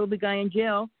 why they killed the guy in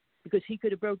jail, because he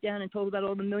could have broke down and told about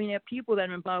all the millionaire people that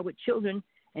are involved with children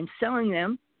and selling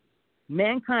them.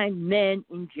 Mankind, men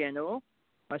in general,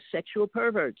 are sexual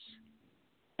perverts.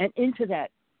 And into that,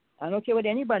 I don't care what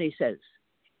anybody says.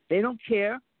 They don't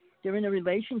care. They're in a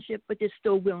relationship, but they're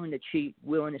still willing to cheat,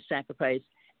 willing to sacrifice,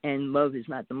 and love is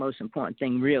not the most important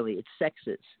thing, really. It's sex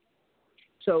is.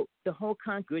 So the whole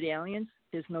good aliens,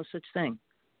 there's no such thing.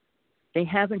 They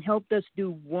haven't helped us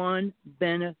do one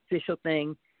beneficial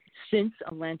thing since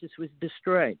Atlantis was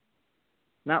destroyed.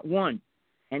 Not one.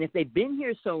 And if they've been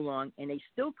here so long and they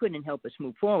still couldn't help us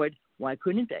move forward, why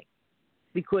couldn't they?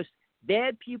 Because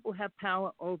bad people have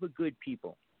power over good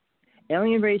people.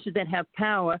 Alien races that have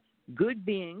power, good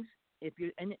beings, if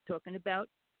you're talking about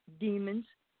demons,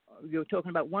 you're talking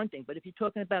about one thing. But if you're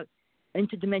talking about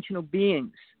interdimensional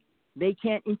beings, they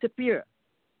can't interfere.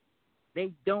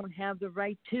 They don't have the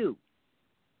right to,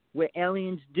 where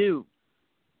aliens do.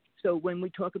 So when we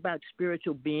talk about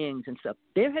spiritual beings and stuff,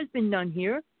 there has been none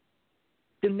here.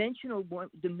 Dimensional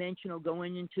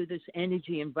going into this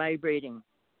energy and vibrating.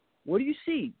 What do you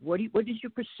see? What is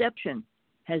your perception?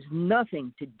 Has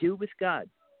nothing to do with God,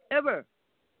 ever.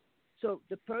 So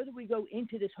the further we go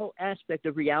into this whole aspect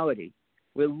of reality,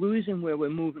 we're losing where we're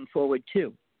moving forward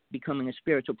to, becoming a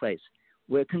spiritual place.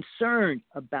 We're concerned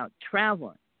about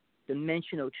travel,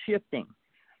 dimensional shifting,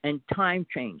 and time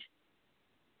change.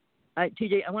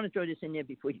 TJ, I want to throw this in there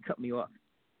before you cut me off.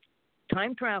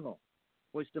 Time travel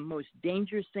was the most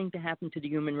dangerous thing to happen to the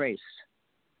human race.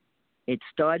 It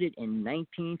started in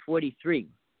 1943.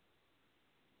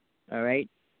 All right?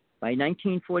 By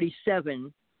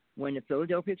 1947, when the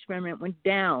Philadelphia experiment went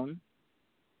down,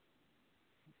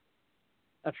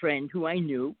 a friend who I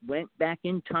knew went back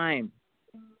in time.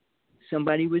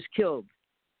 Somebody was killed.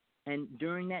 And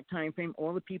during that time frame,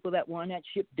 all the people that were on that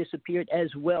ship disappeared as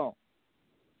well.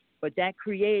 But that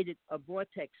created a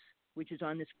vortex, which is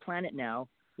on this planet now,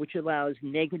 which allows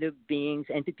negative beings,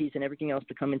 entities, and everything else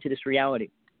to come into this reality.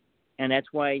 And that's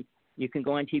why you can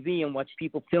go on TV and watch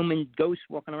people filming ghosts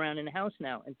walking around in the house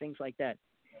now and things like that,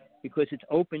 because it's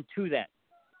open to that.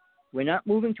 We're not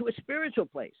moving to a spiritual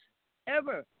place,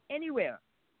 ever, anywhere.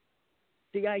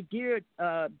 The idea,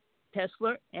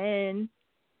 Tesla and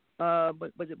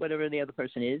whatever the other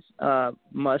person is,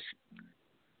 Musk,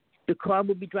 the car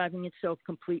will be driving itself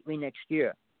completely next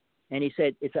year. And he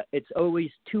said it's always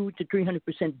 200 to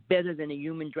 300% better than a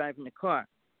human driving the car.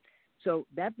 So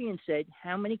that being said,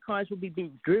 how many cars will be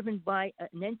being driven by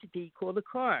an entity called a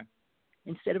car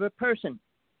instead of a person?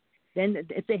 Then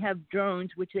if they have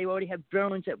drones, which they already have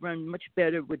drones that run much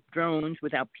better with drones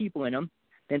without people in them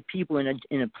than people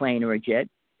in a plane or a jet,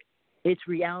 it's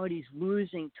reality's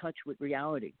losing touch with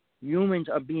reality. Humans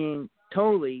are being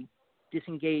totally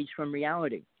disengaged from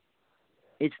reality.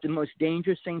 It's the most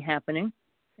dangerous thing happening,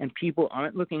 and people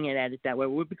aren't looking at it that way.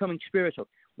 We're becoming spiritual.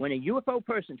 When a UFO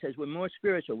person says we're more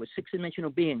spiritual, we're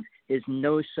six-dimensional beings, there's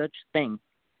no such thing.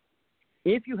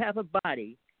 If you have a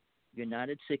body, you're not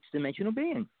a six-dimensional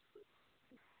being.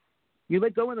 You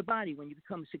let go of the body when you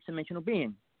become a six-dimensional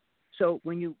being. So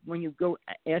when you go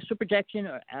astral projection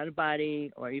or out of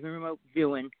body or even remote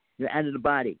viewing, you're out of the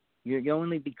body. You're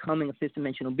only becoming a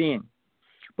fifth-dimensional being.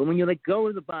 But when you let go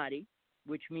of the body,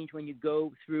 which means when you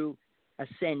go through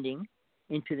ascending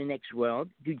into the next world,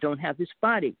 you don't have this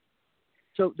body.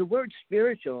 So the word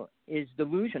spiritual is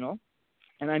delusional.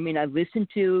 And I mean, I listened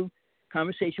to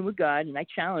Conversation with God, and I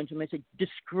challenged him. I said,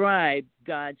 describe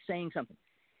God saying something.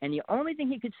 And the only thing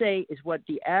he could say is what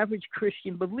the average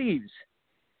Christian believes.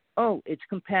 Oh, it's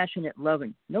compassionate,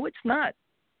 loving. No, it's not.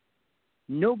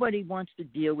 Nobody wants to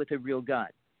deal with a real God.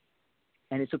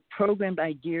 And it's a programmed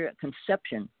idea, a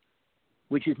conception,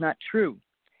 which is not true.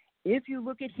 If you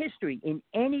look at history in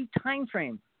any time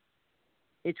frame,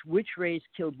 It's which race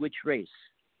killed which race.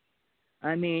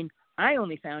 I mean, I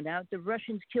only found out the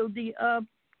Russians killed the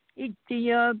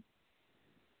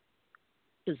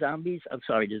zombies. I'm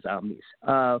sorry, the zombies.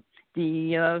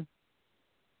 The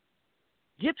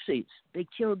gypsies. They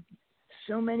killed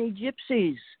so many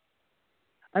gypsies.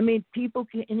 I mean, people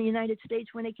in the United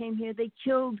States, when they came here, they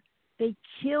killed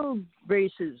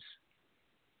races.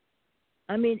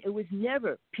 I mean, it was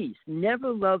never peace, never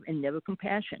love, and never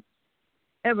compassion,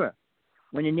 ever.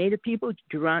 When the Native people,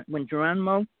 when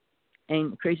Geronimo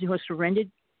and Crazy Horse surrendered,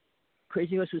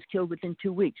 Crazy Horse was killed within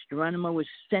 2 weeks. Geronimo was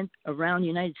sent around the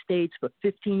United States for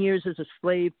 15 years as a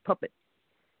slave puppet.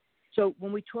 So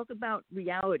when we talk about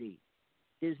reality,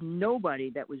 there's nobody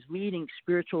that was leading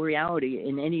spiritual reality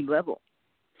in any level.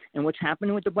 And what's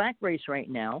happening with the black race right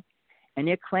now, and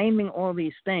they're claiming all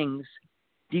these things.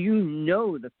 Do you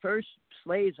know the first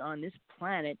slaves on this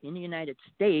planet in the United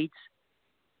States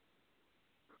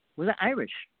were the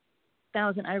Irish?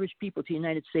 1,000 Irish people to the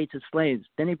United States as slaves.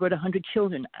 Then they brought 100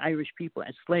 children, Irish people,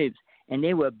 as slaves, and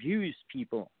they were abused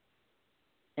people.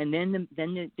 And then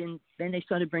they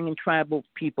started bringing tribal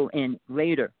people in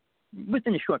later,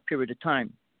 within a short period of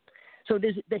time. So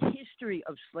there's the history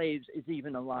of slaves is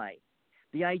even a lie.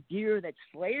 The idea that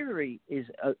slavery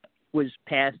was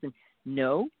passed, and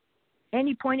no,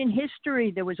 any point in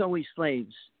history there was always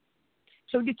slaves.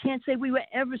 So you can't say we were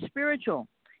ever spiritual.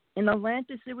 In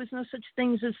Atlantis, there was no such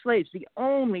things as slaves. The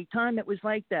only time it was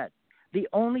like that, the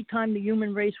only time the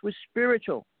human race was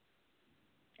spiritual.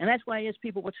 And that's why I ask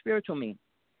people what spiritual means.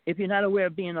 If you're not aware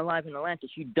of being alive in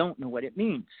Atlantis, you don't know what it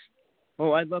means.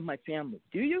 Oh, I love my family.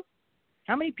 Do you?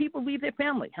 How many people leave their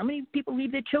family? How many people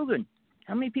leave their children?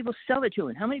 How many people sell their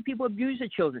children? How many people abuse their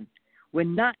children? We're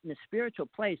not in a spiritual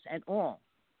place at all.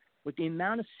 With the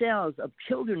amount of sales of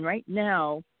children right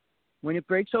now, when it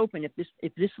breaks open, if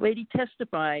this lady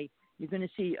testify, you're going to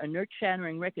see an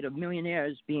earth-shattering record of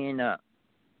millionaires being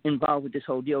involved with this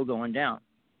whole deal going down.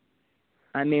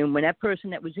 I mean, when that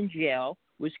person that was in jail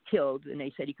was killed, and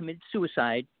they said he committed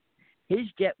suicide, his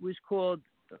debt was called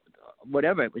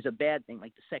whatever. It was a bad thing,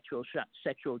 like the sexual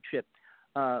trip,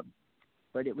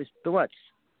 but it was thoughts.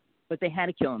 But they had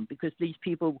to kill him because these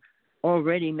people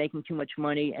already making too much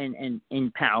money and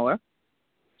in power.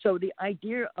 So the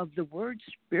idea of the word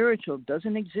spiritual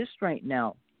doesn't exist right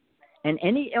now. And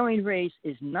any alien race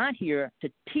is not here to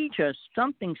teach us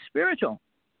something spiritual.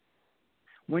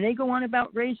 When they go on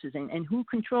about races and who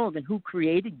controlled and who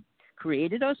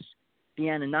created us, the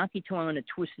Anunnaki telling a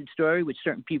twisted story which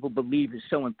certain people believe is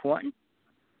so important,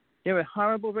 they're a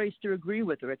horrible race to agree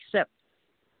with or accept.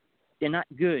 They're not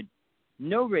good.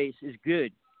 No race is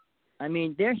good. I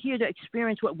mean, they're here to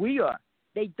experience what we are.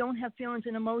 They don't have feelings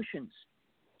and emotions.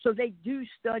 So they do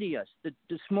study us, the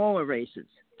smaller races.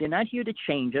 They're not here to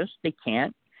change us. They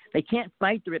can't. They can't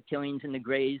fight the reptilians and the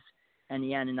Greys and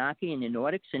the Anunnaki and the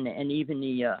Nordics and even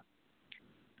the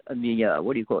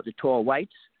the tall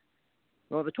whites.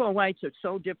 Well, the tall whites are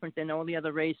so different than all the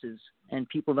other races, and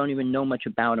people don't even know much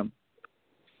about them.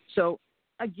 So,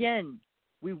 again,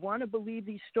 we want to believe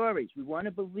these stories. We want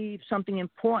to believe something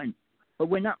important, but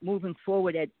we're not moving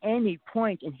forward at any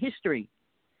point in history.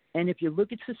 And if you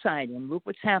look at society and look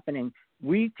what's happening,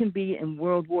 we can be in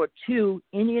World War II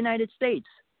in the United States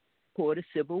for the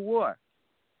Civil War.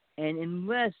 And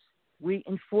unless we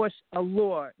enforce a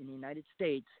law in the United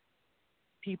States,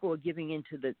 people are giving in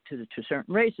to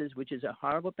certain races, which is a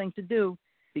horrible thing to do,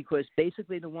 because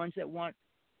basically the ones that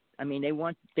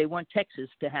they want Texas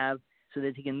to have so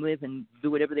that they can live and do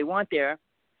whatever they want there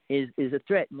is a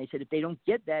threat. And they said if they don't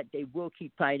get that, they will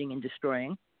keep fighting and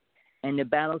destroying. And the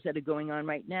battles that are going on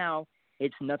right now,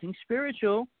 it's nothing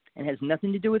spiritual and has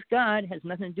nothing to do with God, has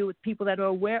nothing to do with people that are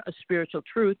aware of spiritual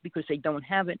truth because they don't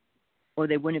have it or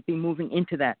they wouldn't be moving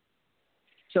into that.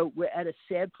 So we're at a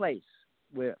sad place.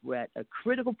 We're at a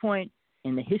critical point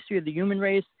in the history of the human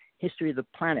race, history of the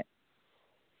planet.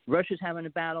 Russia's having a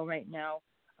battle right now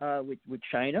with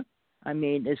China. I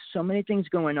mean, there's so many things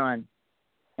going on,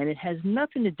 and it has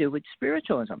nothing to do with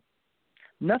spiritualism.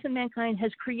 Nothing mankind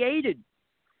has created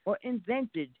or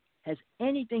invented has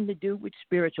anything to do with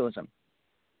spiritualism.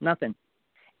 Nothing.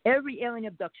 Every alien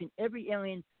abduction, every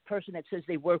alien person that says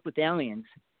they work with aliens,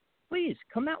 please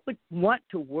come out with what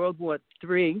to World War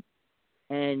III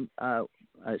and a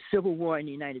civil war in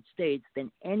the United States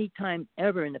than any time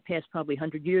ever in the past probably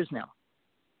 100 years now,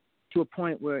 to a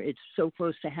point where it's so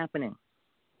close to happening.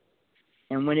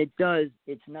 And when it does,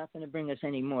 it's not going to bring us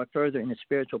any more further in the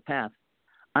spiritual path.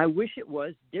 I wish it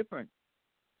was different,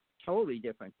 totally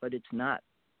different, but it's not.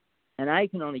 And I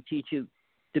can only teach you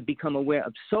to become aware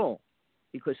of soul,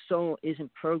 because soul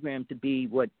isn't programmed to be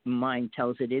what mind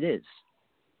tells it is.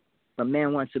 But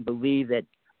man wants to believe that,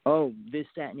 oh, this,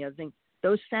 that, and the other thing.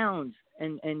 Those sounds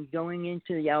and going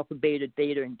into the alpha, beta,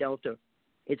 theta, and delta,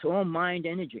 it's all mind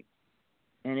energy.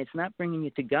 And it's not bringing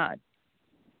you to God.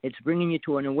 It's bringing you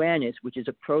to an awareness, which is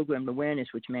a programmed awareness,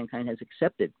 which mankind has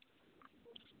accepted.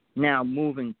 Now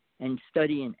moving and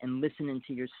studying and listening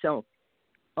to yourself.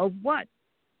 Of what?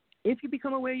 If you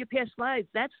become aware of your past lives,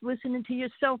 that's listening to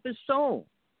yourself as soul.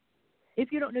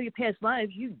 If you don't know your past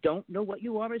lives, you don't know what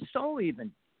you are as soul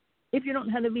even. If you don't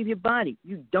know how to leave your body,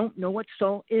 you don't know what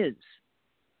soul is.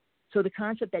 So the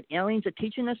concept that aliens are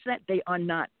teaching us that, they are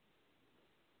not.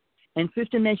 And fifth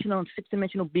dimensional and sixth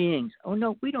dimensional beings, oh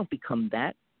no, we don't become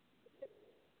that.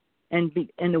 And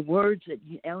the words that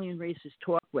alien races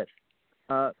talk with,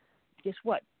 guess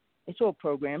what? It's all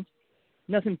programmed,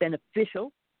 nothing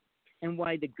beneficial. And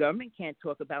why the government can't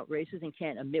talk about races and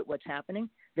can't admit what's happening,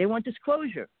 they want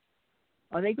disclosure.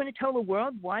 Are they going to tell the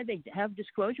world why they have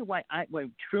disclosure? Why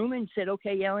Truman said,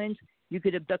 okay, aliens, you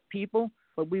could abduct people,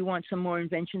 but we want some more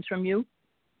inventions from you?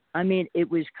 I mean, it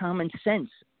was common sense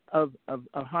of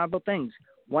horrible things.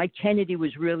 Why Kennedy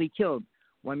was really killed.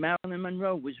 Why Marilyn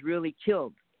Monroe was really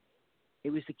killed. It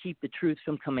was to keep the truth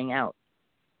from coming out.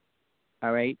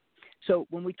 All right? So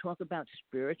when we talk about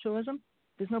spiritualism,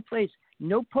 there's no place,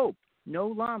 no pope, no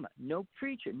lama, no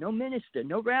preacher, no minister,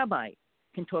 no rabbi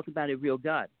can talk about a real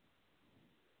God.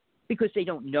 Because they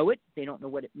don't know it, they don't know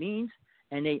what it means,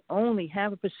 and they only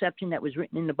have a perception that was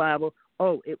written in the Bible,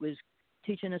 oh, it was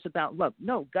teaching us about love.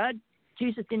 No,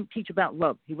 Jesus didn't teach about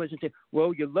love. He wasn't saying,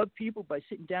 well, you love people by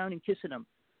sitting down and kissing them,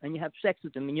 and you have sex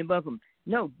with them, and you love them.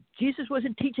 No, Jesus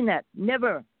wasn't teaching that.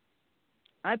 Never.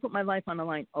 I put my life on the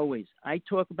line always. I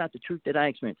talk about the truth that I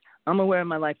experienced. I'm aware of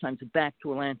my lifetimes back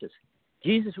to Atlantis.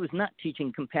 Jesus was not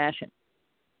teaching compassion.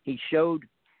 He showed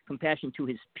compassion to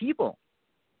his people,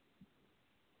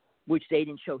 which they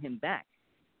didn't show him back.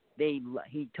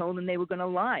 He told them they were going to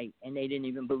lie, and they didn't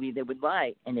even believe they would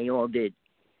lie, and they all did.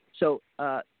 So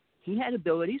he had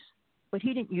abilities, but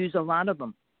he didn't use a lot of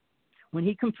them. When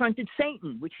he confronted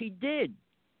Satan, which he did,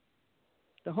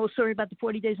 the whole story about the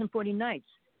 40 days and 40 nights,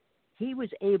 he was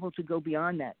able to go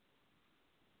beyond that.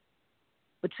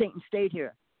 But Satan stayed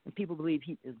here, and people believe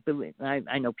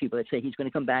I know people that say he's going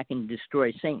to come back and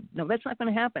destroy Satan. No, that's not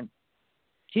going to happen.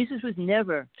 Jesus was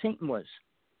never, Satan was.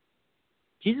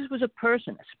 Jesus was a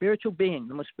person, a spiritual being,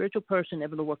 the most spiritual person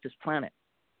ever to walk this planet.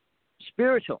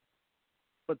 Spiritual.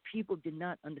 But people did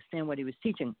not understand what he was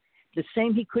teaching. The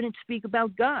same, he couldn't speak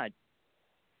about God.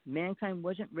 Mankind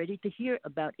wasn't ready to hear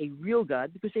about a real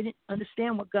God because they didn't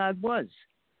understand what God was.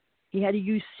 He had to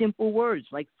use simple words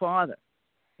like Father.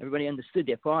 Everybody understood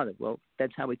their Father. Well,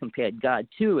 that's how we compared God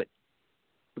to it.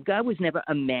 But God was never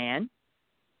a man.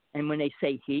 And when they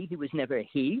say he was never a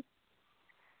he.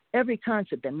 Every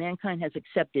concept that mankind has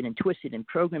accepted and twisted and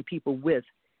programmed people with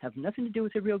have nothing to do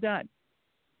with a real God.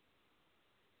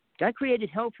 God created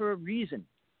hell for a reason.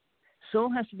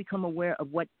 Soul has to become aware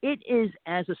of what it is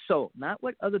as a soul, not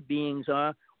what other beings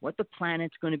are, what the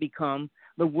planet's going to become.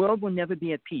 The world will never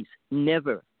be at peace.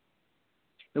 Never.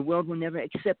 The world will never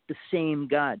accept the same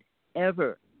God,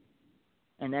 ever.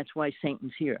 And that's why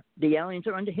Satan's here. The aliens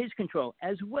are under his control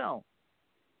as well.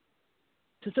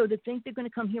 So to think they're going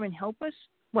to come here and help us,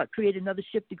 what, create another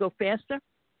ship to go faster?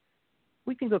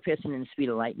 We can go faster than the speed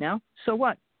of light now. So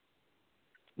what?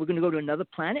 We're going to go to another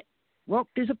planet? Well,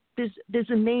 there's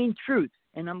a main truth,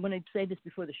 and I'm going to say this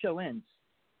before the show ends.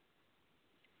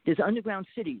 There's underground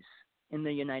cities in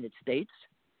the United States.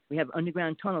 We have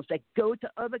underground tunnels that go to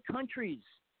other countries.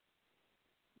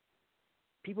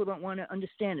 People don't want to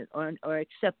understand it or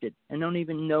accept it and don't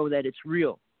even know that it's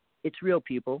real. It's real,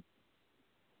 people.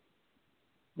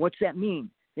 What's that mean?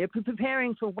 They're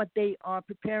preparing for what they are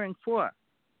preparing for,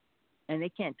 and they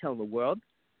can't tell the world.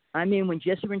 I mean, when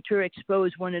Jesse Ventura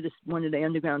exposed one of the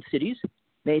underground cities,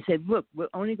 they said, look, we're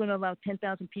only going to allow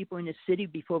 10,000 people in this city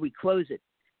before we close it.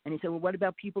 And he said, well, what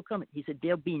about people coming? He said,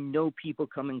 there'll be no people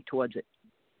coming towards it.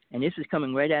 And this was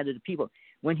coming right out of the people.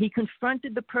 When he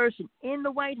confronted the person in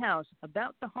the White House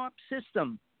about the HARP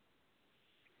system,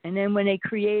 and then when they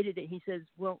created it, he says,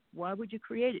 well, why would you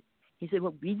create it? He said,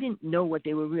 well, we didn't know what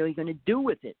they were really going to do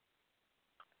with it.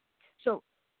 So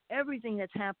everything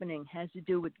that's happening has to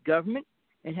do with government.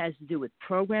 It has to do with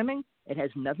programming. It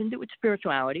has nothing to do with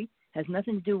spirituality. It has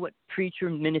nothing to do with what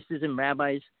preachers, ministers, and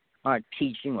rabbis are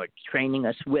teaching or training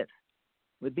us with.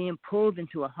 We're being pulled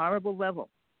into a horrible level.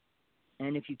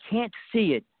 And if you can't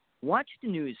see it, watch the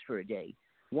news for a day.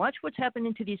 Watch what's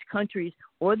happening to these countries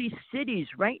or these cities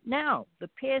right now, the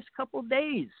past couple of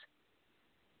days.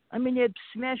 I mean, they're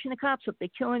smashing the cops up. They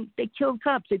killed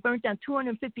cops. They burnt down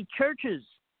 250 churches.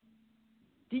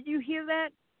 Did you hear that?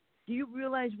 Do you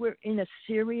realize we're in a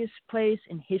serious place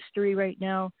in history right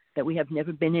now that we have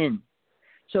never been in?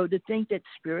 So to think that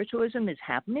spiritualism is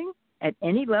happening at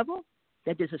any level,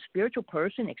 that there's a spiritual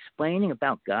person explaining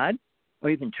about God or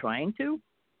even trying to,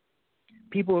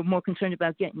 people are more concerned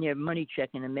about getting their money check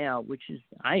in the mail, which is,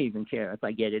 I even care if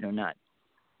I get it or not.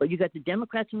 But you got the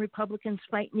Democrats and Republicans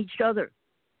fighting each other.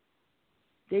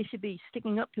 They should be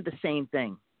sticking up to the same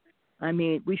thing. I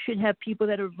mean, we should have people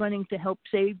that are running to help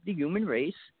save the human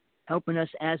race, helping us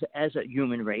as a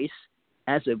human race,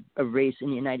 as a race in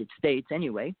the United States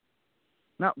anyway,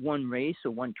 not one race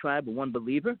or one tribe or one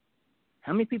believer.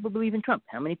 How many people believe in Trump?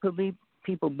 How many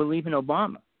people believe in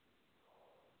Obama?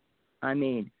 I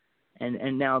mean,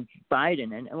 and now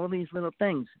Biden and all these little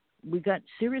things. We've got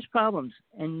serious problems,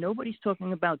 and nobody's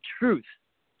talking about truth.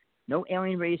 No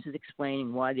alien race is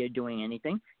explaining why they're doing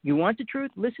anything. You want the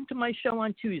truth? Listen to my show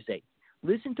on Tuesday.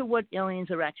 Listen to what aliens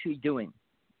are actually doing.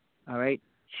 All right?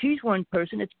 She's one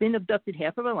person that's been abducted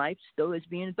half of her life, still is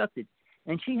being abducted.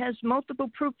 And she has multiple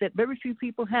proof that very few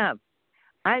people have.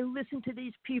 I listen to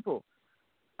these people.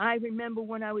 I remember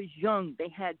when I was young, they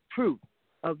had proof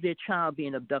of their child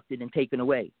being abducted and taken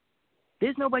away.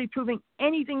 There's nobody proving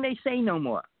anything they say no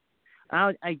more.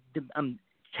 I'm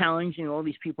challenging all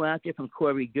these people out there from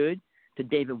Corey Good to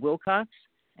David Wilcox,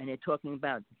 and they're talking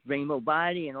about rainbow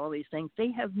body and all these things.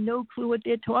 They have no clue what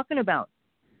they're talking about.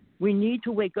 We need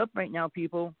to wake up right now,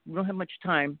 people. We don't have much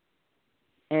time.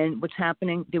 And what's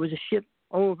happening, there was a ship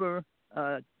over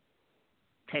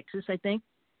Texas, I think,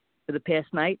 for the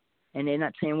past night, and they're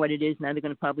not saying what it is. Now they're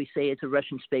going to probably say it's a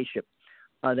Russian spaceship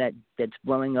that's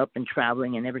blowing up and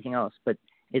traveling and everything else. But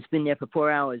it's been there for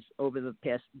 4 hours over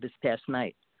this past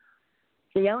night.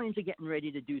 The aliens are getting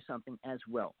ready to do something as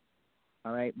well,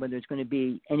 all right? Whether it's going to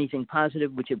be anything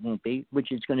positive, which it won't be,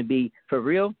 which it's going to be for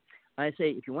real. I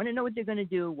say if you want to know what they're going to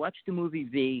do, watch the movie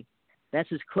V. That's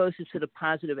as closest to the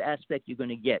positive aspect you're going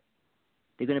to get.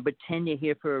 They're going to pretend you're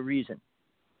here for a reason.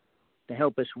 To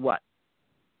help us what?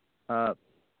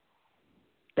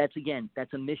 That's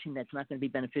a mission that's not going to be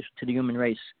beneficial to the human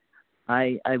race.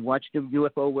 I watched the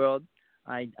UFO world.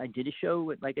 I did a show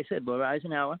with, like I said, Laura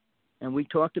Eisenhower, and we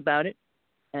talked about it.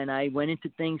 And I went into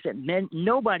things that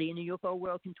nobody in the UFO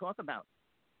world can talk about.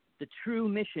 The true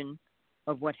mission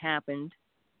of what happened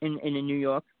in New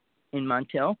York, in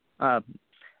Montauk,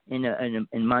 in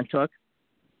Montauk,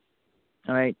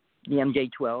 all right, the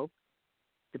MJ-12,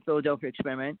 the Philadelphia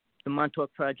Experiment, the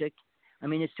Montauk Project. I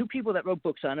mean, there's two people that wrote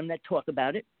books on them that talk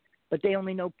about it, but they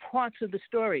only know parts of the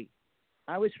story.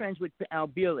 I was friends with Al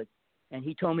Bierlich, and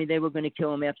he told me they were going to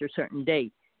kill him after a certain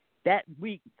date. That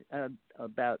week,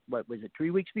 about,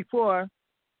 3 weeks before,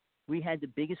 we had the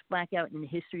biggest blackout in the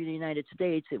history of the United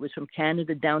States. It was from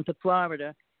Canada down to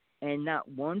Florida, and not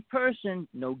one person,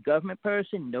 no government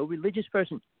person, no religious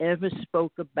person ever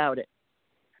spoke about it.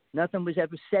 Nothing was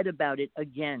ever said about it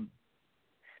again.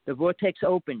 The vortex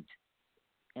opened,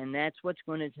 and that's what's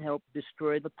going to help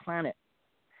destroy the planet.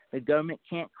 The government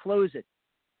can't close it.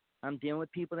 I'm dealing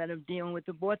with people that are dealing with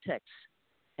the vortex,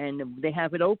 and they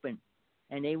have it open.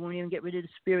 And they won't even get rid of the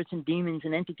spirits and demons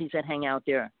and entities that hang out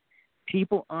there.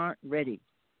 People aren't ready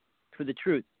for the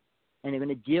truth. And they're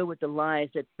going to deal with the lies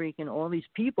that freaking all these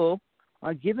people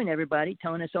are giving everybody,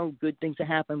 telling us, oh, good things will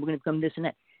happen. We're going to become this and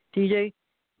that. TJ,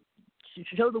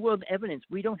 show the world evidence.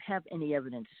 We don't have any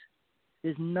evidence.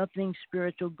 There's nothing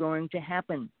spiritual going to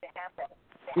happen.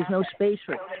 There's no space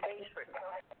for it.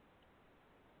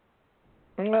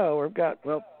 No, we've got,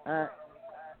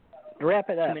 wrap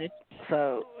it up. 2 minutes.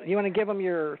 So you want to give them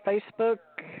your Facebook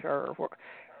or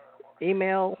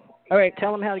email? All right.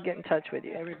 Tell them how to get in touch with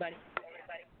you.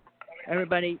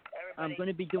 Everybody, I'm going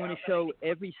to be doing a show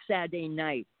every Saturday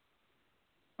night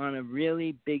on a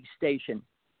really big station.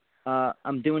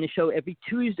 I'm doing a show every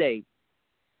Tuesday.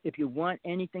 If you want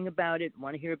anything about it,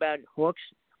 want to hear about it,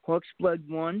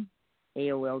 Hawksblood1,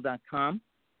 AOL.com.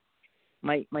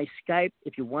 My Skype,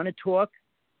 if you want to talk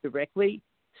directly,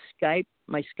 Skype.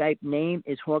 My Skype name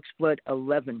is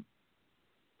Hawksblood11.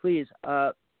 Please,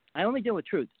 I only deal with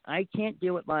truth. I can't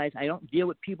deal with lies. I don't deal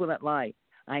with people that lie.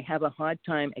 I have a hard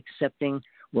time accepting,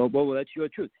 well, that's your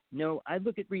truth. No, I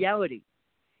look at reality.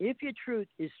 If your truth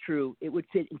is true, it would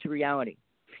fit into reality.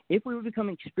 If we were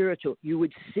becoming spiritual, you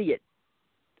would see it.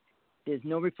 There's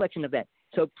no reflection of that.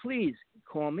 So please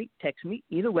call me, text me,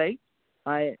 either way.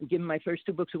 I give my first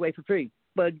 2 books away for free.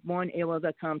 Bud1,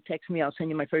 AOL.com, text me. I'll send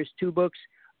you my first 2 books.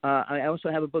 I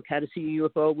also have a book, How to See a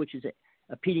UFO, which is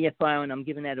a PDF file, and I'm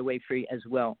giving that away free as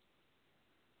well.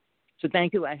 So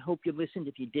thank you. I hope you listened.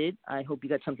 If you did, I hope you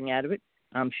got something out of it.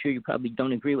 I'm sure you probably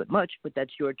don't agree with much, but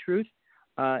that's your truth.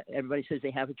 Everybody says they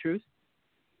have a truth.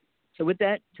 So with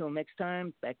that, till next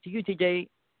time, back to you, TJ.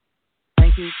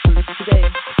 Speaking Truth Today.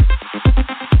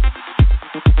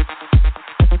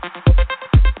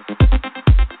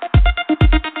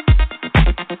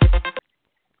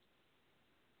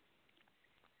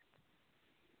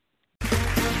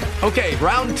 Okay,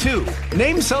 round two.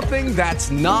 Name something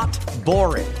that's not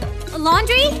boring. A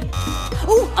laundry?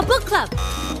 Ooh, a book club.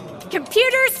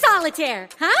 Computer solitaire,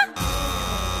 huh?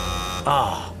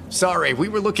 Ah, oh, sorry, we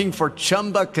were looking for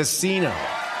Chumba Casino.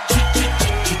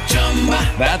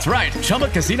 That's right,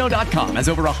 ChumbaCasino.com has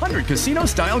over 100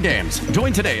 casino-style games.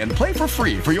 Join today and play for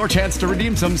free for your chance to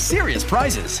redeem some serious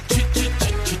prizes.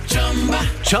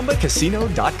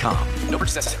 ChumbaCasino.com. No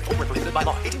purchase necessary. Void where prohibited by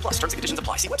law. 18+. Terms and conditions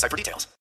apply. See website for details.